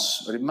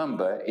wants,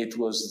 remember, it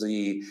was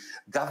the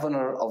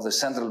governor of the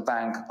Central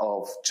Bank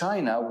of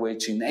China,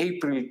 which in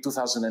April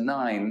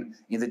 2009,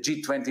 in the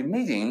G20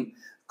 meeting,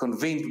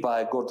 convened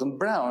by Gordon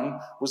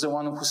Brown, was the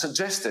one who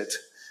suggested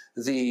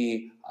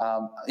the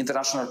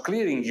International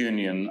Clearing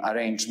Union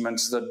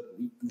arrangements that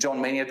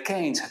John Maynard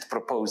Keynes had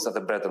proposed at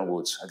the Bretton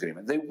Woods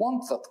Agreement. They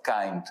want that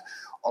kind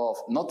of,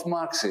 not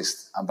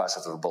Marxist,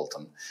 Ambassador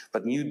Bolton,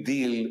 but New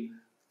Deal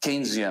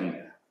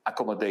Keynesian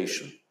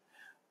accommodation.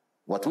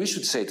 What we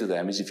should say to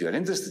them is, if you're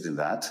interested in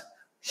that,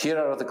 here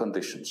are the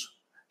conditions.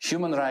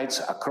 Human rights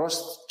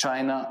across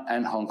China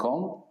and Hong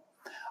Kong,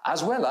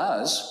 as well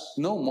as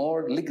no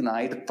more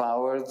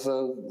lignite-powered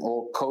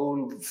or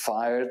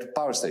coal-fired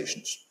power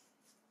stations.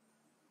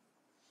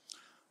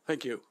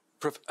 Thank you.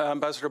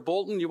 Ambassador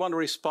Bolton, you want to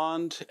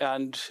respond?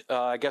 And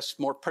I guess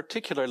more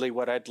particularly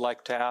what I'd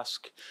like to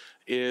ask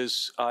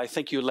is, I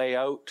think you lay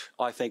out,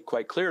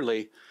 quite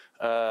clearly,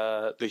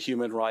 the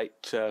human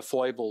right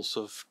foibles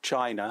of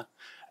China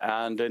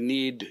and a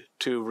need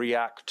to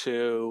react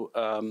to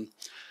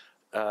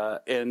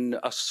in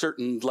a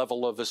certain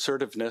level of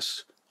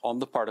assertiveness on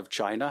the part of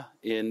China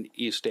in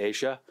East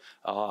Asia,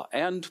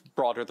 and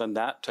broader than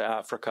that to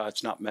Africa.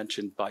 It's not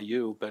mentioned by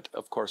you, but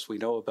of course we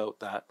know about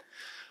that.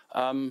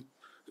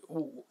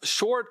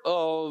 Short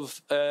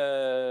of,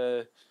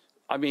 in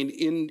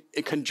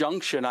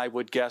conjunction, I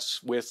would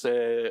guess, with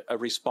a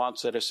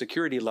response at a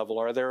security level,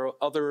 are there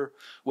other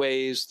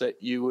ways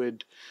that you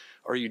would,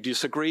 or you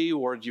disagree,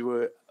 or do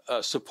you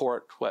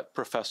support what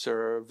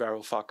Professor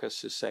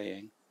Varoufakis is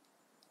saying?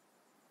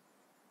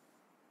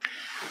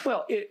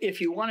 Well,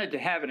 if you wanted to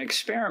have an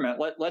experiment,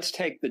 let's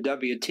take the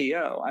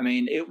WTO. I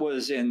mean, it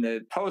was in the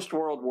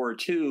post-World War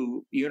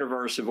II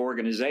universe of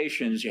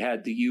organizations. You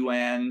had the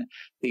UN,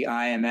 the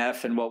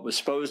IMF, and what was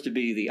supposed to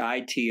be the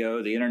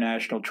ITO, the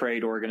International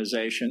Trade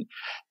Organization,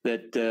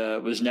 that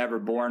was never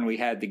born. We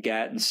had the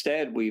GATT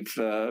instead. We've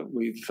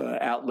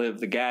outlived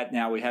the GATT.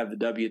 Now we have the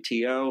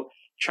WTO.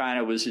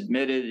 China was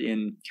admitted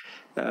in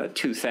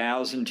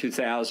 2000,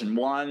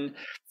 2001.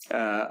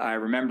 I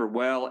remember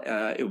well,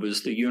 it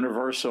was the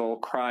universal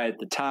cry at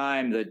the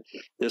time that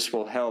this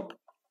will help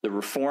the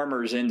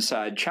reformers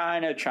inside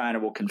China. China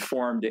will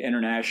conform to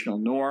international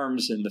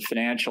norms in the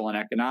financial and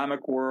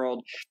economic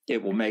world.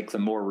 It will make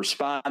them more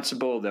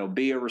responsible. They'll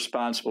be a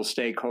responsible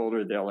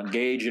stakeholder. They'll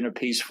engage in a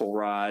peaceful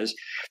rise.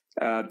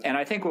 And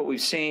I think what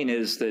we've seen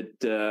is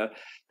that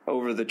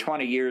over the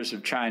 20 years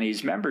of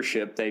Chinese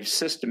membership, they've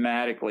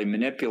systematically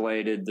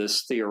manipulated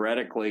this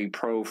theoretically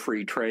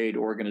pro-free trade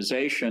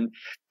organization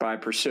by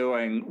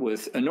pursuing,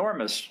 with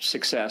enormous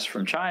success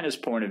from China's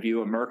point of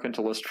view, a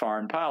mercantilist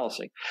foreign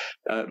policy,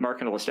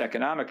 mercantilist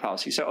economic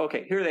policy. So,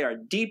 okay, here they are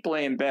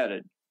deeply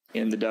embedded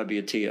in the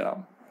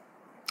WTO.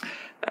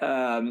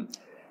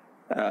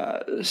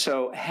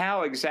 So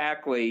how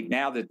exactly,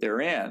 now that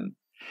they're in,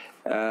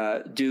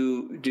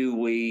 do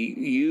we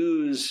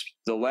use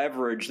the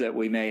leverage that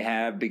we may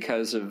have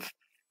because of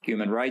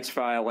human rights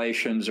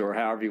violations, or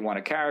however you want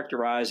to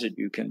characterize it?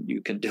 You can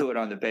do it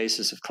on the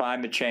basis of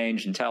climate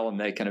change and tell them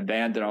they can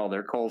abandon all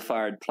their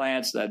coal-fired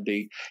plants. That'd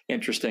be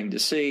interesting to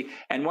see.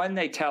 And when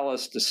they tell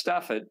us to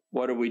stuff it,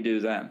 what do we do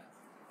then?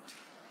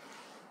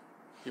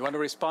 You want to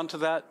respond to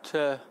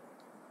that,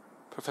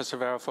 Professor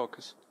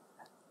Varoufakis?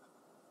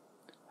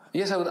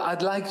 Yes,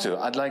 I'd like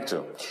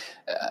to.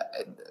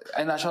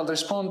 And I shall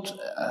respond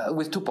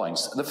with 2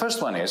 points. The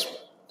first one is,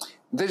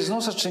 there is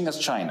no such thing as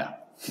China.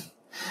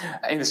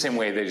 In the same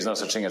way, there is no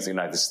such thing as the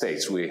United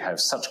States. We have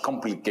such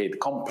complicated,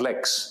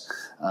 complex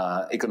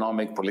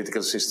economic,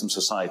 political system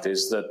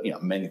societies that,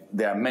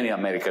 there are many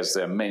Americas,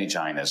 there are many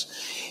Chinas.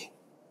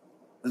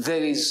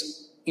 There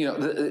is,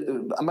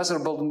 Ambassador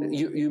Bolton,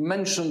 you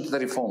mentioned the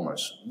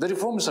reformers. The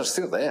reformers are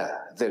still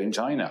there. They're in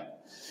China.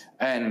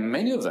 And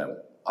many of them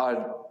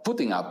are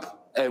putting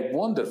up a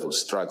wonderful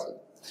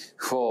struggle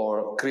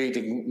for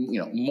creating,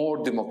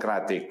 more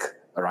democratic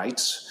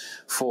rights,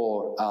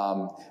 for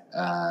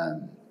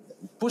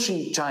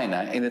pushing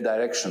China in the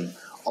direction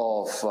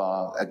of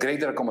a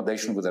greater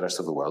accommodation with the rest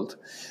of the world,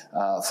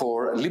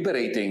 for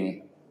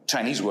liberating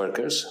Chinese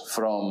workers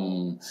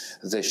from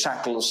the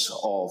shackles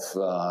of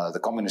the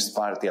Communist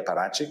Party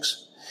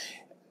apparatchiks.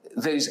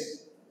 There is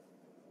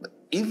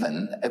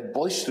even a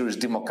boisterous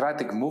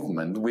democratic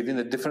movement within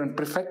the different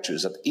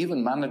prefectures that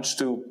even managed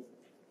to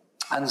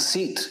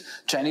unseat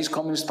Chinese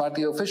Communist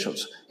Party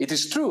officials. It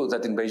is true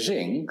that in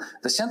Beijing,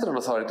 the central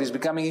authority is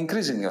becoming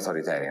increasingly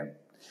authoritarian.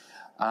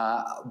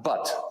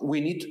 But we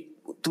need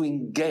to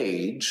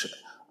engage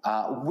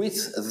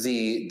with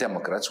the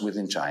Democrats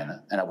within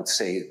China, and I would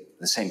say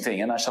the same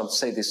thing, and I shall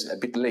say this a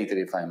bit later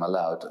if I'm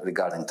allowed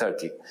regarding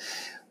Turkey.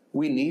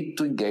 We need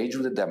to engage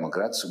with the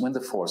Democrats when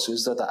the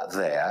forces that are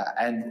there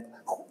and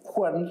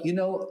who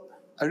are,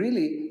 are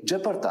really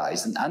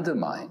jeopardized and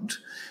undermined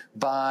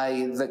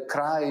by the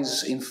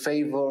cries in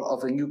favor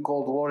of a new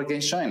Cold War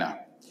against China.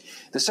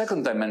 The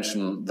second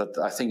dimension that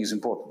I think is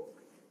important,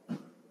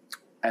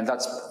 and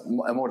that's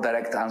a more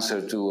direct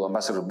answer to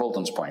Ambassador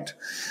Bolton's point,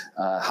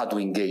 how to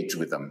engage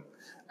with them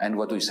and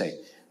what do we say.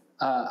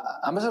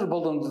 Ambassador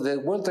Bolton,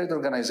 the World Trade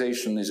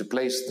Organization is a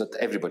place that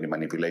everybody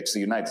manipulates. The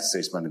United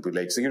States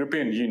manipulates. The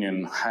European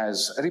Union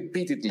has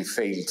repeatedly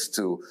failed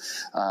to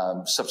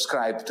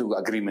subscribe to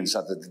agreements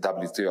at the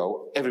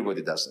WTO.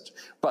 Everybody does it.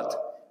 But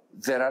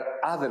there are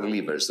other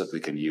levers that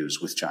we can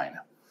use with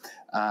China.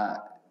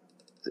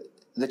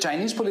 The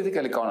Chinese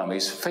political economy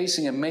is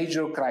facing a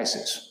major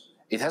crisis.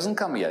 It hasn't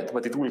come yet,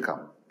 but it will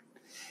come.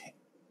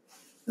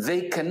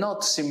 They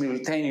cannot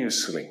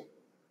simultaneously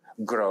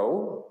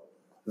grow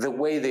the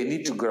way they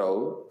need to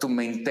grow to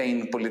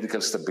maintain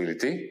political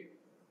stability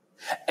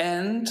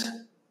and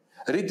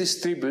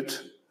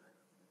redistribute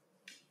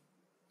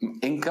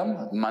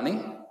income, money,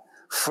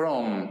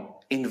 from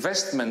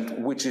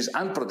investment which is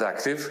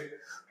unproductive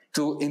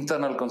to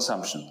internal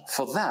consumption.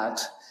 For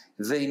that,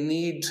 they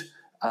need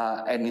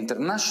an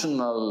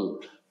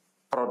international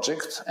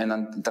project, an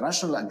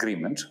international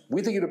agreement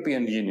with the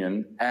European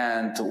Union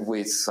and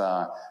with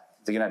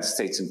the United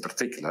States in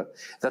particular,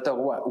 that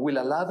will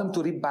allow them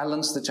to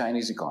rebalance the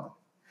Chinese economy.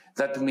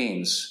 That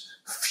means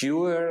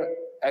fewer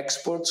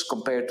exports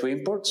compared to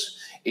imports.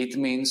 It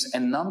means a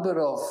number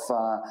of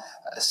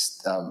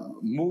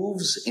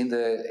moves in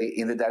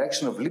the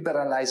direction of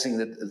liberalizing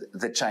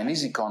the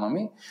Chinese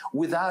economy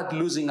without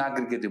losing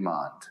aggregate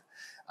demand.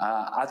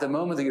 At the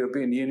moment, the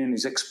European Union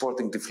is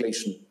exporting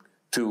deflation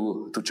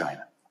to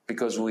China,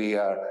 because we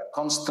are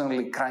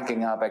constantly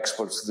cranking up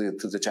exports to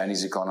the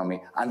Chinese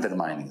economy,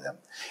 undermining them.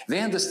 They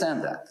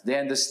understand that. They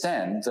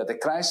understand that the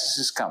crisis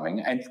is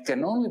coming and it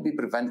can only be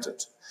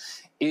prevented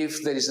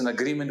if there is an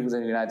agreement with the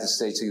United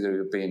States and the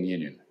European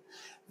Union.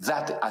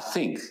 That, I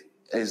think,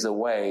 is the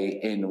way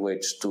in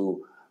which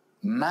to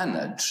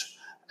manage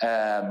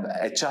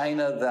a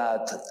China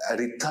that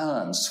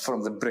returns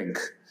from the brink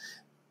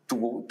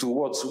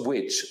towards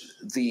which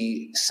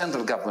the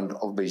central government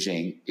of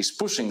Beijing is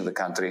pushing the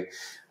country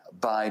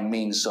by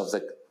means of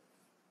the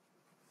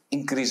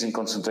increasing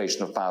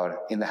concentration of power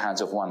in the hands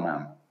of one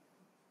man.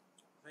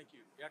 Thank you.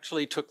 You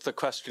actually took the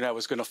question I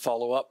was going to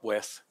follow up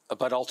with,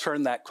 but I'll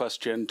turn that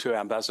question to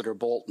Ambassador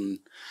Bolton.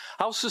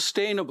 How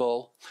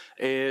sustainable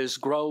is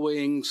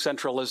growing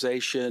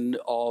centralization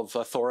of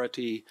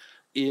authority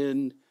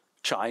in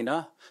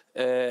China?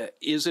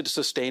 Is it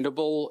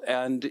sustainable,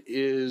 and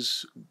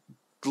is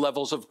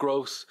levels of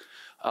growth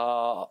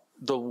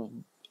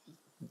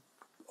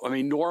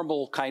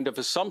normal kind of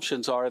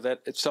assumptions are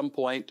that at some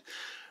point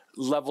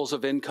levels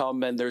of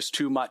income and there's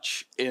too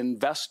much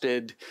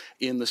invested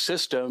in the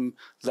system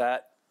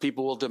that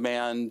people will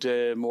demand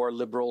more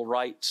liberal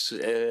rights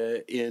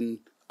in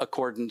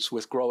accordance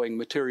with growing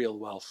material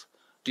wealth.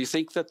 Do you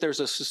think that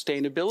there's a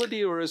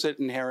sustainability, or is it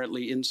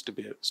inherently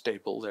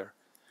unstable there?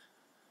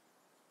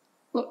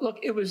 Look,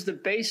 it was the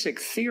basic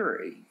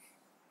theory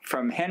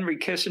from Henry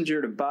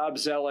Kissinger to Bob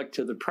Zoellick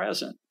to the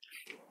present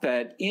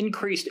that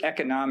increased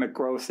economic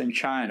growth in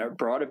China,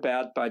 brought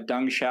about by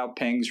Deng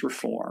Xiaoping's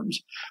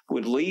reforms,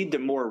 would lead to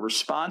more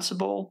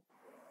responsible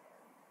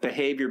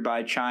behavior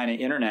by China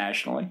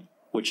internationally,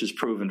 which has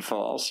proven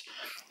false,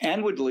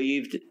 and would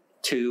lead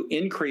to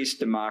increased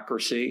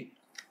democracy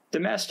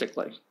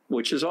domestically,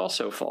 which is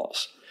also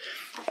false.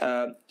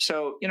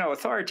 So,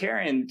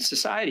 authoritarian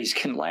societies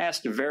can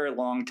last a very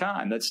long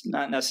time. That's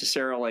not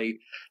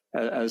necessarily,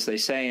 as they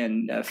say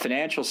in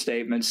financial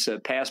statements,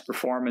 past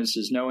performance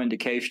is no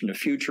indication of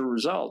future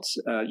results.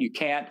 You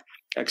can't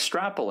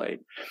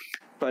extrapolate.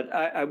 But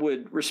I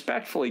would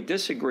respectfully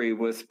disagree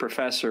with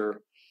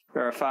Professor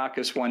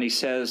Varoufakis when he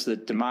says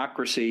that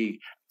democracy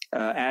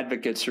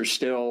advocates are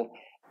still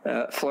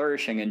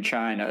flourishing in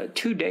China.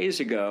 2 days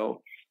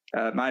ago,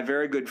 my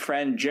very good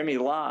friend Jimmy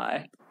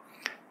Lai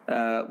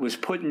was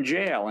put in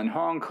jail in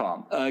Hong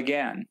Kong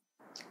again.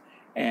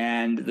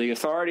 And the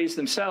authorities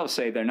themselves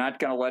say they're not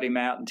going to let him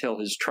out until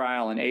his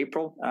trial in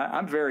April.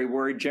 I'm very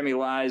worried Jimmy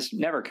Lai's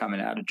never coming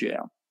out of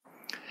jail.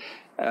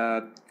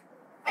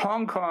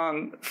 Hong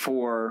Kong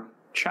for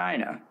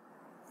China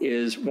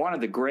is one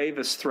of the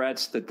gravest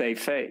threats that they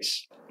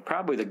face.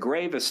 Probably the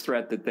gravest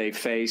threat that they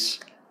face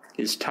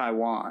is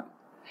Taiwan.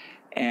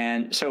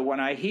 And so when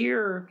I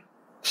hear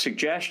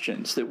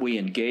suggestions that we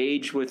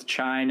engage with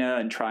China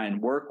and try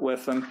and work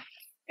with them,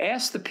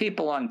 ask the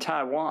people on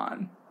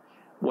Taiwan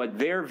what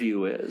their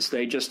view is.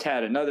 They just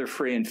had another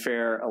free and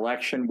fair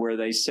election where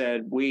they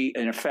said, we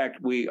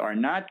are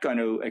not going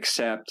to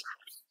accept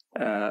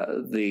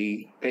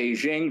the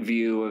Beijing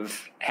view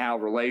of how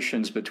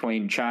relations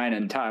between China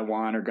and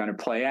Taiwan are going to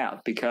play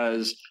out,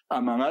 because,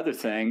 among other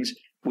things,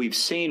 we've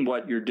seen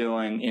what you're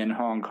doing in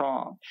Hong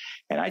Kong.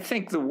 And I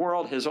think the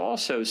world has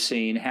also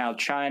seen how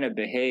China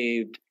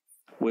behaved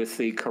with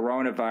the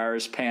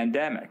coronavirus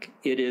pandemic.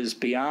 It is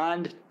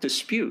beyond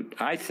dispute,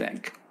 I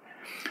think,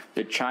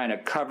 that China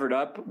covered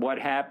up what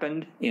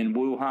happened in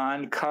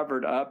Wuhan,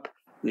 covered up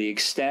the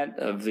extent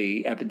of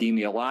the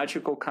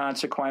epidemiological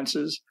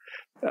consequences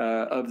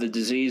of the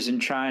disease in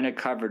China,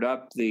 covered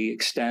up the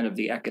extent of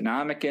the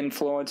economic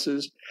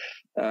influences,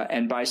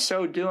 and by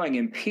so doing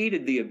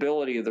impeded the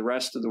ability of the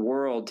rest of the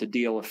world to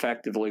deal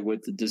effectively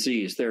with the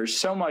disease. There's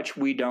so much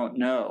we don't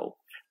know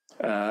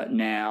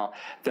now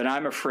that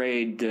I'm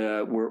afraid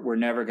we're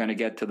never going to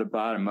get to the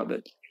bottom of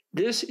it.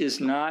 This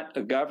is not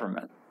a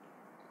government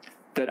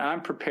that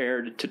I'm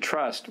prepared to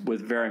trust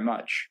with very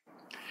much.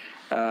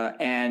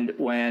 And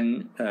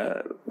when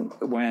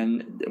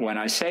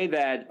I say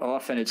that,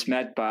 often it's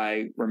met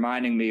by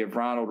reminding me of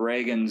Ronald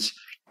Reagan's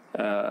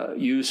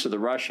use of the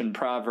Russian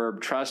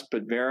proverb, trust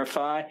but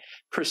verify.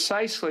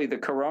 Precisely the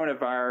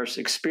coronavirus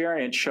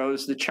experience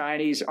shows the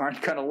Chinese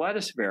aren't going to let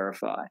us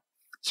verify.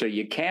 So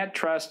you can't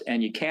trust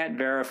and you can't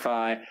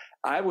verify.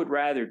 I would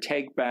rather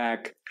take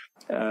back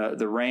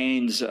the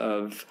reins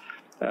of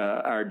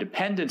our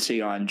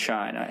dependency on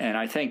China. And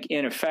I think,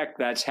 in effect,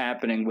 that's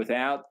happening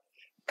without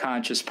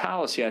conscious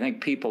policy. I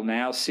think people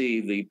now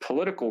see the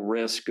political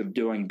risk of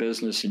doing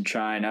business in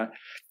China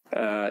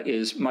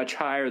is much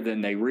higher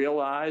than they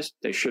realized.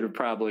 They should have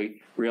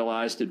probably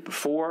realized it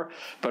before.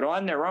 But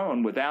on their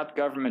own, without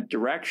government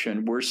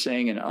direction, we're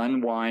seeing an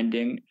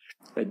unwinding,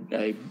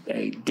 a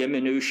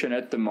diminution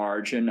at the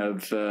margin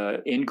of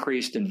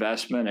increased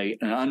investment, an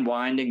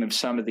unwinding of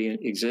some of the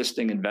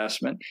existing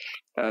investment,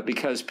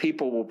 because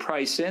people will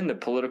price in the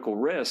political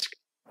risk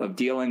of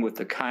dealing with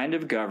the kind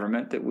of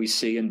government that we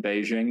see in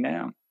Beijing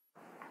now.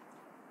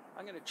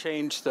 I'm going to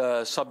change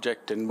the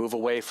subject and move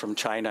away from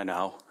China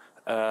now.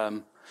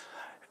 I'm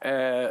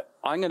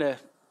going to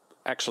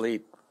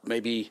actually,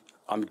 maybe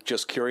I'm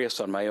just curious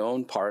on my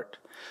own part.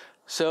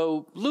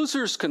 So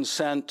losers'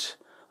 consent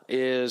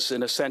is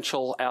an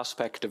essential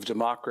aspect of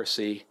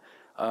democracy.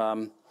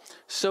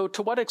 So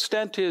to what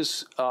extent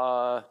is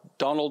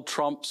Donald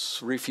Trump's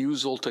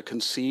refusal to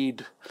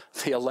concede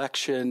the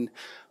election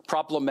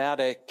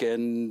problematic,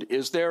 and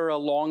is there a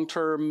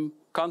long-term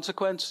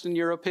consequence in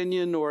your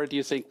opinion, or do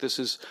you think this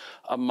is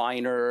a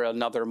minor,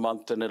 another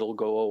month and it'll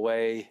go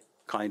away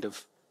kind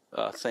of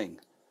thing?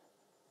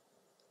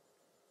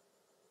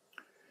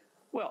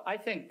 Well, I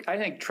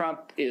think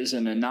Trump is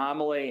an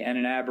anomaly and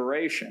an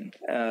aberration,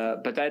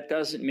 but that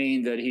doesn't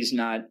mean that he's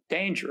not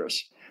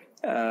dangerous.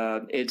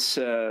 It's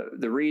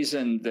the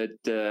reason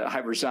that I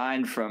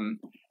resigned from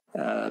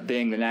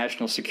being the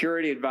national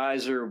security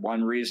advisor,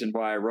 one reason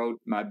why I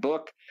wrote my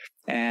book,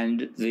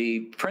 and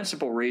the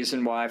principal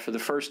reason why, for the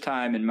first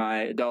time in my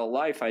adult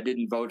life, I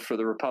didn't vote for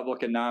the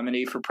Republican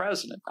nominee for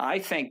president. I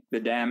think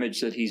the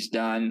damage that he's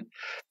done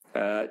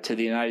to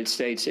the United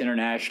States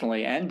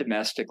internationally and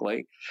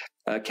domestically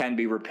can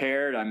be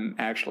repaired. I'm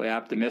actually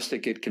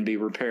optimistic it can be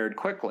repaired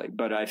quickly.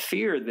 But I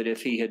fear that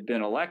if he had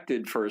been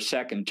elected for a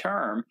second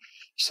term,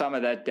 some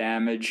of that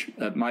damage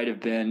might have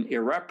been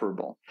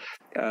irreparable.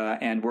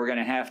 And we're going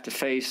to have to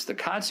face the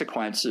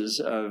consequences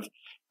of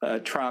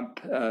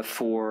Trump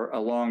for a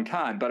long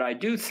time. But I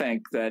do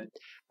think that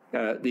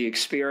the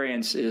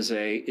experience is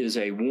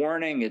a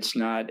warning. It's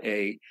not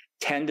a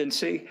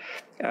tendency.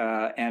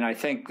 And I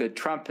think that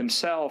Trump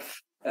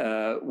himself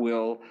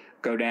will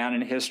go down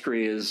in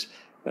history as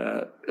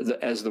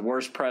the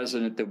worst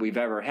president that we've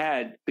ever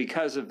had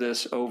because of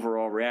this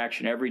overall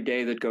reaction. Every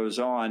day that goes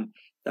on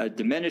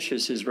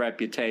diminishes his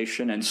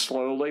reputation, and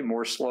slowly,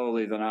 more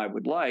slowly than I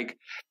would like,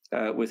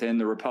 within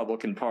the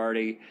Republican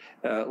Party,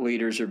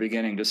 leaders are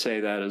beginning to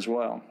say that as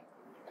well.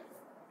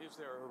 Is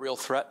there a real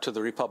threat to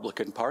the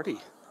Republican Party?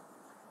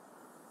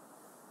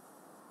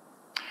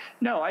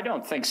 No, I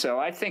don't think so.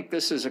 I think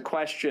this is a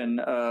question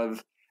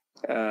of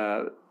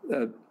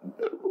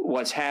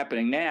what's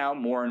happening now,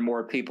 more and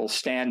more people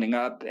standing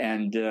up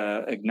and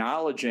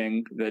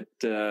acknowledging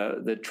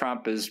that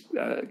Trump is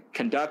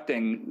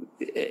conducting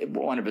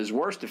one of his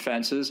worst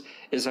offenses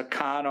is a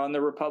con on the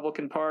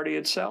Republican Party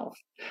itself.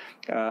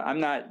 I'm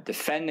not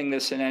defending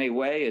this in any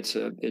way. It's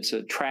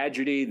a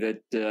tragedy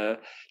that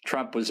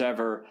Trump was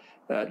ever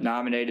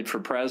nominated for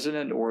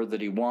president or that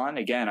he won.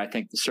 Again, I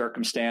think the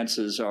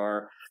circumstances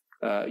are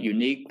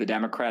unique. The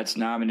Democrats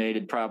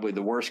nominated probably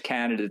the worst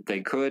candidate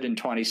they could in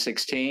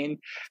 2016,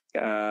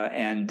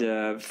 and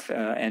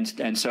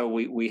so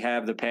we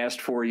have the past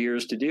 4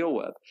 years to deal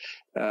with.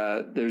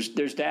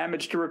 There's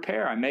damage to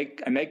repair. I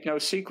make no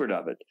secret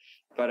of it,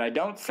 but I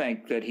don't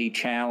think that he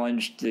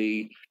challenged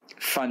the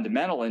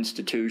fundamental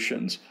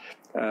institutions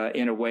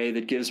in a way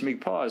that gives me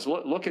pause.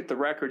 Look at the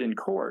record in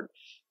court.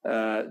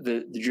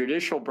 The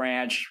judicial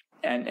branch,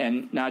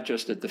 and not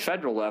just at the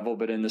federal level,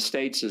 but in the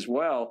states as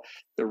well,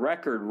 the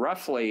record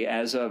roughly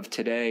as of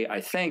today,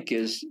 I think,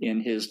 is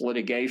in his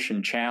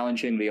litigation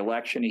challenging the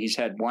election. He's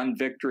had one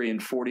victory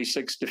and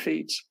 46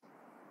 defeats.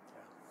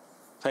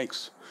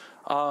 Thanks.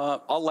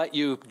 I'll let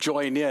you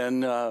join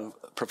in,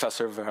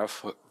 Professor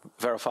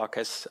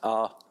Varoufakis,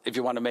 if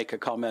you want to make a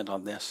comment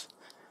on this,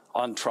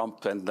 on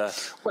Trump and the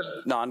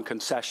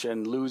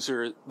non-concession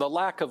loser, the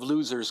lack of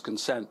losers'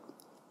 consent,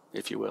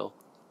 if you will.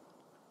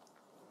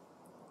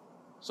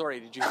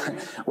 Sorry, did you hear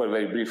me? Well,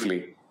 very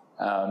briefly,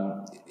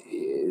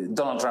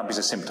 Donald Trump is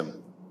a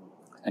symptom,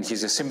 and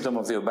he's a symptom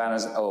of the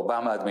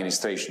Obama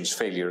administration's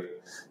failure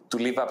to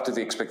live up to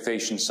the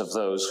expectations of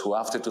those who,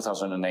 after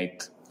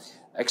 2008,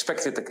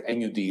 expected a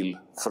New Deal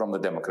from the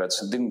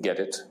Democrats and didn't get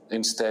it.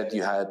 Instead,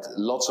 you had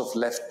lots of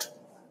left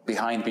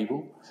behind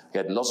people. You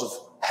had lots of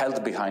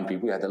held behind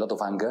people. You had a lot of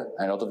anger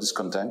and a lot of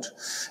discontent.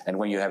 And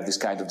when you have this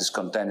kind of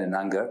discontent and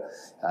anger,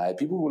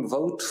 people will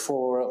vote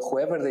for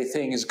whoever they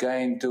think is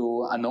going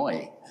to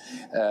annoy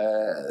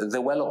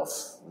the well-off,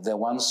 the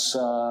ones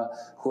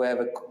who have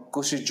a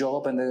cushy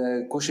job and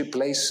a cushy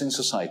place in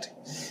society.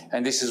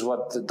 And this is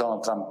what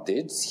Donald Trump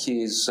did.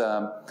 He is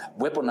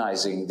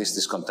weaponizing this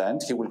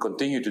discontent. He will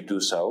continue to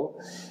do so.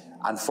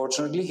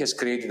 Unfortunately, he has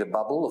created a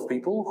bubble of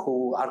people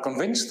who are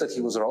convinced that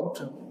he was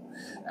robbed.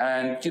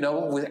 And,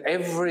 with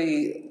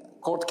every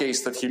court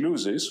case that he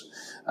loses,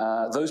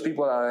 those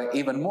people are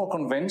even more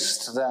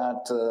convinced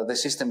that the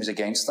system is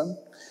against them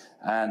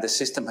and the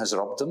system has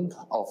robbed them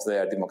of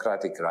their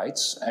democratic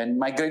rights. And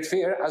my great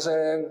fear as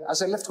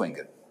a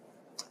left-winger,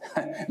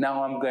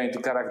 now I'm going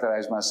to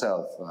characterize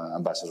myself,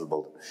 Ambassador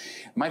Bolton.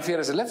 My fear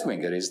as a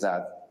left-winger is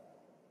that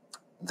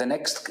the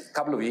next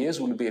couple of years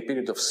will be a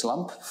period of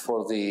slump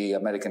for the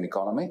American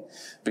economy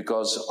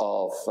because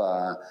of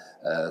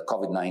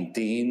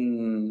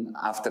COVID-19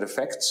 after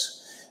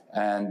effects.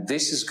 And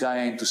this is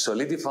going to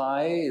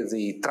solidify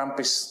the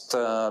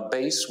Trumpist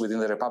base within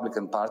the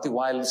Republican Party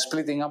while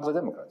splitting up the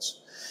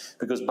Democrats.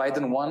 because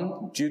Biden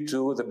won due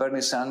to the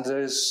Bernie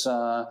Sanders,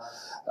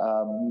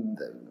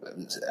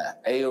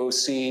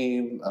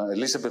 AOC,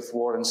 Elizabeth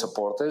Warren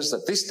supporters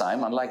that this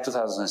time, unlike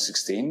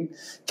 2016,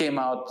 came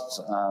out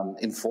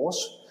in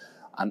force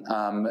and,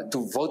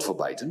 to vote for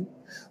Biden.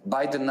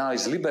 Biden now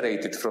is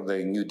liberated from the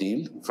New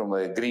Deal, from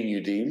the Green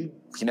New Deal.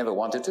 He never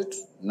wanted it.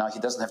 Now he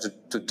doesn't have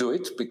to do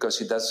it because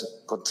he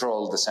does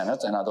control the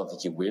Senate, and I don't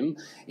think he will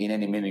in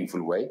any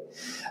meaningful way.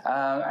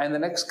 And the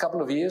next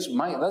couple of years,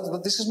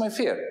 this is my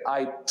fear.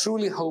 I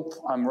truly hope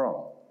I'm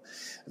wrong,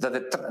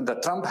 that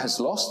Trump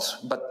has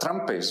lost, but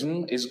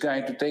Trumpism is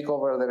going to take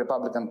over the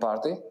Republican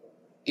Party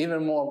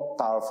even more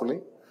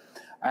powerfully.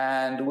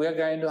 And we are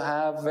going to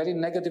have very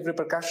negative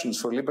repercussions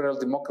for liberal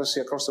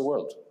democracy across the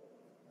world.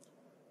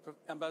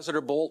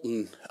 Ambassador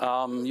Bolton,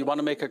 you want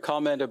to make a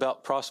comment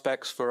about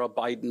prospects for a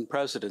Biden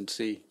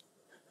presidency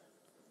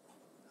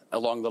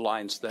along the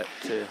lines that...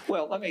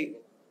 Well, I mean,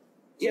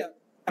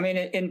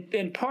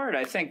 in part,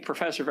 I think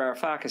Professor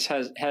Varoufakis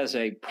has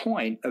a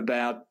point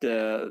about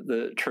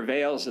the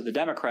travails of the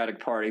Democratic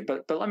Party.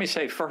 But let me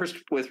say first,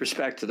 with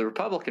respect to the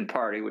Republican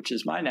Party, which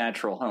is my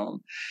natural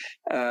home,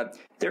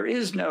 there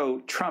is no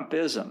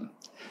Trumpism,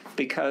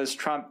 because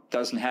Trump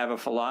doesn't have a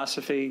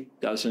philosophy,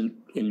 doesn't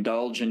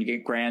indulge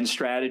in grand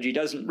strategy,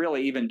 doesn't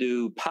really even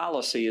do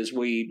policy as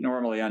we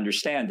normally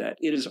understand that.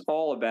 It is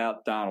all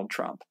about Donald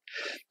Trump.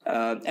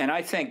 And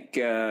I think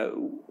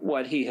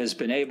what he has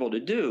been able to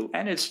do,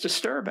 and it's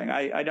disturbing,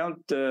 I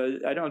don't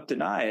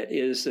deny it,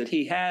 is that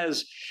he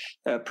has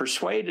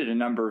persuaded a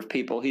number of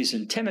people. He's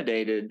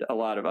intimidated a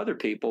lot of other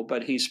people,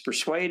 but he's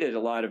persuaded a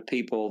lot of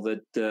people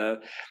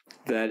that,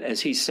 as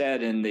he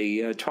said in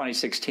the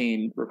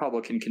 2016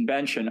 Republican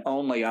convention,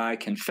 only I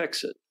can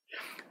fix it.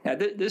 Now,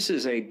 this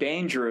is a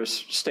dangerous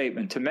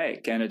statement to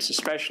make, and it's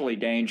especially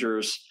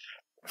dangerous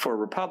for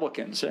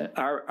Republicans.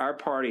 Our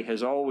party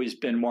has always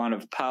been one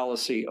of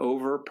policy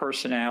over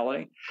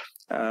personality,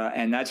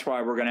 and that's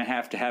why we're going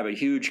to have a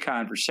huge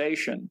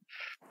conversation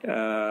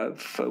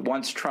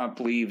once Trump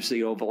leaves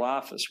the Oval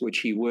Office, which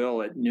he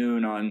will at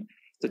noon on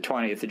the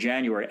 20th of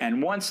January.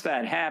 And once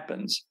that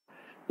happens,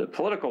 the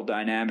political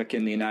dynamic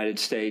in the United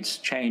States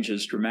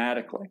changes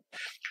dramatically.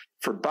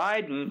 For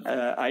Biden,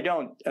 I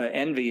don't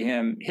envy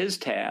him his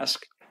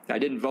task. I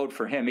didn't vote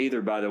for him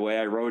either, by the way.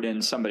 I wrote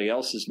in somebody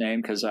else's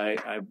name because I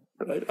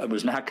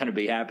was not going to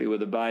be happy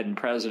with the Biden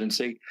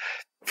presidency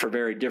for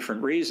very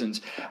different reasons.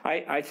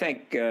 I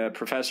think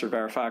Professor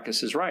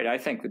Varoufakis is right. I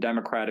think the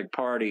Democratic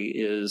Party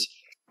is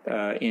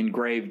in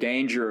grave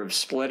danger of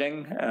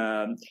splitting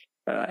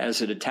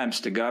as it attempts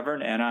to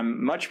govern. And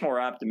I'm much more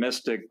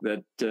optimistic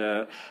that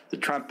the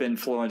Trump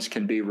influence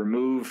can be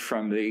removed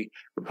from the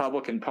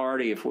Republican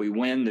Party. If we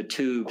win the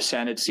 2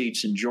 Senate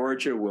seats in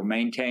Georgia, we'll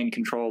maintain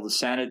control of the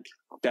Senate.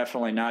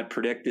 Definitely not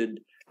predicted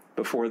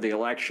before the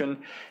election.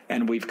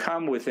 And we've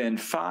come within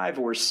 5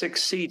 or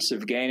 6 seats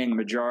of gaining a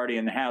majority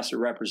in the House of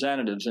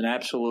Representatives, an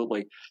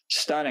absolutely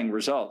stunning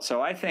result.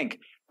 So I think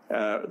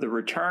the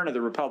return of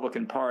the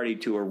Republican Party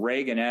to a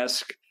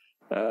Reagan-esque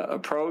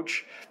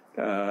approach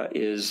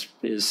is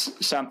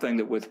something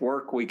that with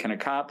work we can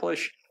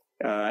accomplish.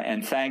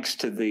 And thanks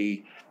to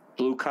the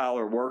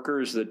blue-collar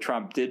workers that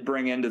Trump did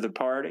bring into the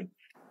party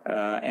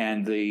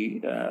and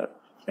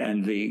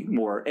the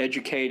more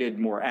educated,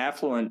 more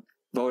affluent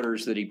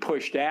voters that he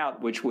pushed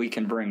out, which we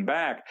can bring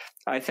back,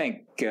 I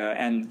think,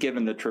 and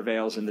given the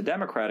travails in the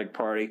Democratic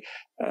Party,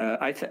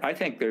 I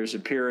think there's a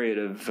period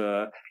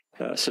of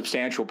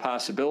substantial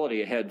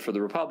possibility ahead for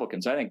the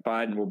Republicans. I think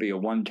Biden will be a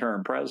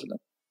one-term president.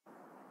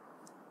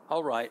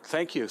 All right.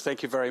 Thank you.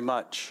 Thank you very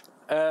much.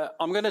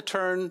 I'm going to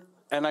turn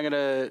and I'm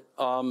going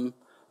to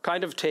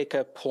kind of take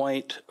a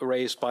point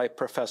raised by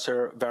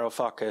Professor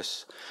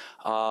Varoufakis,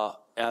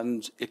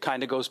 and it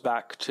kind of goes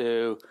back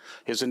to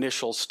his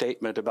initial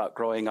statement about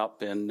growing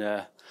up in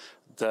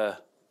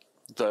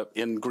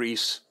in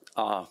Greece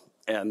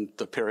and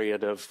the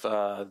period of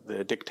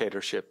the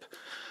dictatorship.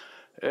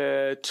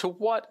 To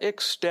what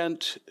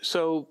extent?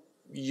 So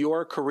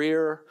your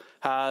career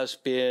has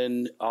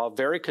been a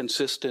very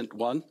consistent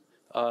one,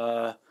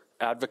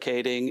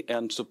 advocating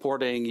and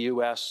supporting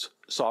U.S.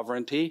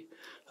 sovereignty,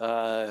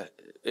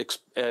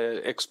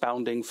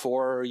 expounding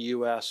for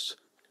U.S.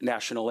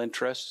 national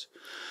interests.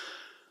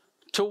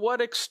 To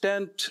what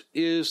extent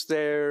is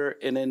there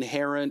an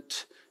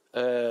inherent,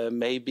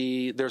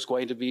 maybe there's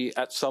going to be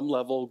at some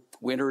level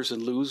winners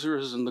and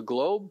losers in the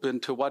globe,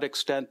 and to what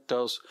extent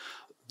does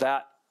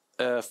that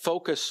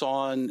focus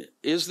on,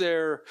 is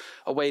there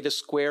a way to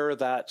square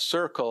that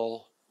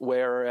circle,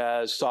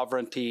 whereas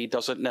sovereignty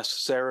doesn't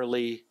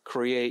necessarily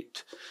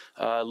create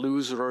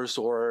losers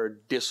or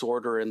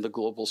disorder in the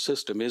global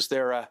system? Is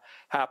there a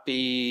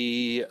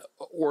happy,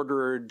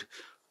 ordered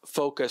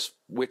focus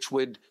which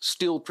would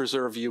still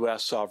preserve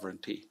U.S.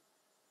 sovereignty?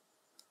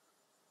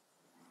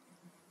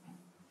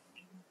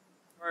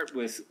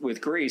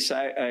 With Greece,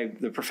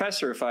 the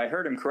professor, if I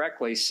heard him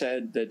correctly,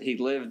 said that he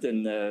lived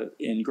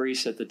in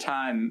Greece at the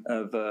time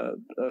of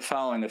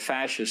following a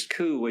fascist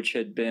coup, which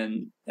had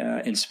been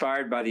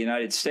inspired by the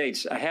United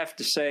States. I have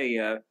to say,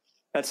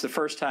 That's the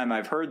first time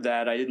I've heard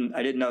that. I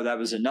didn't know that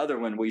was another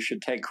one we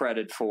should take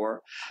credit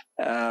for.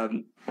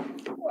 I'm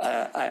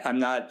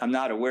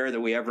not aware that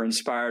we ever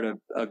inspired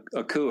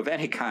a coup of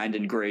any kind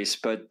in Greece,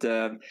 but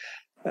the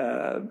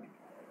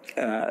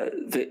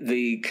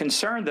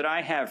concern that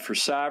I have for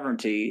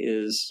sovereignty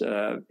is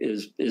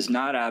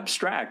not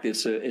abstract.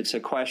 It's a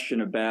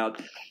question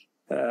about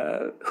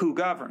who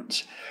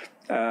governs,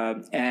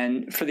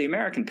 and for the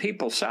American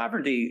people,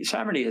 sovereignty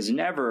has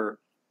never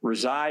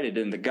resided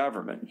in the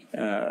government.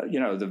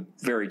 The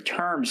very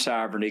term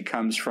sovereignty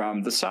comes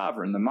from the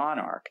sovereign, the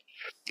monarch.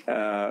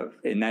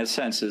 In that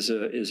sense, is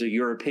a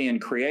European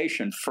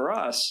creation. For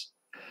us,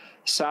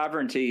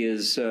 sovereignty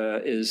is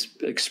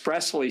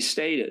expressly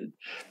stated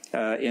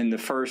in the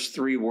first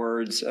three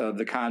words of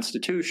the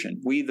Constitution: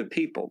 "We the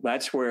people."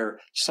 That's where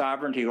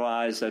sovereignty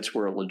lies. That's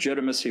where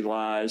legitimacy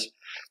lies,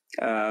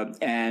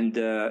 and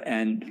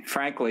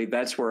frankly,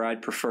 that's where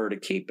I'd prefer to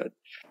keep it.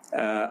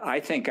 I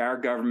think our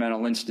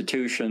governmental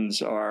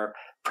institutions are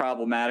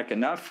problematic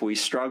enough. We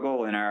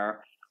struggle in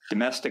our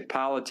domestic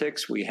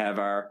politics. We have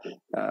our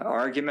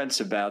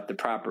arguments about the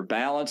proper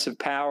balance of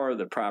power,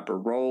 the proper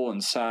role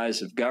and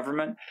size of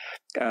government,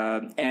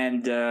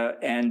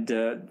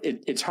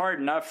 it's hard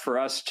enough for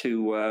us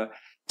to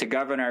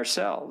govern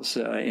ourselves.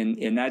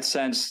 In that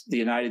sense, the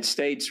United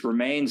States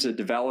remains a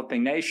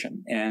developing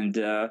nation and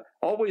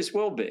always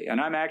will be,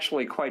 and I'm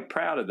actually quite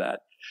proud of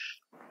that.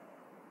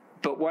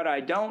 But what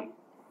I don't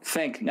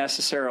think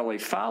necessarily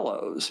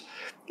follows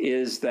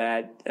is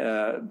that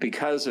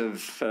because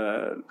of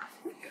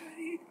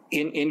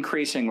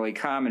increasingly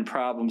common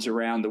problems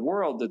around the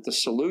world, that the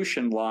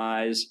solution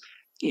lies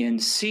in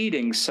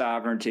ceding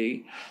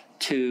sovereignty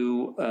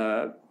to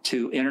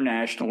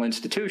international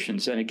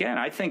institutions. And again,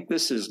 I think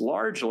this is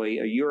largely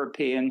a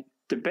European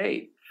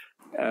debate.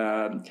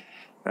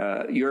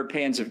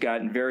 Europeans have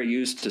gotten very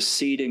used to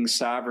ceding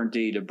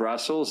sovereignty to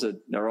Brussels.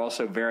 They're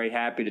also very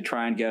happy to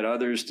try and get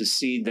others to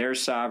cede their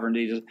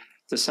sovereignty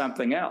to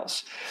something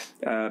else.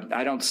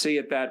 I don't see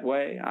it that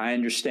way. I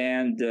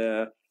understand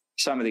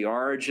some of the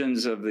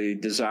origins of the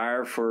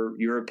desire for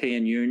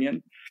European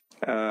Union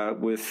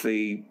with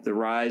the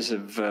rise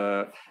of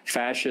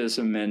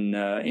fascism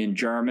in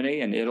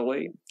Germany and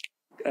Italy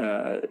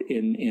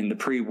in the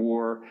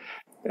pre-war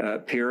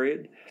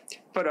period.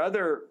 But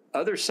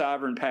other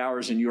sovereign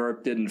powers in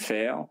Europe didn't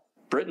fail.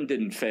 Britain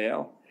didn't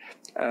fail.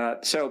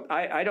 So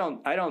I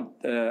don't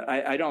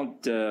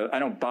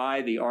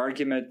buy the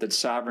argument that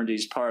sovereignty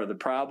is part of the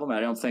problem.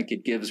 I don't think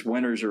it gives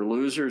winners or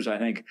losers. I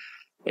think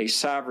a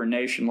sovereign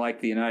nation like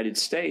the United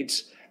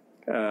States,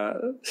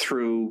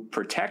 through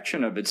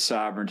protection of its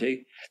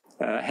sovereignty,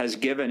 has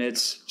given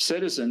its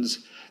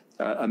citizens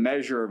a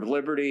measure of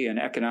liberty and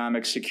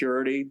economic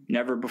security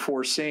never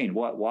before seen.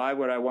 Why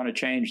would I want to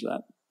change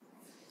that?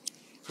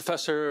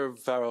 Professor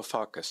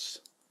Varoufakis,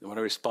 you want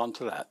to respond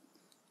to that?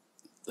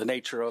 The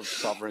nature of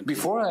sovereignty.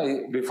 Before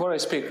I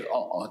speak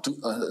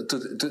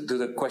to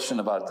the question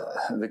about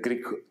the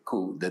Greek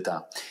coup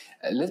d'etat,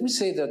 let me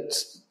say that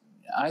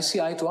I see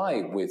eye to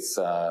eye with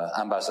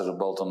Ambassador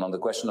Bolton on the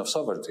question of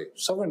sovereignty.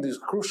 Sovereignty is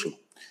crucial,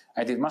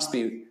 and it must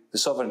be the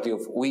sovereignty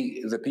of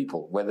we, the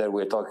people, whether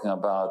we're talking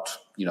about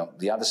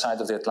the other side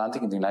of the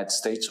Atlantic in the United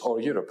States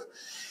or Europe.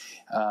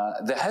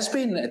 There has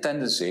been a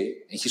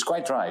tendency, he's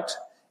quite right,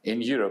 in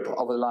Europe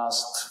over the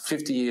last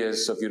 50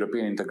 years of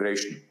European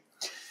integration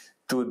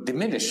to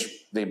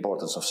diminish the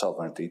importance of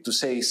sovereignty, to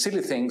say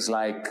silly things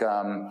like,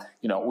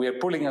 we are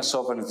pulling our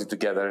sovereignty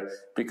together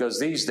because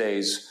these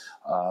days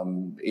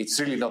it's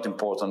really not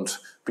important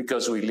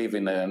because we live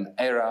in an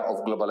era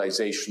of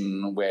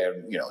globalization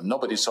where,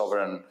 nobody's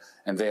sovereign,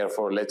 and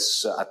therefore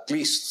let's at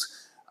least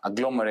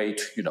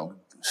agglomerate,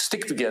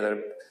 stick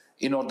together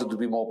in order to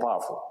be more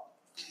powerful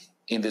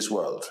in this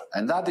world.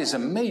 And that is a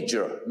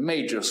major,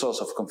 major source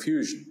of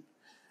confusion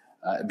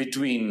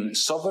between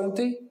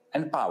sovereignty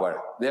and power.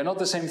 They're not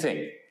the same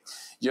thing.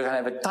 You can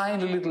have a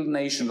tiny little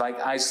nation like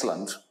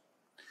Iceland,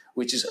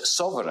 which is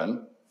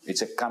sovereign.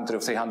 It's a country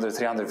of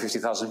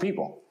 350,000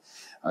 people.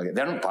 Okay,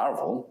 they're not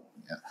powerful,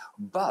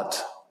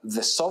 but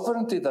the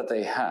sovereignty that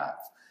they have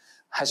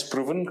has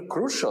proven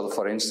crucial,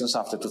 for instance,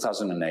 after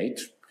 2008,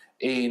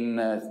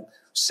 in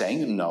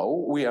saying,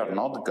 no, we are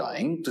not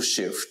going to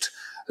shift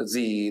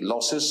the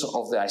losses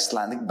of the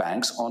Icelandic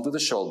banks onto the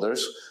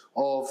shoulders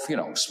of,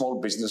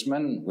 small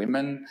businessmen,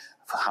 women,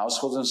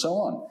 households, and so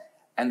on.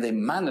 And they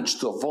managed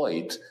to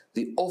avoid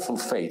the awful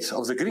fate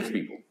of the Greek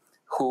people,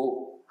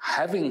 who,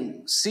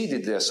 having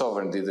ceded their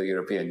sovereignty to the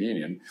European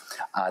Union,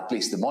 at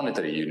least the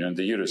monetary union,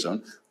 the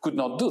Eurozone, could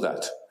not do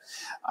that.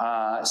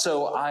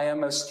 So I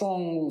am a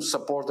strong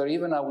supporter,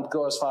 even I would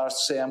go as far as to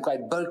say I'm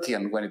quite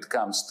Burkean when it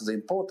comes to the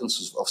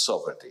importance of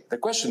sovereignty. The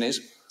question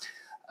is,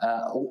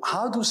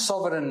 how do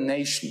sovereign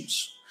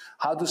nations,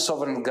 how do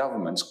sovereign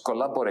governments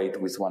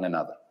collaborate with one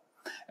another?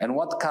 And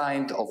what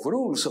kind of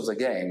rules of the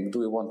game do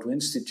we want to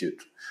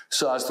institute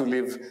so as to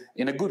live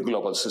in a good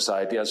global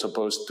society as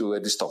opposed to a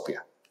dystopia?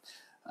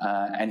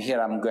 And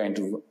here I'm going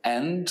to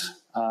end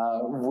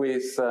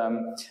with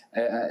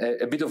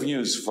a bit of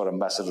news for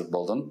Ambassador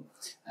Bolton.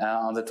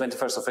 On the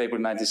 21st of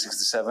April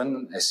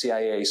 1967, a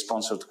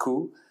CIA-sponsored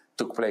coup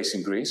took place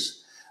in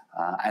Greece,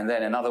 and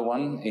then another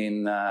one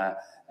in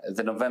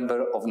the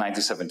November of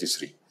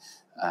 1973.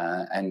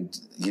 And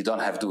you don't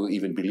have to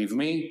even believe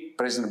me,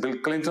 President Bill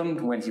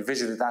Clinton, when he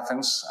visited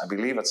Athens, I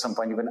believe at some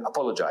point even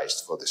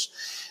apologized for this.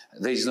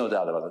 There is no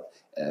doubt about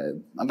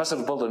it.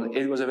 Ambassador Bolton,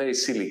 it was a very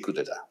silly coup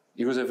d'etat.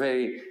 It was a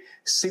very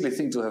silly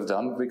thing to have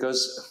done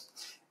because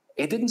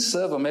it didn't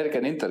serve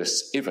American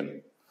interests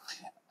even.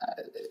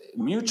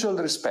 Mutual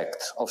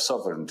respect of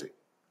sovereignty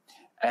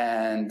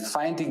and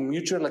finding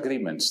mutual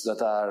agreements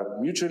that are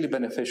mutually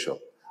beneficial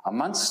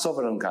amongst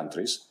sovereign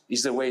countries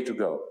is the way to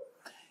go.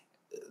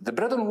 The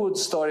Bretton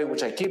Woods story,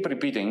 which I keep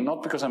repeating,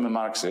 not because I'm a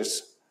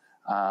Marxist,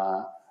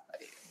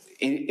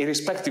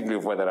 irrespectively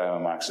of whether I'm a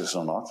Marxist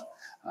or not,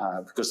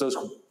 because those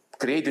who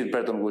created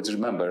Bretton Woods,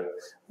 remember,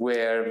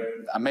 were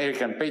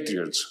American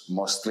patriots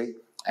mostly,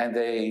 and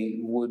they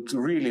would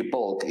really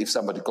balk if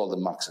somebody called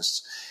them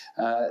Marxists.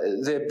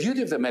 The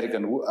beauty of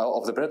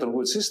the Bretton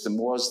Woods system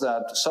was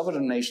that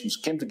sovereign nations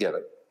came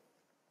together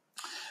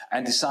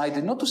and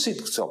decided not to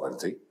seek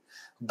sovereignty,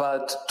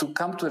 but to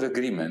come to an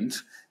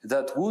agreement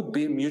that would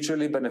be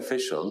mutually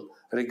beneficial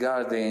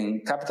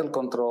regarding capital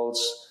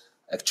controls,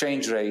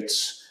 exchange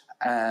rates,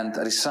 and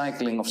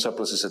recycling of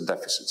surpluses and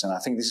deficits. And I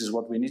think this is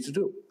what we need to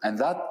do. And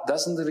that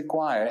doesn't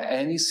require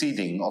any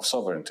ceding of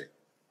sovereignty.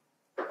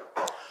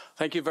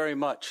 Thank you very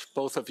much,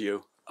 both of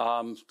you.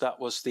 That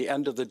was the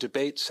end of the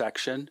debate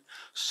section.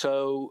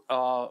 So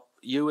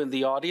you in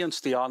the audience,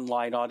 the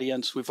online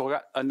audience, we've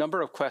got a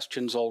number of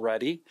questions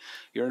already.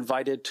 You're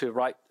invited to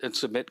write and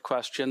submit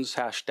questions,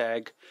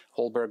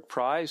 #Holberg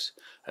Prize,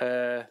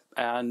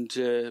 and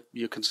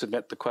you can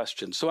submit the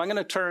questions. So I'm going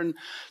to turn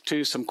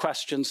to some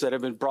questions that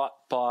have been brought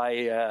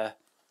by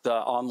the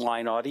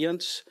online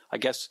audience. I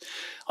guess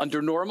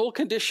under normal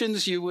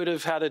conditions, you would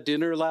have had a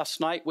dinner last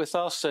night with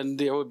us and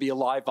there would be a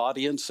live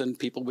audience and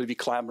people would be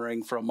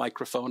clamoring for a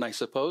microphone, I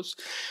suppose.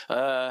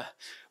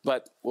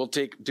 But we'll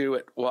do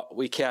it what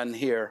we can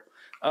here.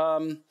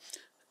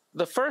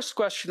 The first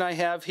question I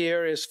have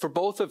here is for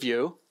both of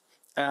you,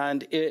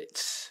 and it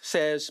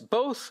says,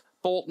 both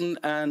Bolton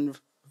and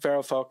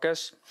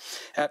Varoufakis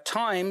at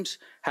times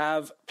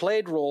have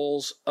played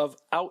roles of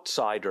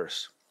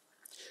outsiders.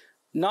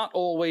 Not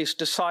always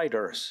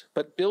deciders,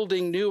 but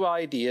building new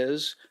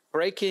ideas,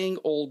 breaking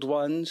old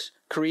ones,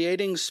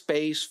 creating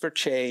space for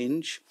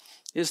change.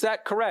 Is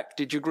that correct?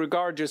 Did you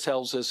regard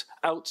yourselves as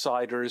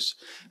outsiders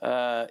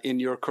in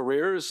your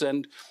careers?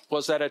 And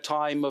was that a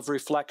time of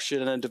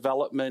reflection and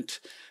development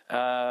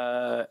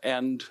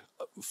and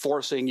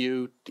forcing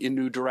you in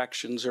new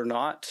directions or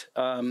not?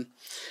 And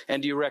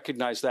do you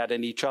recognize that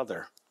in each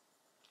other?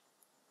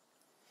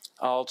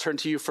 I'll turn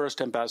to you first,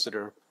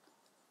 Ambassador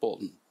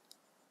Bolton.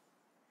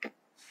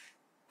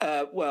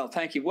 Well,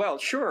 thank you. Well,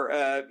 sure.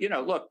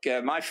 Look,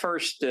 my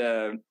first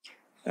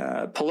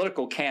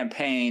political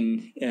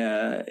campaign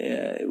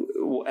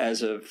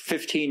as a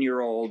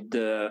 15-year-old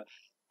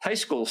high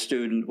school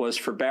student was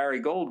for Barry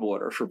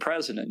Goldwater for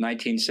president in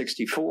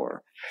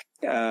 1964.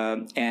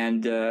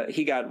 And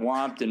he got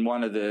whomped in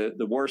one of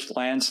the worst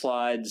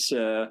landslides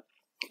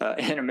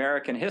in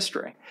American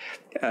history,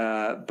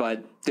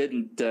 but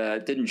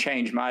didn't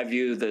change my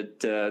view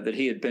that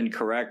he had been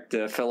correct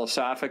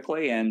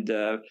philosophically, and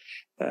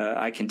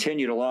I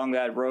continued along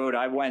that road.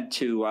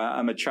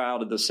 I'm a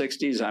child of the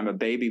 60s. I'm a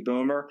baby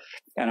boomer,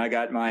 and I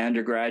got my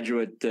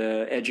undergraduate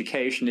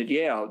education at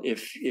Yale.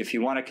 If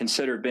you want to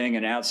consider being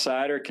an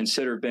outsider,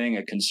 consider being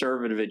a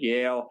conservative at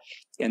Yale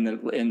in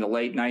the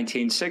late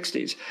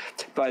 1960s.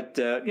 But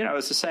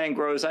as the saying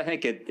goes, I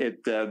think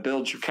it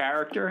builds your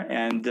character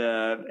and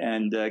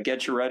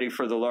gets you ready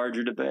for the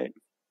larger debate.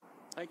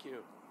 Thank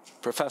you,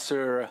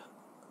 Professor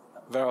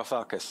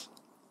Varoufakis.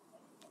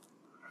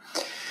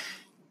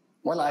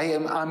 Well,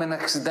 I'm an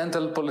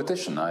accidental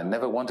politician. I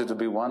never wanted to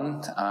be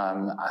one.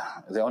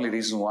 The only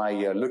reason why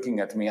you're looking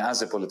at me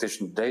as a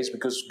politician today is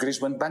because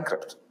Greece went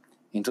bankrupt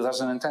in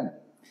 2010.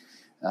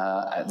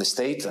 The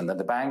state and then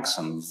the banks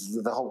and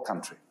the whole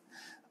country.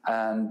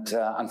 And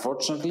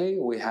unfortunately,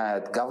 we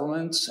had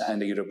governments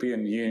and the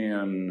European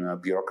Union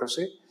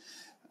bureaucracy,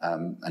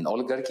 an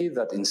oligarchy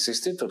that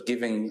insisted on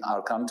giving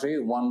our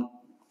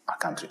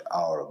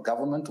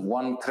government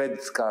one credit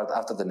card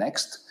after the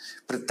next,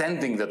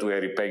 pretending that we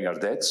are repaying our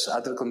debts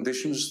under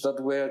conditions that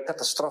were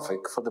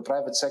catastrophic for the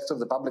private sector,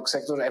 the public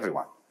sector,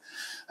 everyone.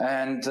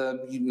 And,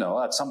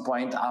 at some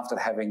point after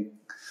having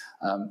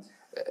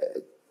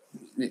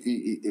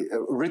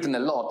written a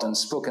lot and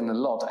spoken a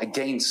lot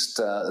against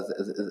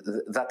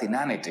that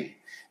inanity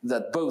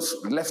that both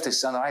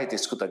leftists and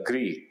rightists could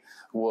agree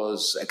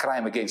was a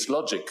crime against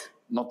logic,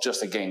 not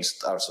just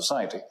against our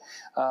society.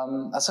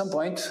 At some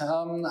point,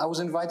 I was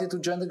invited to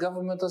join the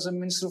government as a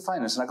Minister of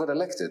Finance, and I got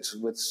elected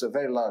with a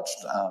very large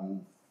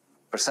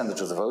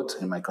percentage of the vote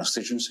in my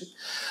constituency.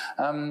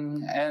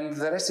 And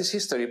the rest is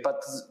history.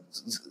 But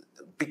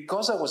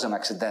because I was an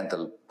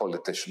accidental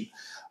politician,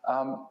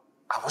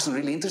 I wasn't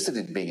really interested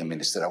in being a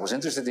minister. I was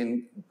interested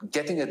in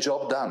getting a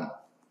job done,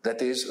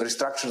 that is,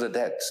 restructure the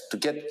debt, to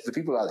get the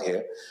people out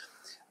here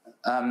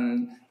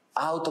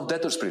out of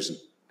debtor's prison.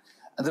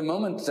 At the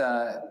moment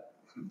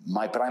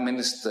my prime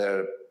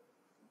minister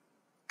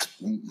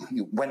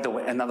went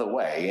another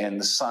way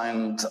and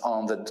signed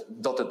on the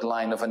dotted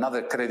line of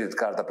another credit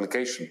card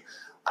application,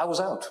 I was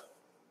out.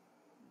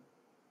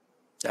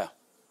 Yeah,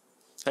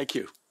 thank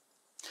you.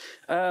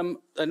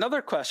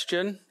 Another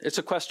question, it's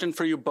a question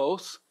for you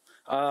both,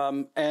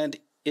 and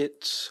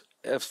it's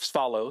as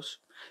follows.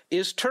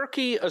 Is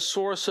Turkey a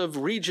source of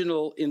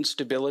regional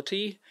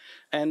instability,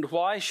 and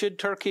why should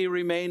Turkey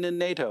remain in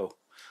NATO?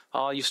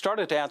 You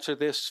started to answer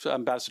this,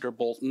 Ambassador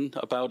Bolton,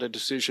 about a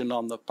decision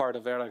on the part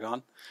of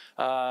Erdogan.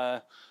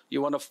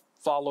 You want to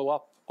follow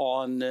up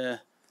on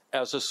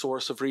as a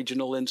source of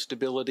regional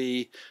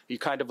instability? You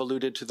kind of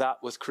alluded to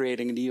that with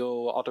creating a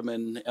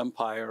neo-Ottoman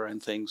empire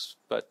and things,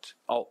 but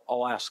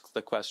I'll ask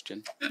the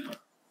question.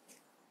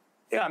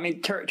 Yeah, I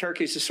mean,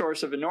 Turkey is a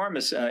source of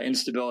enormous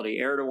instability.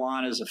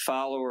 Erdogan is a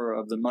follower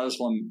of the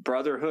Muslim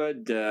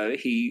Brotherhood.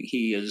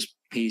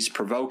 He's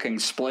provoking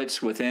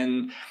splits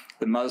within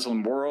the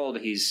Muslim world.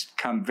 He's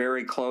come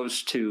very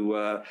close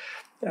to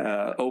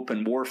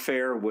open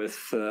warfare with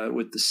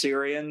the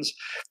Syrians.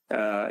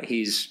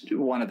 He's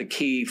one of the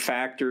key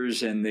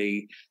factors in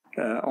the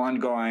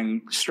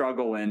ongoing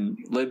struggle in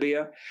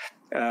Libya.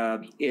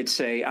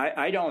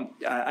 I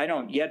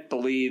don't yet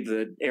believe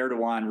that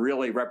Erdogan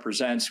really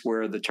represents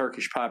where the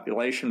Turkish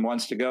population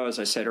wants to go. As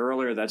I said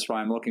earlier, that's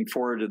why I'm looking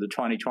forward to the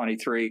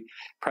 2023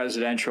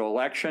 presidential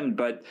election.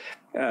 But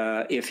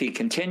if he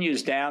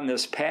continues down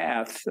this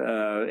path,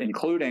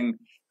 including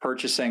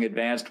purchasing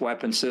advanced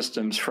weapon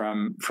systems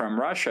from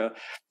Russia,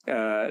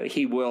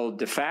 he will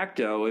de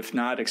facto, if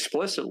not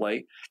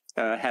explicitly,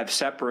 have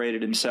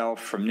separated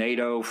himself from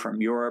NATO, from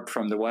Europe,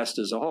 from the West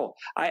as a whole.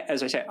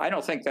 As I say, I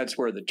don't think that's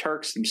where the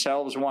Turks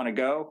themselves want to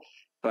go,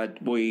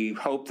 but we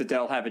hope that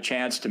they'll have a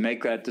chance to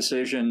make that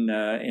decision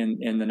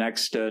in the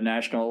next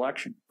national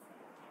election.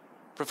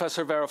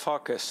 Professor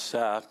Varoufakis,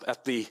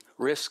 at the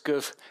risk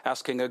of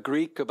asking a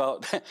Greek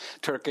about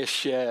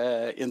Turkish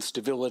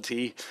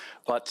instability,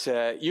 but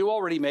you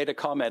already made a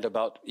comment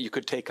about you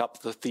could take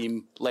up the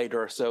theme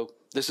later, so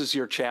this is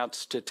your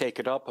chance to take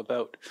it up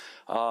about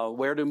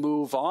where to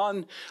move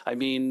on. I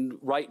mean,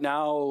 right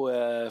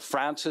now,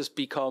 France has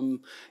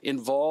become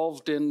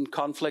involved in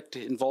conflict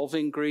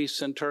involving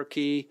Greece and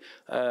Turkey,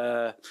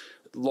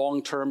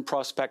 long-term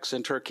prospects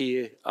in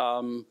Turkey.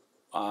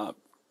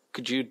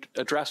 Could you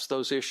address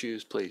those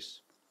issues, please?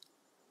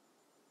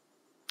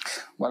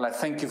 Well, I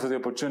thank you for the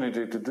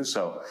opportunity to do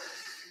so.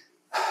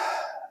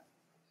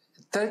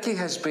 Turkey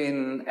has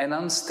been an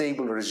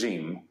unstable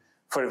regime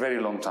for a very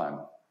long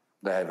time.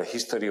 They have a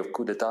history of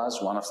coups d'etats,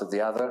 one after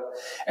the other.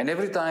 And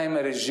every time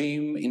a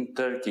regime in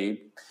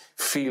Turkey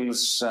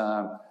feels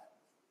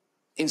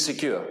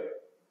insecure,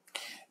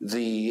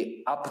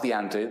 they up the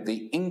ante,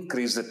 they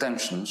increase the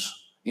tensions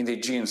in the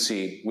Aegean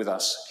Sea with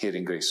us here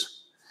in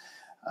Greece.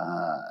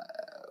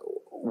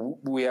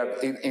 We are,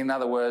 in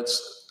other words,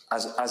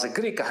 as a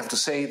Greek, I have to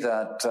say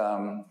that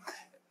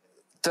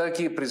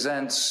Turkey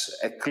presents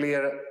a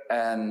clear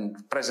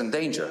and present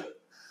danger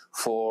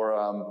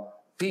for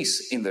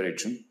peace in the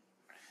region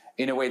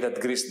in a way that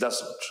Greece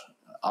doesn't.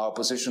 Our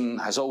position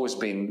has always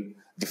been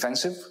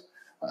defensive,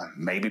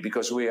 maybe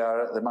because we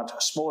are the much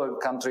smaller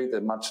country,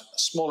 the much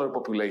smaller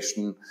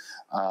population,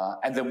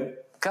 and the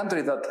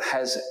country that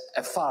has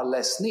a far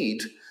less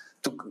need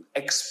to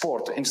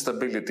export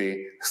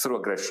instability through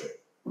aggression.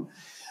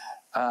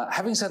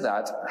 Having said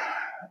that,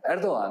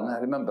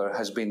 Erdogan, remember,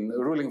 has been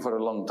ruling for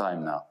a long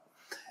time now.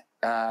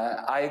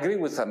 I agree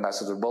with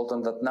Ambassador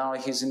Bolton that now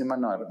he's in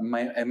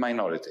a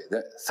minority.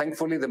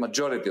 Thankfully, the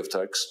majority of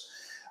Turks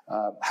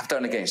have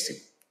turned against him.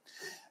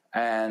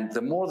 And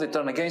the more they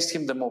turn against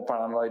him, the more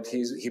paranoid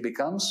he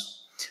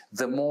becomes,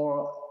 the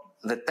more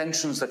the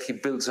tensions that he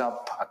builds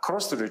up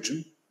across the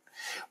region.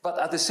 But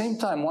at the same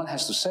time, one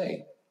has to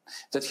say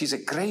that he's a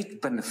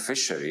great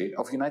beneficiary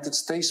of United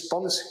States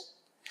policy.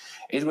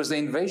 It was the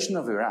invasion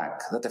of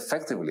Iraq that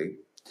effectively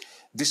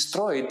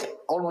destroyed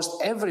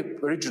almost every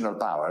regional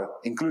power,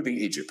 including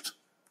Egypt,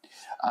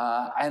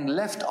 and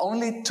left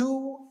only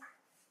two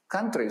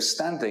countries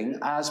standing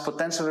as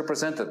potential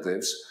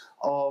representatives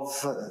of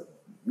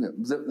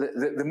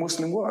the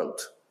Muslim world,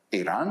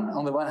 Iran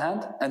on the one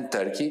hand and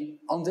Turkey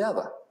on the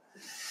other.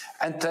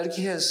 And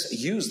Turkey has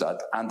used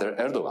that under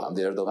Erdogan,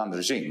 the Erdogan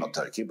regime, not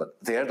Turkey,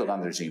 but the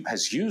Erdogan regime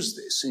has used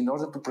this in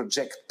order to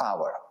project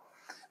power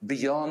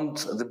beyond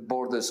the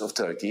borders of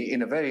Turkey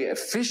in a very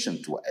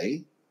efficient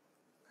way.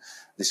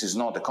 This is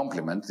not a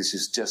compliment, this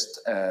is just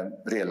a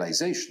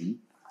realization,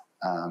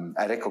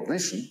 a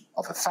recognition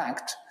of a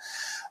fact.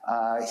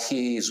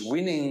 He is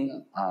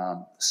winning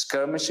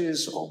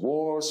skirmishes or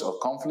wars or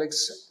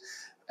conflicts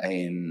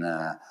in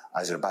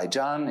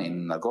Azerbaijan,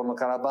 in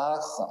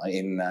Nagorno-Karabakh,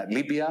 in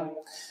Libya,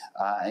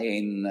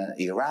 in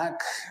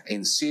Iraq,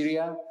 in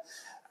Syria.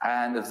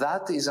 And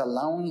that is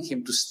allowing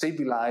him to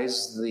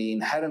stabilize the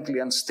inherently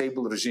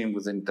unstable regime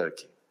within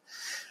Turkey.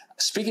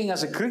 Speaking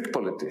as a Greek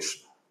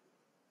politician,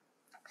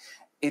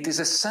 it is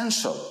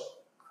essential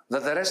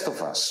that the rest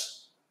of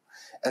us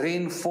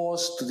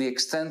reinforce to the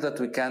extent that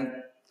we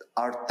can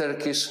our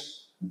Turkish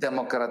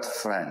Democrat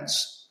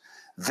friends.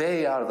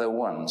 They are the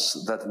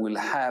ones that will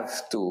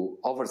have to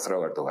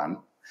overthrow Erdogan.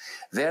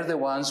 They're the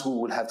ones who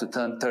will have to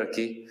turn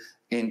Turkey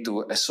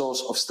into a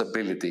source of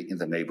stability in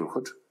the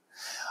neighborhood.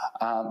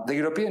 The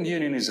European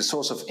Union is a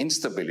source of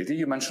instability.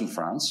 You mentioned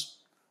France.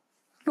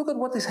 Look at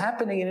what is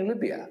happening in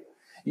Libya.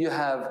 You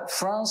have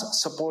France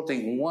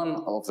supporting one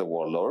of the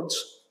warlords,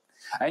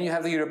 and you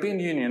have the European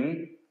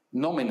Union,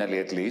 nominally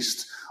at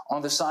least,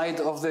 on the side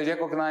of the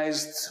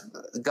recognized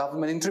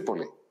government in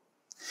Tripoli.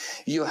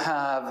 You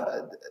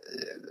have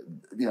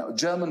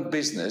German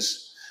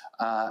business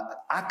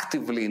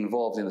actively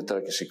involved in the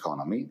Turkish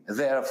economy.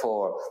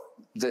 Therefore,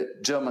 the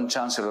German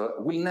Chancellor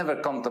will never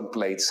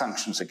contemplate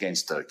sanctions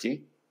against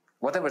Turkey,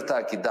 whatever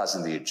Turkey does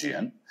in the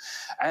Aegean.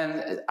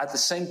 And at the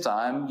same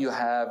time, you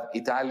have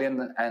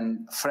Italian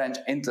and French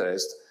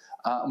interest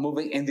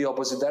moving in the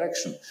opposite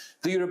direction.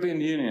 The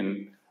European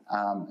Union,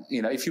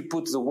 if you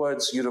put the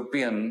words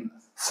European,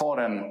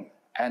 foreign,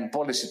 and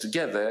policy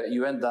together,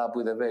 you end up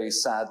with a very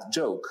sad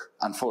joke,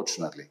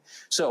 unfortunately.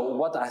 So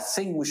what I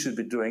think we should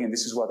be doing, and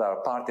this is what our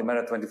party,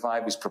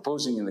 Mera25, is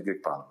proposing in the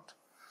Greek Parliament,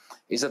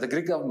 is that the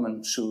Greek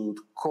government should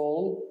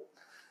call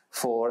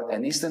for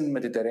an Eastern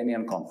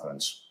Mediterranean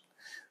conference,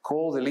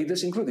 call the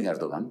leaders, including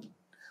Erdogan,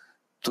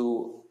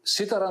 to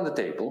sit around the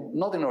table,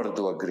 not in order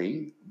to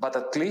agree, but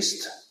at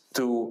least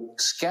to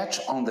sketch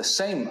on the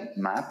same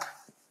map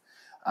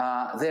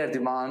their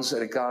demands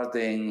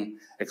regarding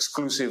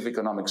exclusive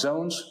economic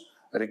zones,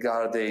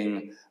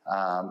 regarding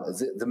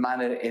the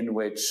manner in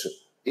which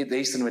the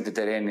Eastern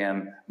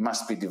Mediterranean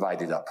must be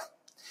divided up.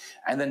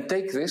 And then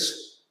take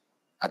this,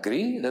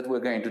 agree that we're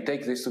going to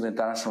take this to the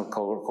International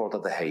Court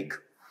at The Hague.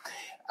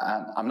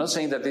 I'm not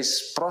saying that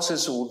this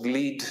process would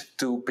lead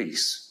to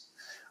peace,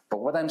 but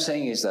what I'm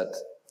saying is that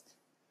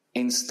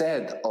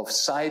instead of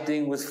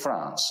siding with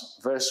France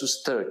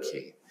versus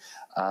Turkey,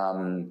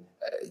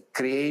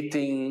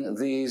 creating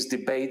these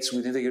debates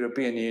within the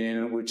European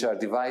Union which are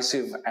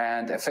divisive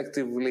and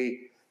effectively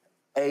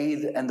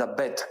aid and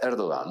abet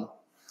Erdogan,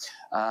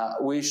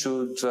 we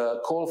should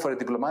call for a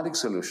diplomatic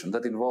solution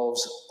that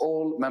involves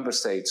all member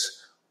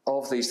states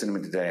of the Eastern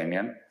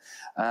Mediterranean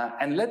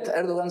and let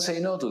Erdogan say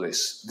no to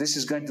this. This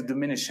is going to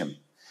diminish him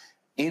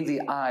in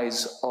the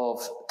eyes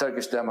of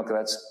Turkish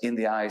Democrats, in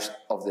the eyes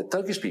of the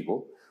Turkish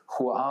people,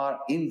 who are,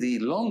 in the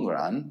long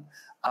run,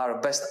 our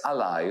best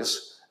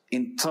allies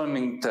in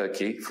turning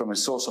Turkey from a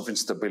source of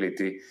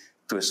instability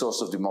to a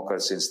source of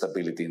democracy and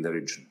stability in the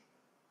region.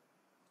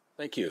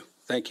 Thank you.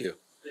 Thank you.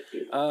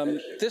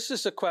 This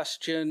is a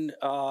question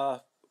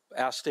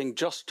asking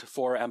just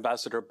for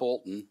Ambassador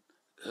Bolton,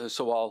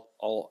 so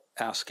I'll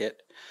ask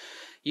it.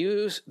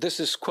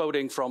 This is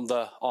quoting from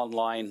the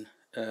online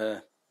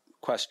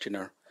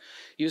questioner.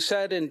 You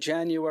said in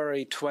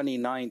January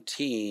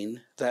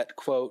 2019 that,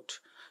 quote,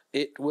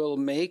 "It will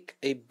make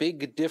a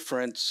big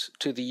difference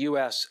to the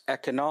U.S.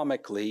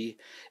 economically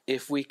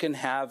if we can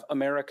have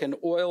American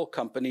oil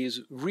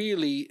companies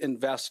really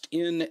invest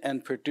in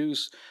and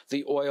produce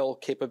the oil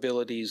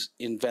capabilities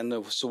in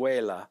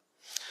Venezuela.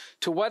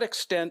 To what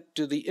extent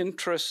do the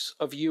interests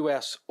of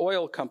U.S.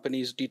 oil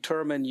companies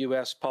determine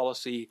U.S.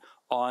 policy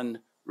on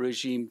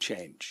regime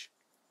change?"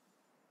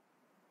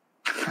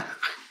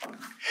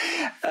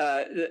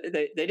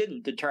 They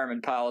didn't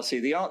determine policy.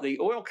 The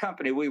oil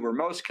company we were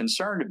most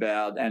concerned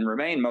about and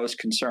remain most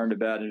concerned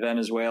about in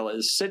Venezuela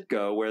is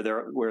Citgo,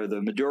 where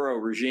the Maduro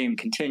regime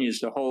continues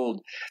to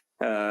hold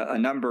a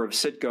number of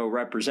Citgo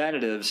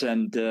representatives,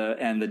 and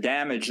the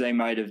damage they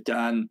might have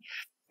done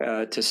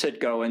to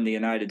Citgo in the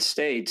United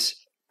States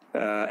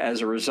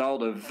as a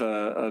result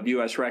of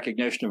U.S.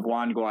 recognition of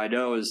Juan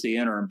Guaido as the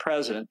interim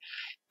president.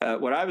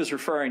 What I was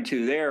referring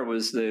to there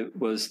was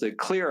the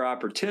clear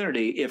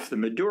opportunity, if the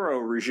Maduro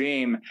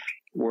regime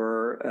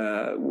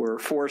were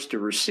forced to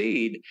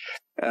recede,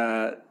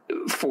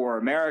 for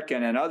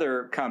American and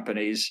other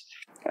companies,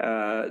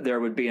 there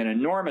would be an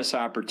enormous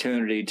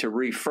opportunity to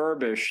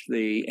refurbish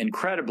the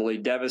incredibly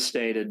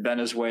devastated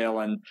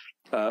Venezuelan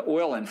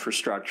oil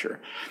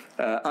infrastructure.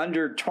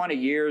 Under 20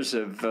 years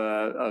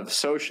of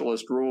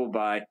socialist rule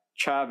by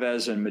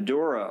Chavez and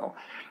Maduro,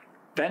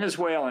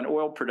 Venezuelan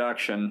oil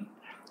production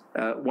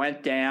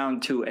went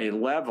down to a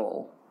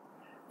level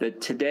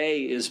that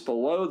today is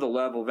below the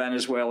level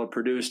Venezuela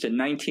produced in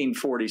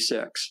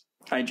 1946.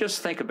 I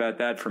just think about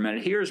that for a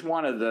minute. Here's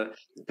one of the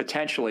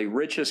potentially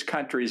richest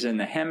countries in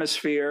the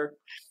hemisphere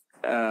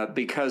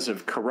because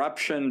of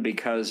corruption,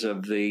 because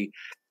of the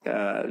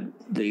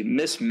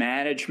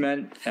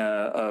mismanagement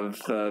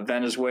of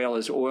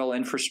Venezuela's oil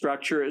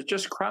infrastructure. It's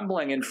just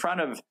crumbling in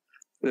front of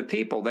the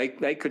people.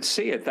 They could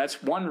see it.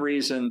 That's one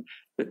reason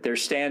that their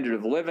standard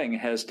of living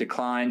has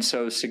declined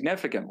so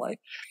significantly.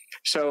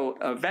 So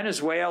a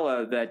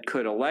Venezuela that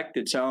could elect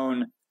its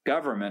own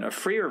government, a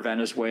freer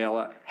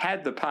Venezuela,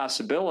 had the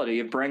possibility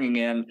of bringing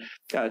in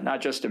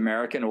not just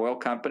American oil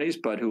companies,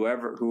 but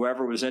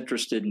whoever was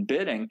interested in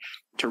bidding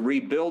to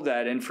rebuild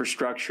that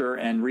infrastructure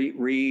and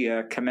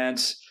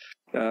recommence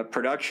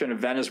production of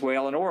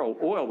Venezuelan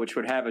oil, which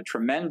would have a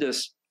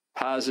tremendous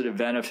positive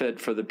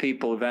benefit for the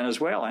people of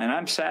Venezuela. And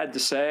I'm sad to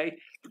say,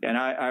 and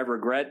I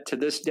regret to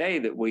this day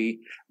that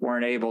we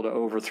weren't able to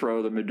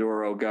overthrow the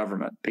Maduro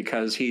government,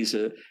 because he's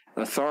an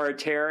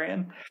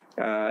authoritarian,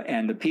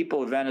 and the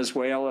people of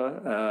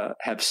Venezuela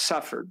have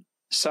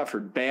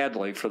suffered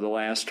badly for the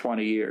last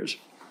 20 years.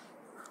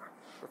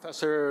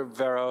 Professor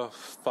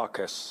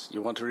Varoufakis,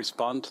 you want to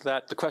respond to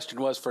that? The question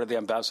was for the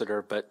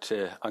ambassador, but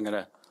I'm going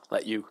to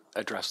let you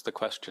address the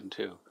question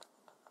too.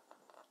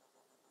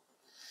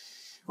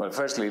 Well,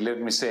 firstly,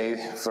 let me say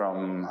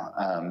from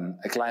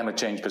a climate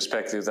change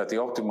perspective that the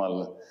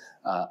optimal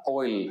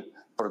oil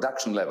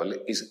production level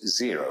is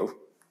 0.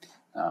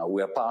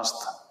 We are past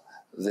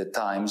the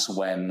times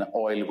when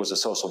oil was a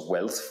source of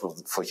wealth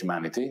for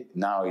humanity.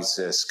 Now it's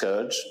a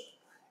scourge.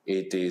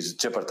 It is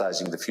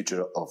jeopardizing the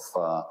future of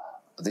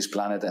this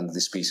planet and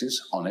the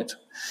species on it.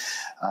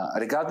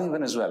 Regarding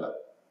Venezuela,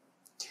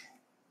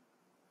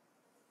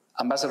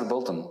 Ambassador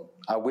Bolton,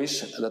 I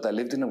wish that I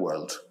lived in a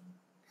world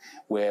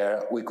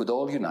where we could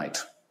all unite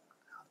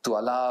to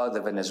allow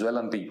the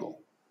Venezuelan people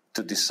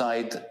to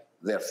decide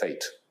their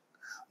fate,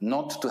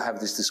 not to have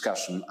this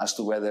discussion as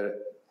to whether,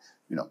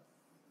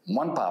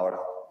 one power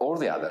or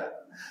the other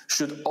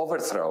should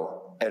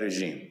overthrow a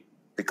regime.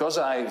 Because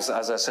as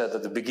I said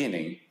at the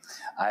beginning,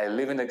 I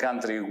live in a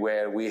country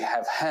where we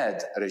have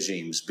had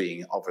regimes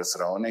being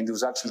overthrown, and it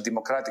was actually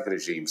democratic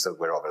regimes that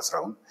were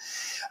overthrown.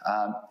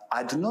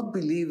 I do not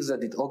believe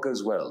that it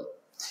augurs well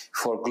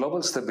for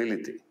global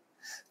stability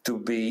to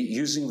be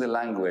using the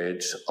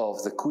language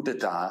of the coup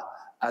d'etat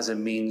as a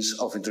means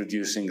of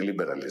introducing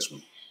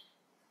liberalism.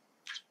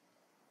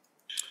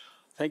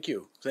 Thank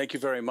you. Thank you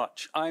very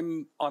much.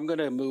 I'm going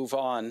to move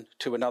on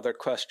to another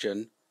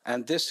question,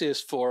 and this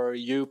is for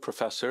you,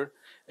 Professor.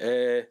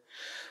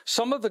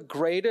 Some of the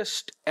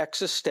greatest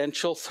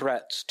existential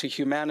threats to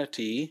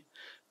humanity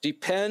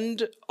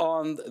depend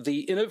on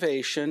the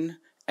innovation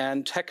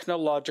and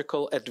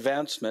technological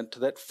advancement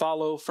that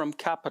follow from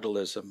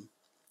capitalism,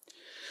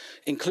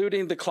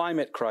 including the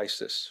climate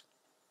crisis.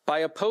 By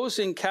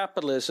opposing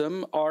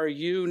capitalism, are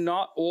you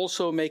not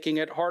also making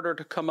it harder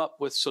to come up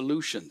with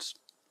solutions?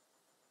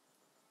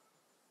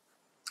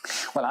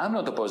 Well, I'm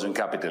not opposing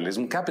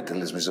capitalism.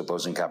 Capitalism is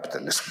opposing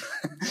capitalism.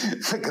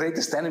 The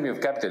greatest enemy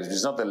of capitalism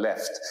is not the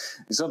left.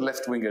 It's not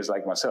left-wingers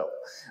like myself.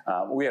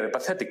 We are a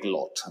pathetic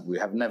lot. We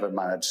have never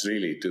managed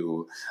really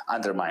to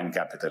undermine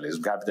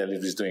capitalism.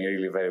 Capitalism is doing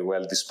really very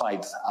well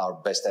despite our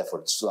best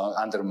efforts to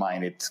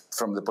undermine it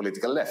from the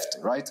political left,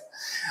 right?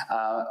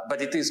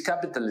 But it is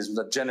capitalism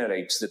that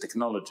generates the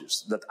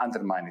technologies that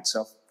undermine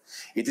itself.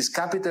 It is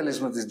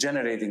capitalism that is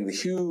generating the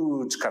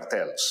huge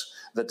cartels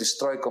that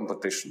destroy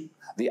competition,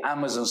 the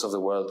Amazons of the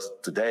world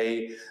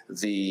today,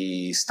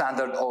 the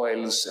Standard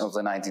Oils of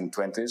the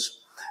 1920s,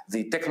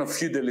 the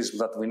techno-feudalism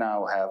that we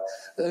now have.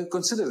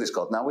 Consider this,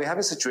 Scott. Now we have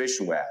a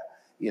situation where,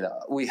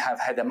 we have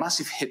had a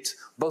massive hit,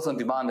 both on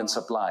demand and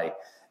supply,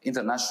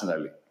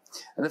 internationally.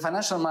 And the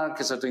financial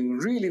markets are doing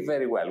really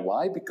very well.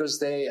 Why? Because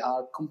they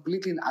are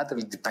completely and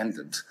utterly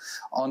dependent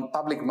on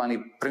public money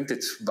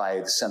printed by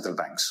the central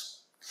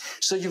banks.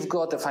 So you've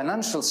got a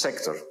financial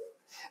sector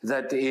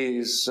that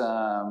is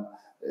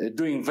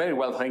doing very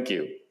well, thank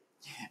you,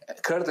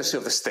 courtesy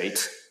of the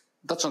state.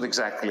 That's not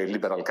exactly a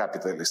liberal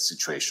capitalist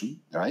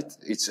situation, right?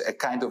 It's a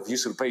kind of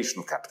usurpation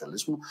of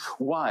capitalism,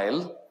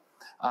 while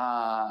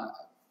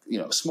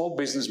small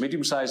business,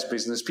 medium-sized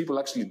business, people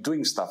actually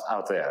doing stuff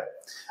out there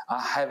are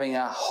having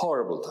a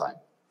horrible time.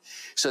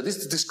 So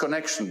this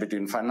disconnection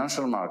between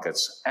financial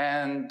markets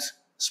and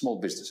small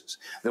businesses,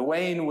 the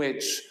way in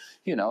which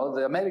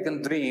the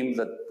American dream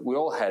that we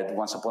all had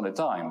once upon a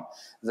time,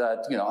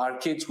 that, our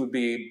kids would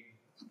be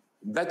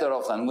better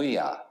off than we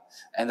are,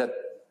 and that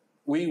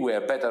we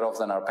were better off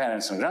than our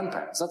parents and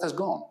grandparents, that has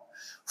gone.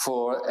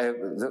 For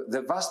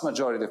the vast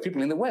majority of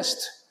people in the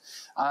West,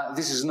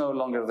 this is no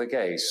longer the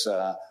case.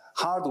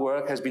 Hard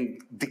work has been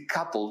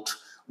decoupled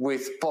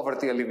with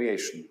poverty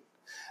alleviation.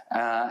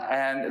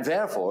 And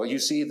therefore, you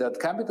see that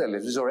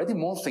capitalism is already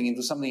morphing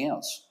into something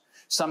else,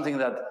 something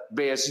that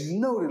bears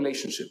no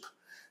relationship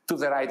to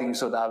the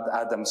writings of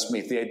Adam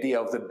Smith, the idea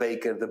of the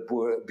baker, the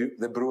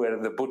brewer,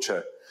 and the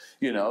butcher,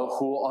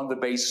 who on the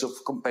basis of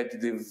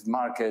competitive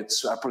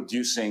markets are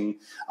producing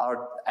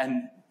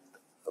and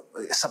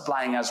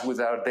supplying us with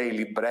our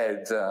daily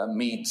bread,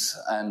 meat,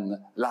 and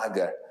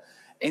lager.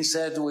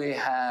 Instead, we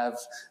have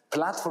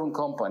platform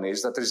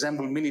companies that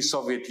resemble mini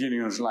Soviet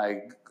unions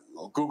like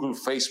Google,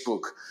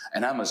 Facebook,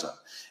 and Amazon.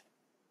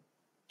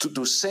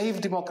 To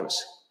save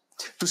democracy,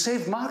 to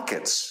save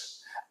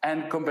markets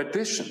and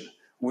competition,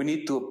 we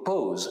need to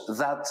oppose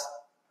that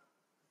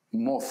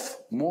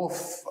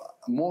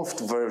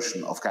morphed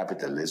version of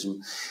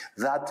capitalism,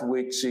 that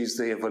which is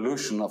the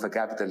evolution of a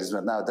capitalism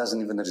that now doesn't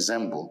even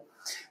resemble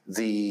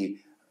the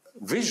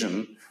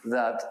vision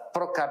that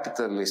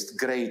pro-capitalist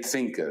great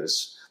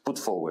thinkers put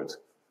forward.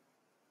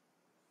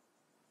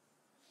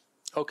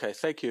 Okay,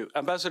 thank you.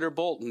 Ambassador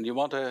Bolton, you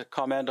want to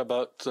comment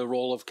about the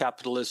role of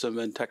capitalism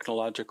in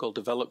technological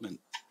development?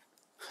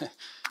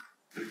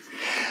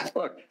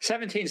 Look,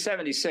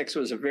 1776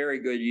 was a very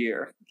good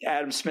year.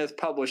 Adam Smith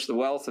published The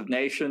Wealth of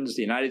Nations.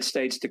 The United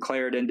States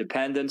declared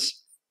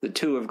independence. The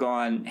two have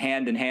gone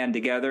hand in hand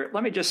together.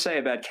 Let me just say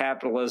about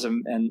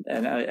capitalism,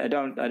 and I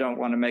don't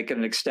want to make it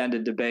an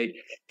extended debate.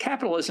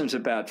 Capitalism's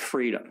about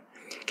freedom.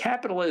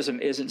 Capitalism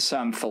isn't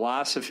some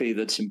philosophy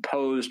that's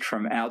imposed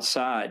from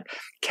outside.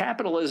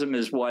 Capitalism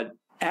is what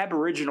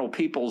Aboriginal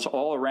peoples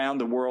all around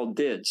the world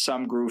did.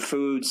 Some grew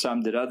food,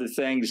 some did other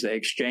things. They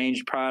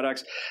exchanged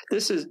products.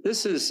 This is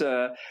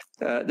the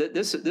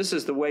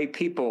way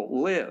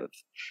people live,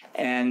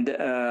 and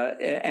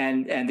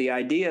the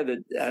idea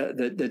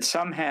that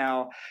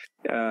somehow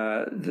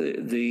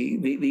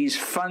these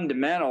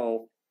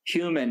fundamental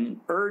human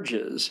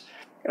urges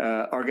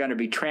are going to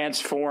be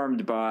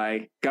transformed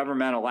by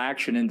governmental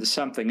action into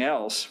something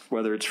else,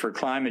 whether it's for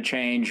climate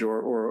change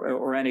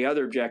or any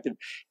other objective,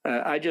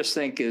 I just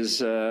think is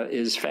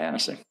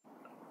fantasy.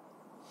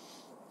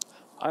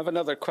 I have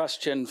another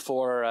question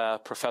for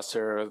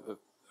Professor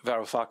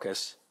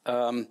Varoufakis.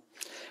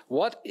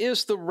 What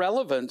is the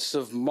relevance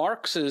of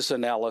Marx's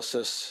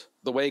analysis,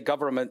 the way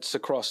governments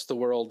across the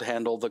world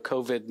handle the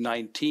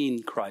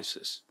COVID-19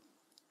 crisis?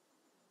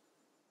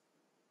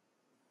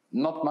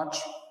 Not much.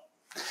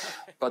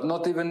 But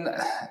not even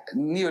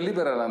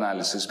neoliberal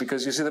analysis,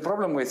 because you see the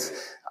problem with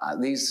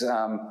these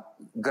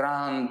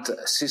grand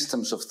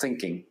systems of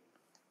thinking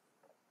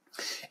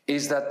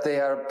is that they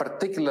are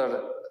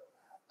particular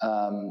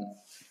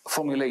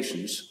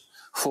formulations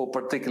for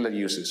particular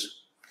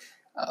uses.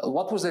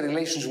 What was the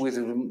relations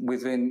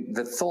within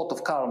the thought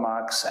of Karl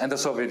Marx and the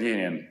Soviet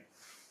Union?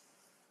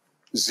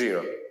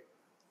 Zero.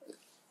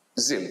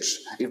 Zilch.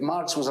 If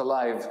Marx was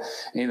alive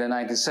in the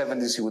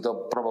 1970s, he would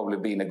have probably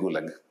been a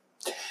gulag.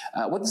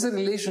 What is the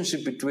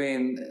relationship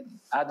between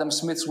Adam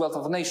Smith's Wealth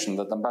of Nations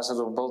that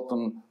Ambassador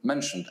Bolton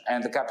mentioned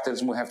and the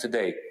capitalism we have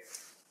today?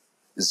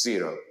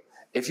 Zero.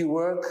 If you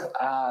work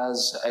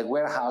as a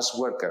warehouse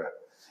worker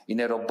in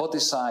a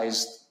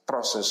roboticized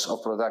process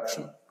of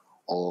production,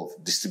 of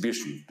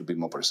distribution, to be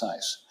more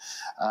precise,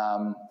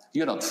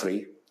 you're not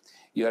free.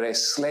 You're a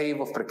slave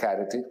of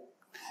precarity.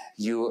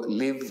 You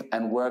live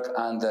and work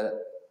under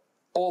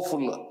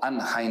awful,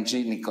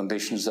 unhygienic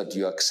conditions that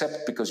you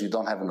accept because you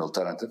don't have an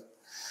alternative.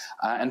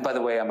 And by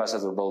the way,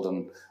 Ambassador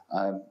Bolton,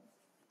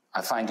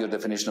 I find your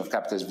definition of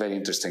capitalism very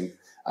interesting.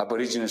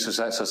 Aboriginal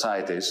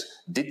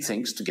societies did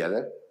things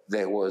together.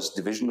 There was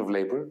division of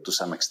labor to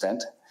some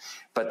extent,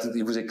 but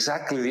it was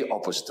exactly the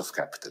opposite of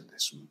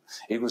capitalism.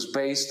 It was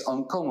based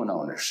on common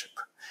ownership.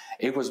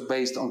 It was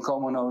based on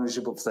common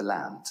ownership of the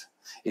land.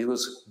 It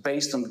was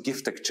based on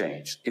gift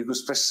exchange. It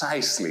was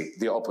precisely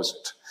the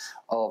opposite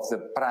of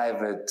the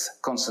private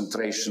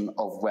concentration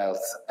of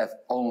wealth, of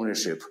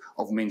ownership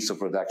of means of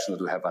production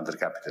that we have under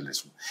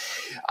capitalism.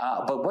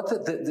 But what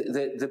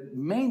the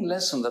main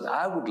lesson that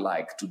I would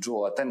like to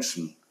draw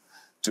attention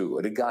to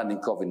regarding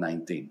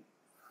COVID-19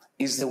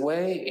 is the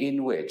way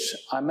in which,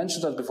 I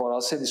mentioned that before, I'll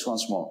say this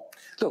once more.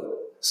 Look,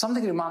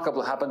 something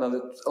remarkable happened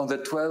on the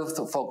 12th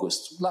of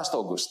August, last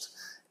August,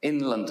 in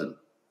London.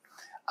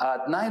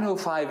 At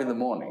 9:05 in the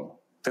morning,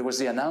 there was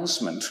the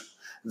announcement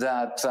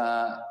that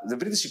the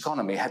British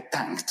economy had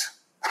tanked,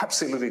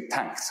 absolutely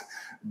tanked,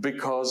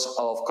 because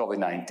of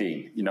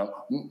COVID-19. You know,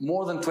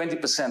 more than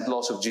 20%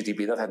 loss of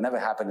GDP. That had never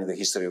happened in the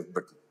history of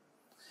Britain.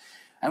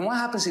 And what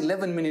happens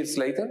 11 minutes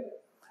later?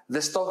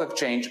 The stock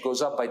exchange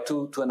goes up by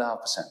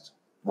 2.5%.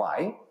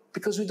 Why?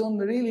 Because we don't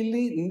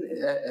really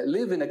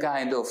live in a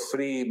kind of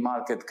free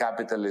market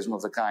capitalism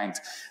of the kind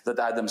that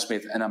Adam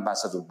Smith and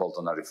Ambassador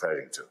Bolton are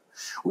referring to.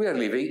 We are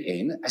living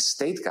in a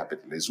state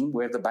capitalism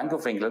where the Bank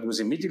of England was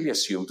immediately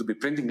assumed to be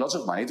printing lots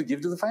of money to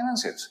give to the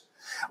financiers,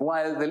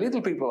 while the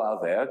little people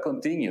out there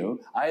continue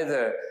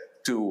either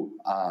to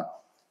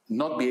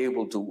not be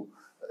able to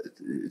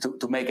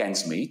make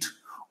ends meet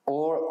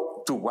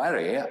or to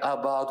worry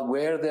about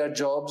where their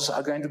jobs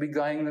are going to be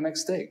going the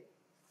next day.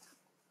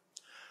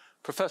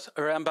 Professor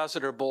or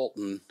Ambassador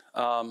Bolton,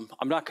 I'm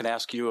not going to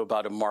ask you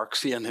about a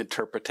Marxian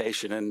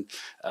interpretation, and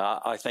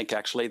I think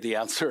actually the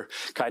answer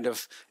kind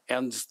of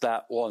ends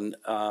that one.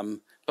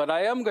 But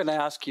I am going to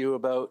ask you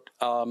about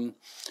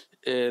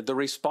the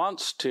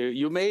response to,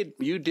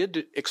 you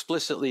did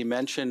explicitly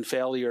mention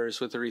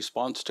failures with the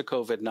response to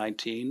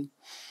COVID-19.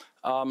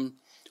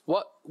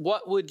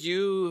 What would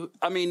you,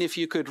 I mean, if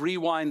you could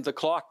rewind the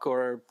clock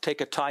or take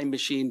a time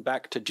machine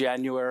back to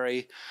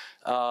January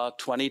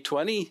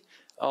 2020,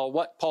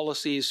 what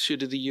policies should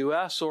the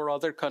U.S. or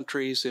other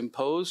countries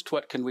impose?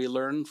 What can we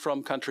learn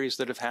from countries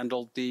that have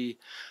handled the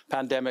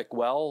pandemic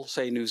well,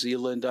 say New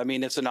Zealand? I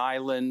mean, it's an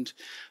island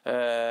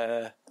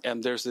and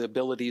there's the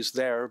abilities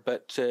there,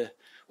 but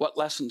what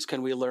lessons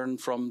can we learn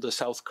from the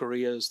South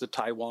Koreas, the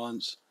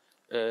Taiwans,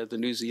 the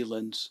New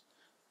Zealands,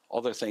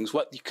 other things?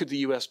 What could the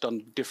U.S.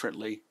 done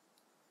differently?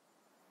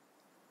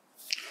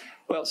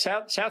 Well,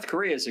 South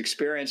Korea is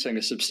experiencing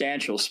a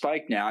substantial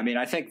spike now. I mean,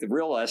 I think the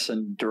real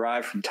lesson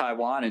derived from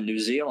Taiwan and New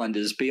Zealand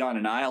is be on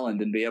an island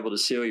and be able to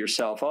seal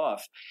yourself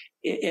off.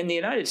 In the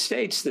United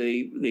States,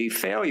 the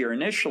failure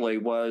initially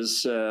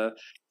was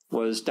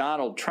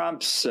Donald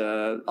Trump's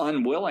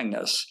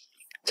unwillingness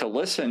to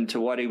listen to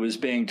what he was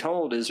being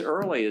told as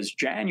early as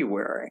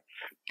January.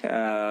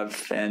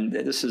 And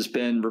this has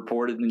been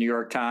reported in the New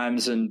York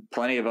Times and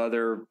plenty of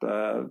other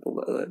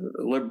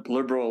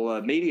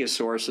liberal media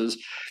sources.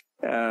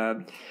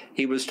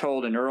 He was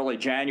told in early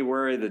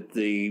January that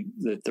the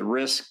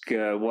risk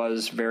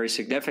was very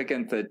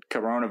significant, that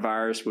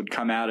coronavirus would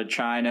come out of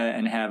China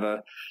and have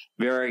a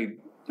very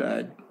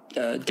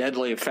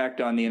deadly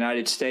effect on the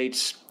United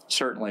States,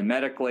 certainly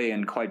medically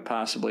and quite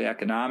possibly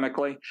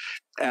economically.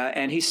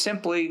 And he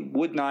simply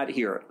would not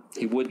hear it.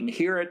 He wouldn't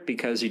hear it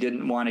because he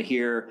didn't want to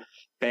hear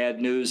bad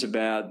news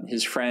about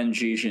his friend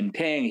Xi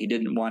Jinping. He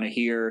didn't want to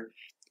hear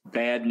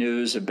bad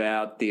news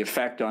about the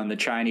effect on the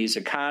Chinese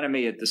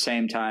economy. At the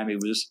same time, he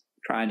was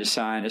trying to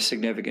sign a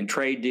significant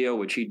trade deal,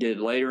 which he did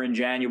later in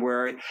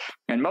January.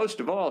 And most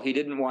of all, he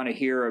didn't want to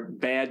hear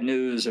bad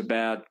news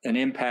about an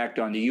impact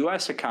on the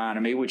U.S.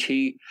 economy, which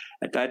he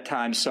at that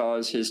time saw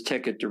as his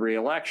ticket to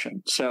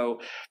re-election. So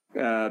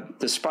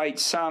despite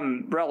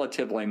some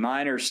relatively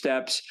minor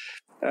steps,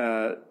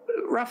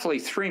 roughly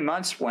 3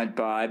 months went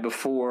by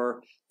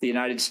before the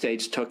United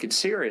States took it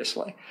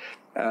seriously.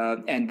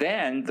 And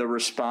then the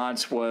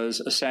response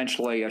was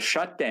essentially a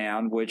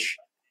shutdown, which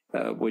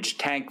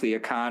tanked the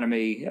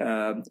economy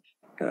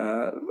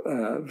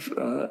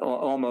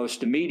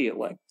almost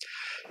immediately.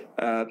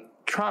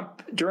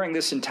 Trump, during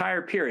this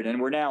entire period,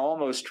 and we're now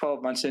almost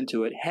 12 months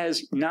into it,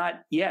 has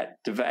not yet,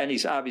 and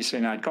he's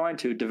obviously not going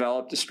to,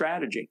 develop a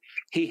strategy.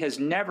 He has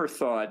never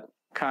thought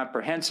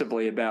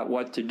comprehensively about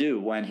what to do.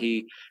 When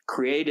he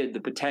created the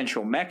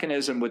potential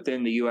mechanism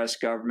within the U.S.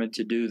 government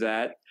to do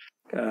that,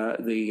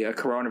 the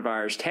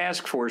coronavirus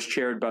task force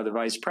chaired by the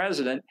vice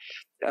president,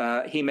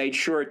 he made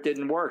sure it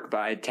didn't work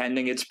by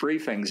attending its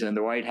briefings in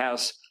the White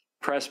House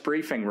press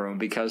briefing room,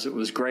 because it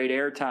was great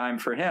airtime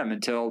for him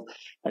until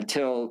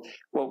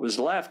what was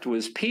left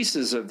was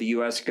pieces of the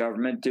U.S.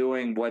 government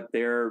doing what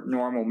their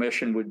normal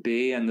mission would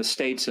be, and the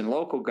states and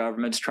local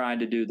governments trying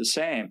to do the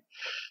same.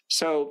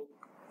 So,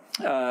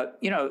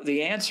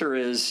 the answer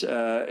is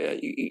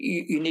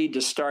you need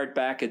to start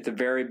back at the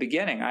very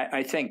beginning.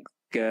 I think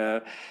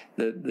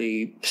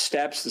the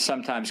steps, the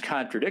sometimes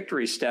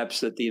contradictory steps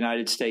that the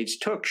United States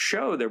took,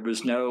 show there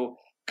was no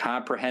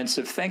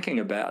comprehensive thinking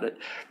about it.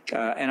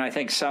 And I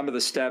think some of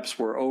the steps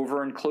were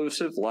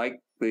over-inclusive, like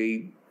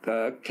the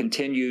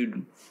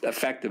continued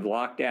effective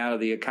lockdown of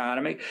the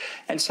economy,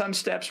 and some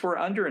steps were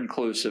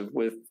under-inclusive,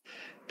 with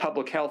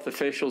public health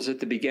officials at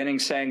the beginning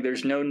saying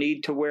there's no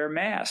need to wear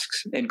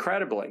masks,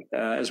 incredibly,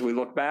 as we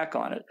look back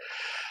on it.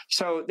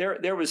 So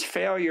there was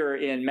failure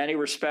in many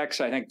respects.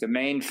 I think the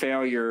main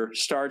failure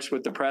starts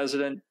with the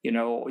president.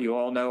 You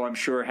all know, I'm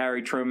sure,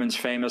 Harry Truman's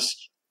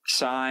famous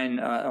sign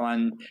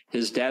on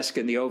his desk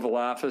in the Oval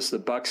Office, "The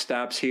buck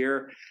stops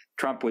here."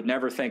 Trump would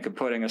never think of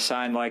putting a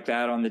sign like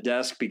that on the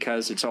desk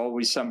because it's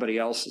always somebody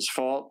else's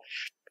fault.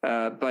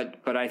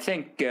 But I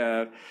think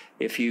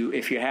if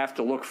you have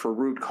to look for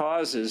root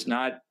causes,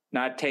 not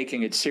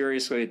taking it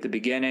seriously at the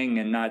beginning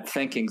and not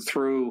thinking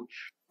through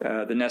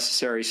the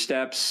necessary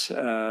steps,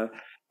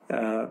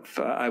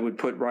 I would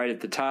put right at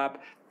the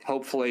top.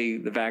 Hopefully,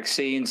 the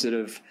vaccines that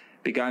have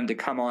begun to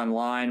come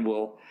online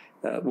will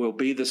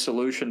be the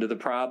solution to the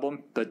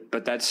problem,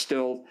 but that's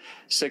still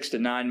 6 to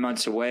 9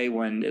 months away,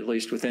 when, at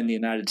least within the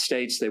United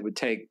States, they would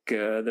take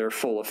their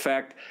full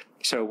effect.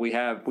 So we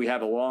have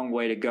a long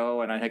way to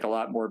go, and I think a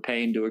lot more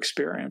pain to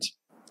experience.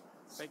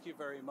 Thank you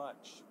very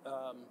much.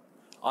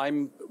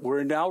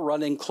 We're now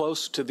running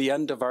close to the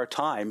end of our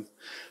time,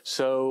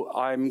 so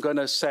I'm going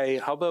to say,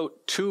 how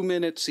about 2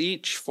 minutes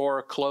each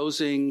for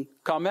closing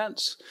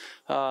comments,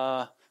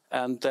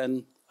 and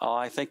then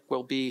I think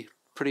we'll be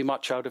pretty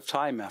much out of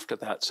time after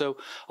that. So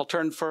I'll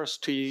turn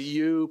first to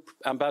you,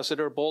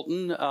 Ambassador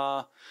Bolton.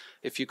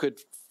 If you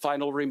could,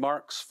 final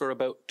remarks for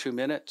about 2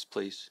 minutes,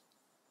 please.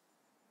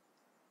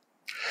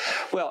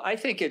 Well, I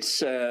think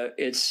it's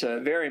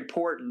very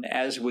important,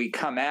 as we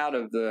come out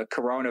of the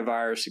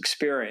coronavirus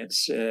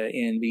experience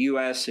in the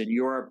U.S. and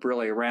Europe,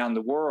 really around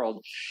the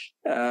world,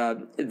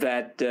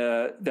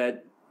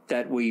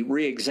 that we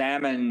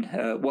re-examine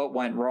what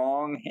went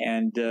wrong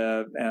and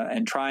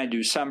try and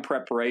do some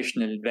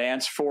preparation in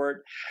advance for it.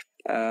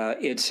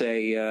 It's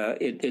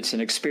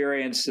an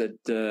experience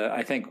that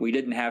I think we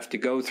didn't have to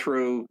go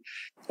through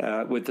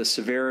with the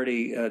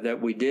severity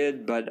that we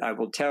did, but I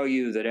will tell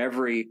you that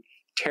every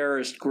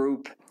terrorist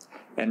group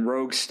and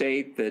rogue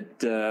state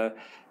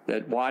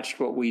that watched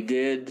what we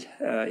did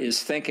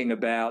is thinking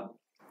about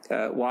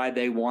why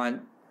they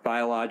want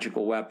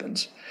biological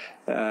weapons.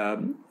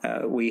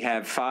 We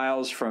have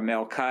files from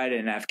Al-Qaeda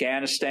in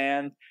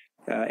Afghanistan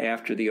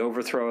after the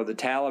overthrow of the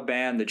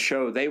Taliban that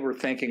show they were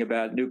thinking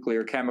about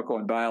nuclear, chemical,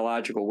 and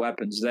biological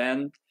weapons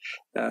then.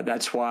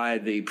 That's why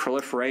the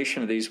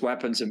proliferation of these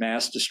weapons of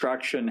mass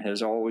destruction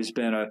has always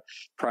been a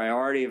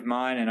priority of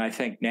mine. And I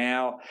think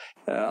now,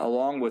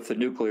 along with the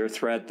nuclear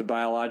threat, the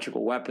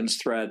biological weapons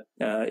threat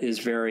is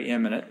very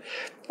imminent.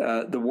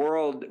 The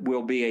world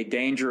will be a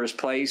dangerous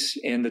place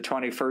in the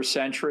 21st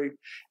century.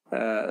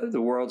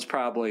 The world's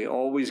probably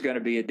always going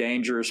to be a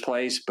dangerous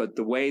place, but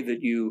the way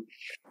that you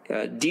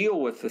deal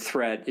with the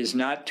threat is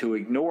not to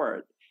ignore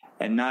it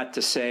and not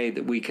to say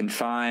that we can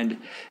find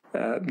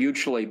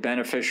mutually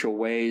beneficial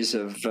ways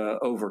of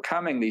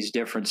overcoming these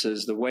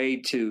differences. The way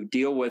to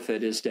deal with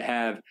it is to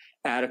have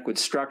adequate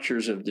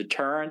structures of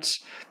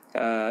deterrence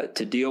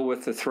to deal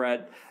with the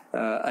threat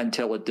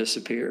until it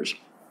disappears.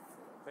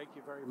 Thank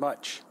you very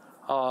much.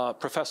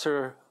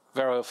 Professor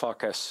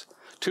Varoufakis,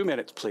 2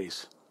 minutes,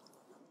 please.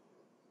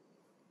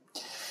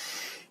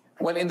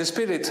 Well, in the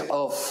spirit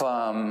of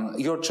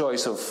your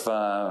choice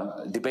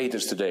of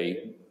debaters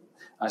today,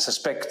 I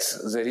suspect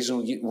the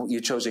reason you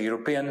chose a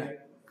European,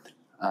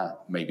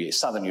 maybe a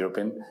Southern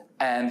European,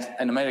 and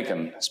an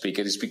American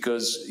speaker is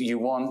because you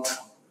want,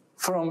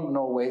 from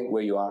Norway,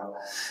 where you are,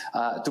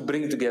 to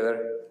bring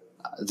together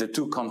the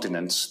two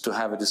continents to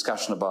have a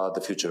discussion about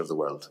the future of the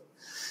world.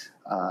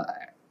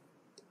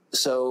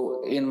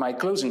 So in my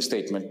closing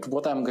statement,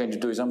 what I'm going to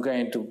do is I'm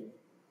going to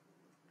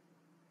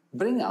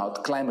bring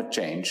out climate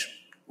change,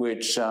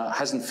 which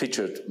hasn't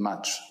featured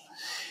much,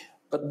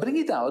 but bring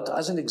it out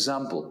as an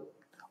example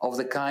of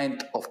the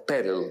kind of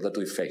peril that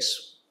we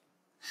face.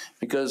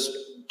 Because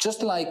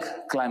just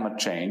like climate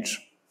change,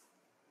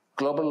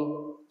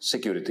 global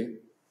security,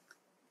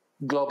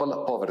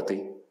 global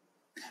poverty,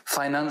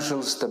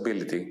 financial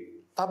stability,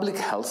 public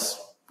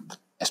health,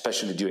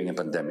 especially during a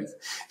pandemic,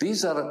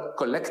 these are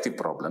collective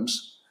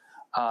problems,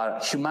 are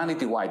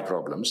humanity-wide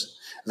problems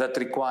that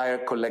require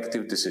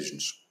collective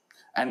decisions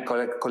and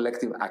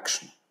collective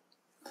action.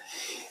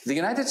 The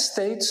United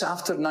States,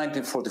 after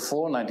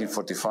 1944,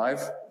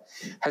 1945,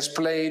 has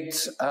played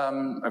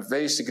a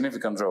very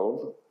significant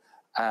role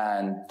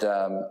and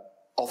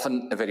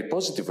often a very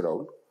positive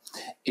role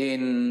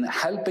in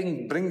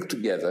helping bring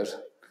together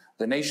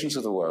the nations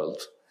of the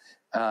world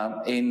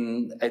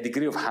in a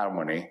degree of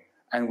harmony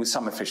and with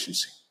some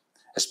efficiency,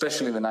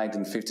 especially in the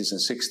 1950s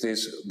and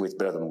 60s with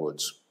Bretton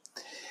Woods.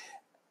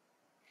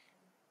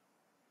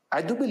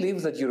 I do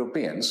believe that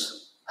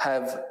Europeans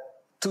have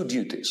two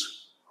duties.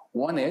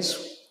 One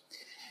is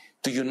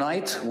to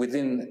unite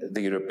within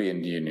the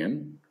European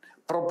Union,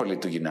 properly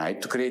to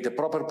unite, to create a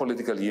proper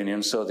political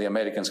union so the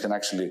Americans can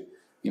actually,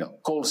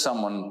 call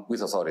someone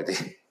with authority.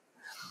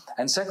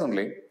 And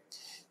secondly,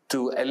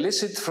 to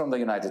elicit from the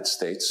United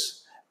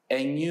States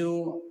a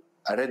new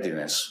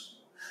readiness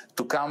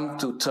to come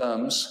to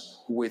terms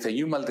with a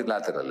new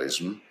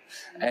multilateralism,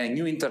 a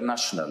new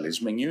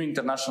internationalism, a new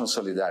international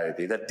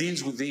solidarity that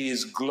deals with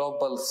these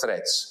global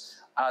threats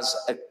as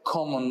a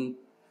common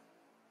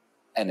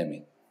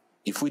enemy.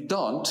 If we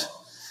don't,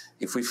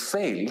 if we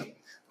fail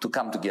to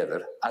come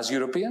together as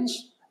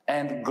Europeans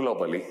and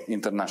globally,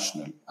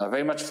 internationally, I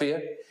very much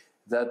fear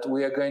that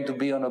we are going to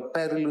be on a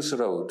perilous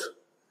road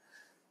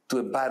to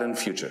a barren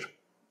future.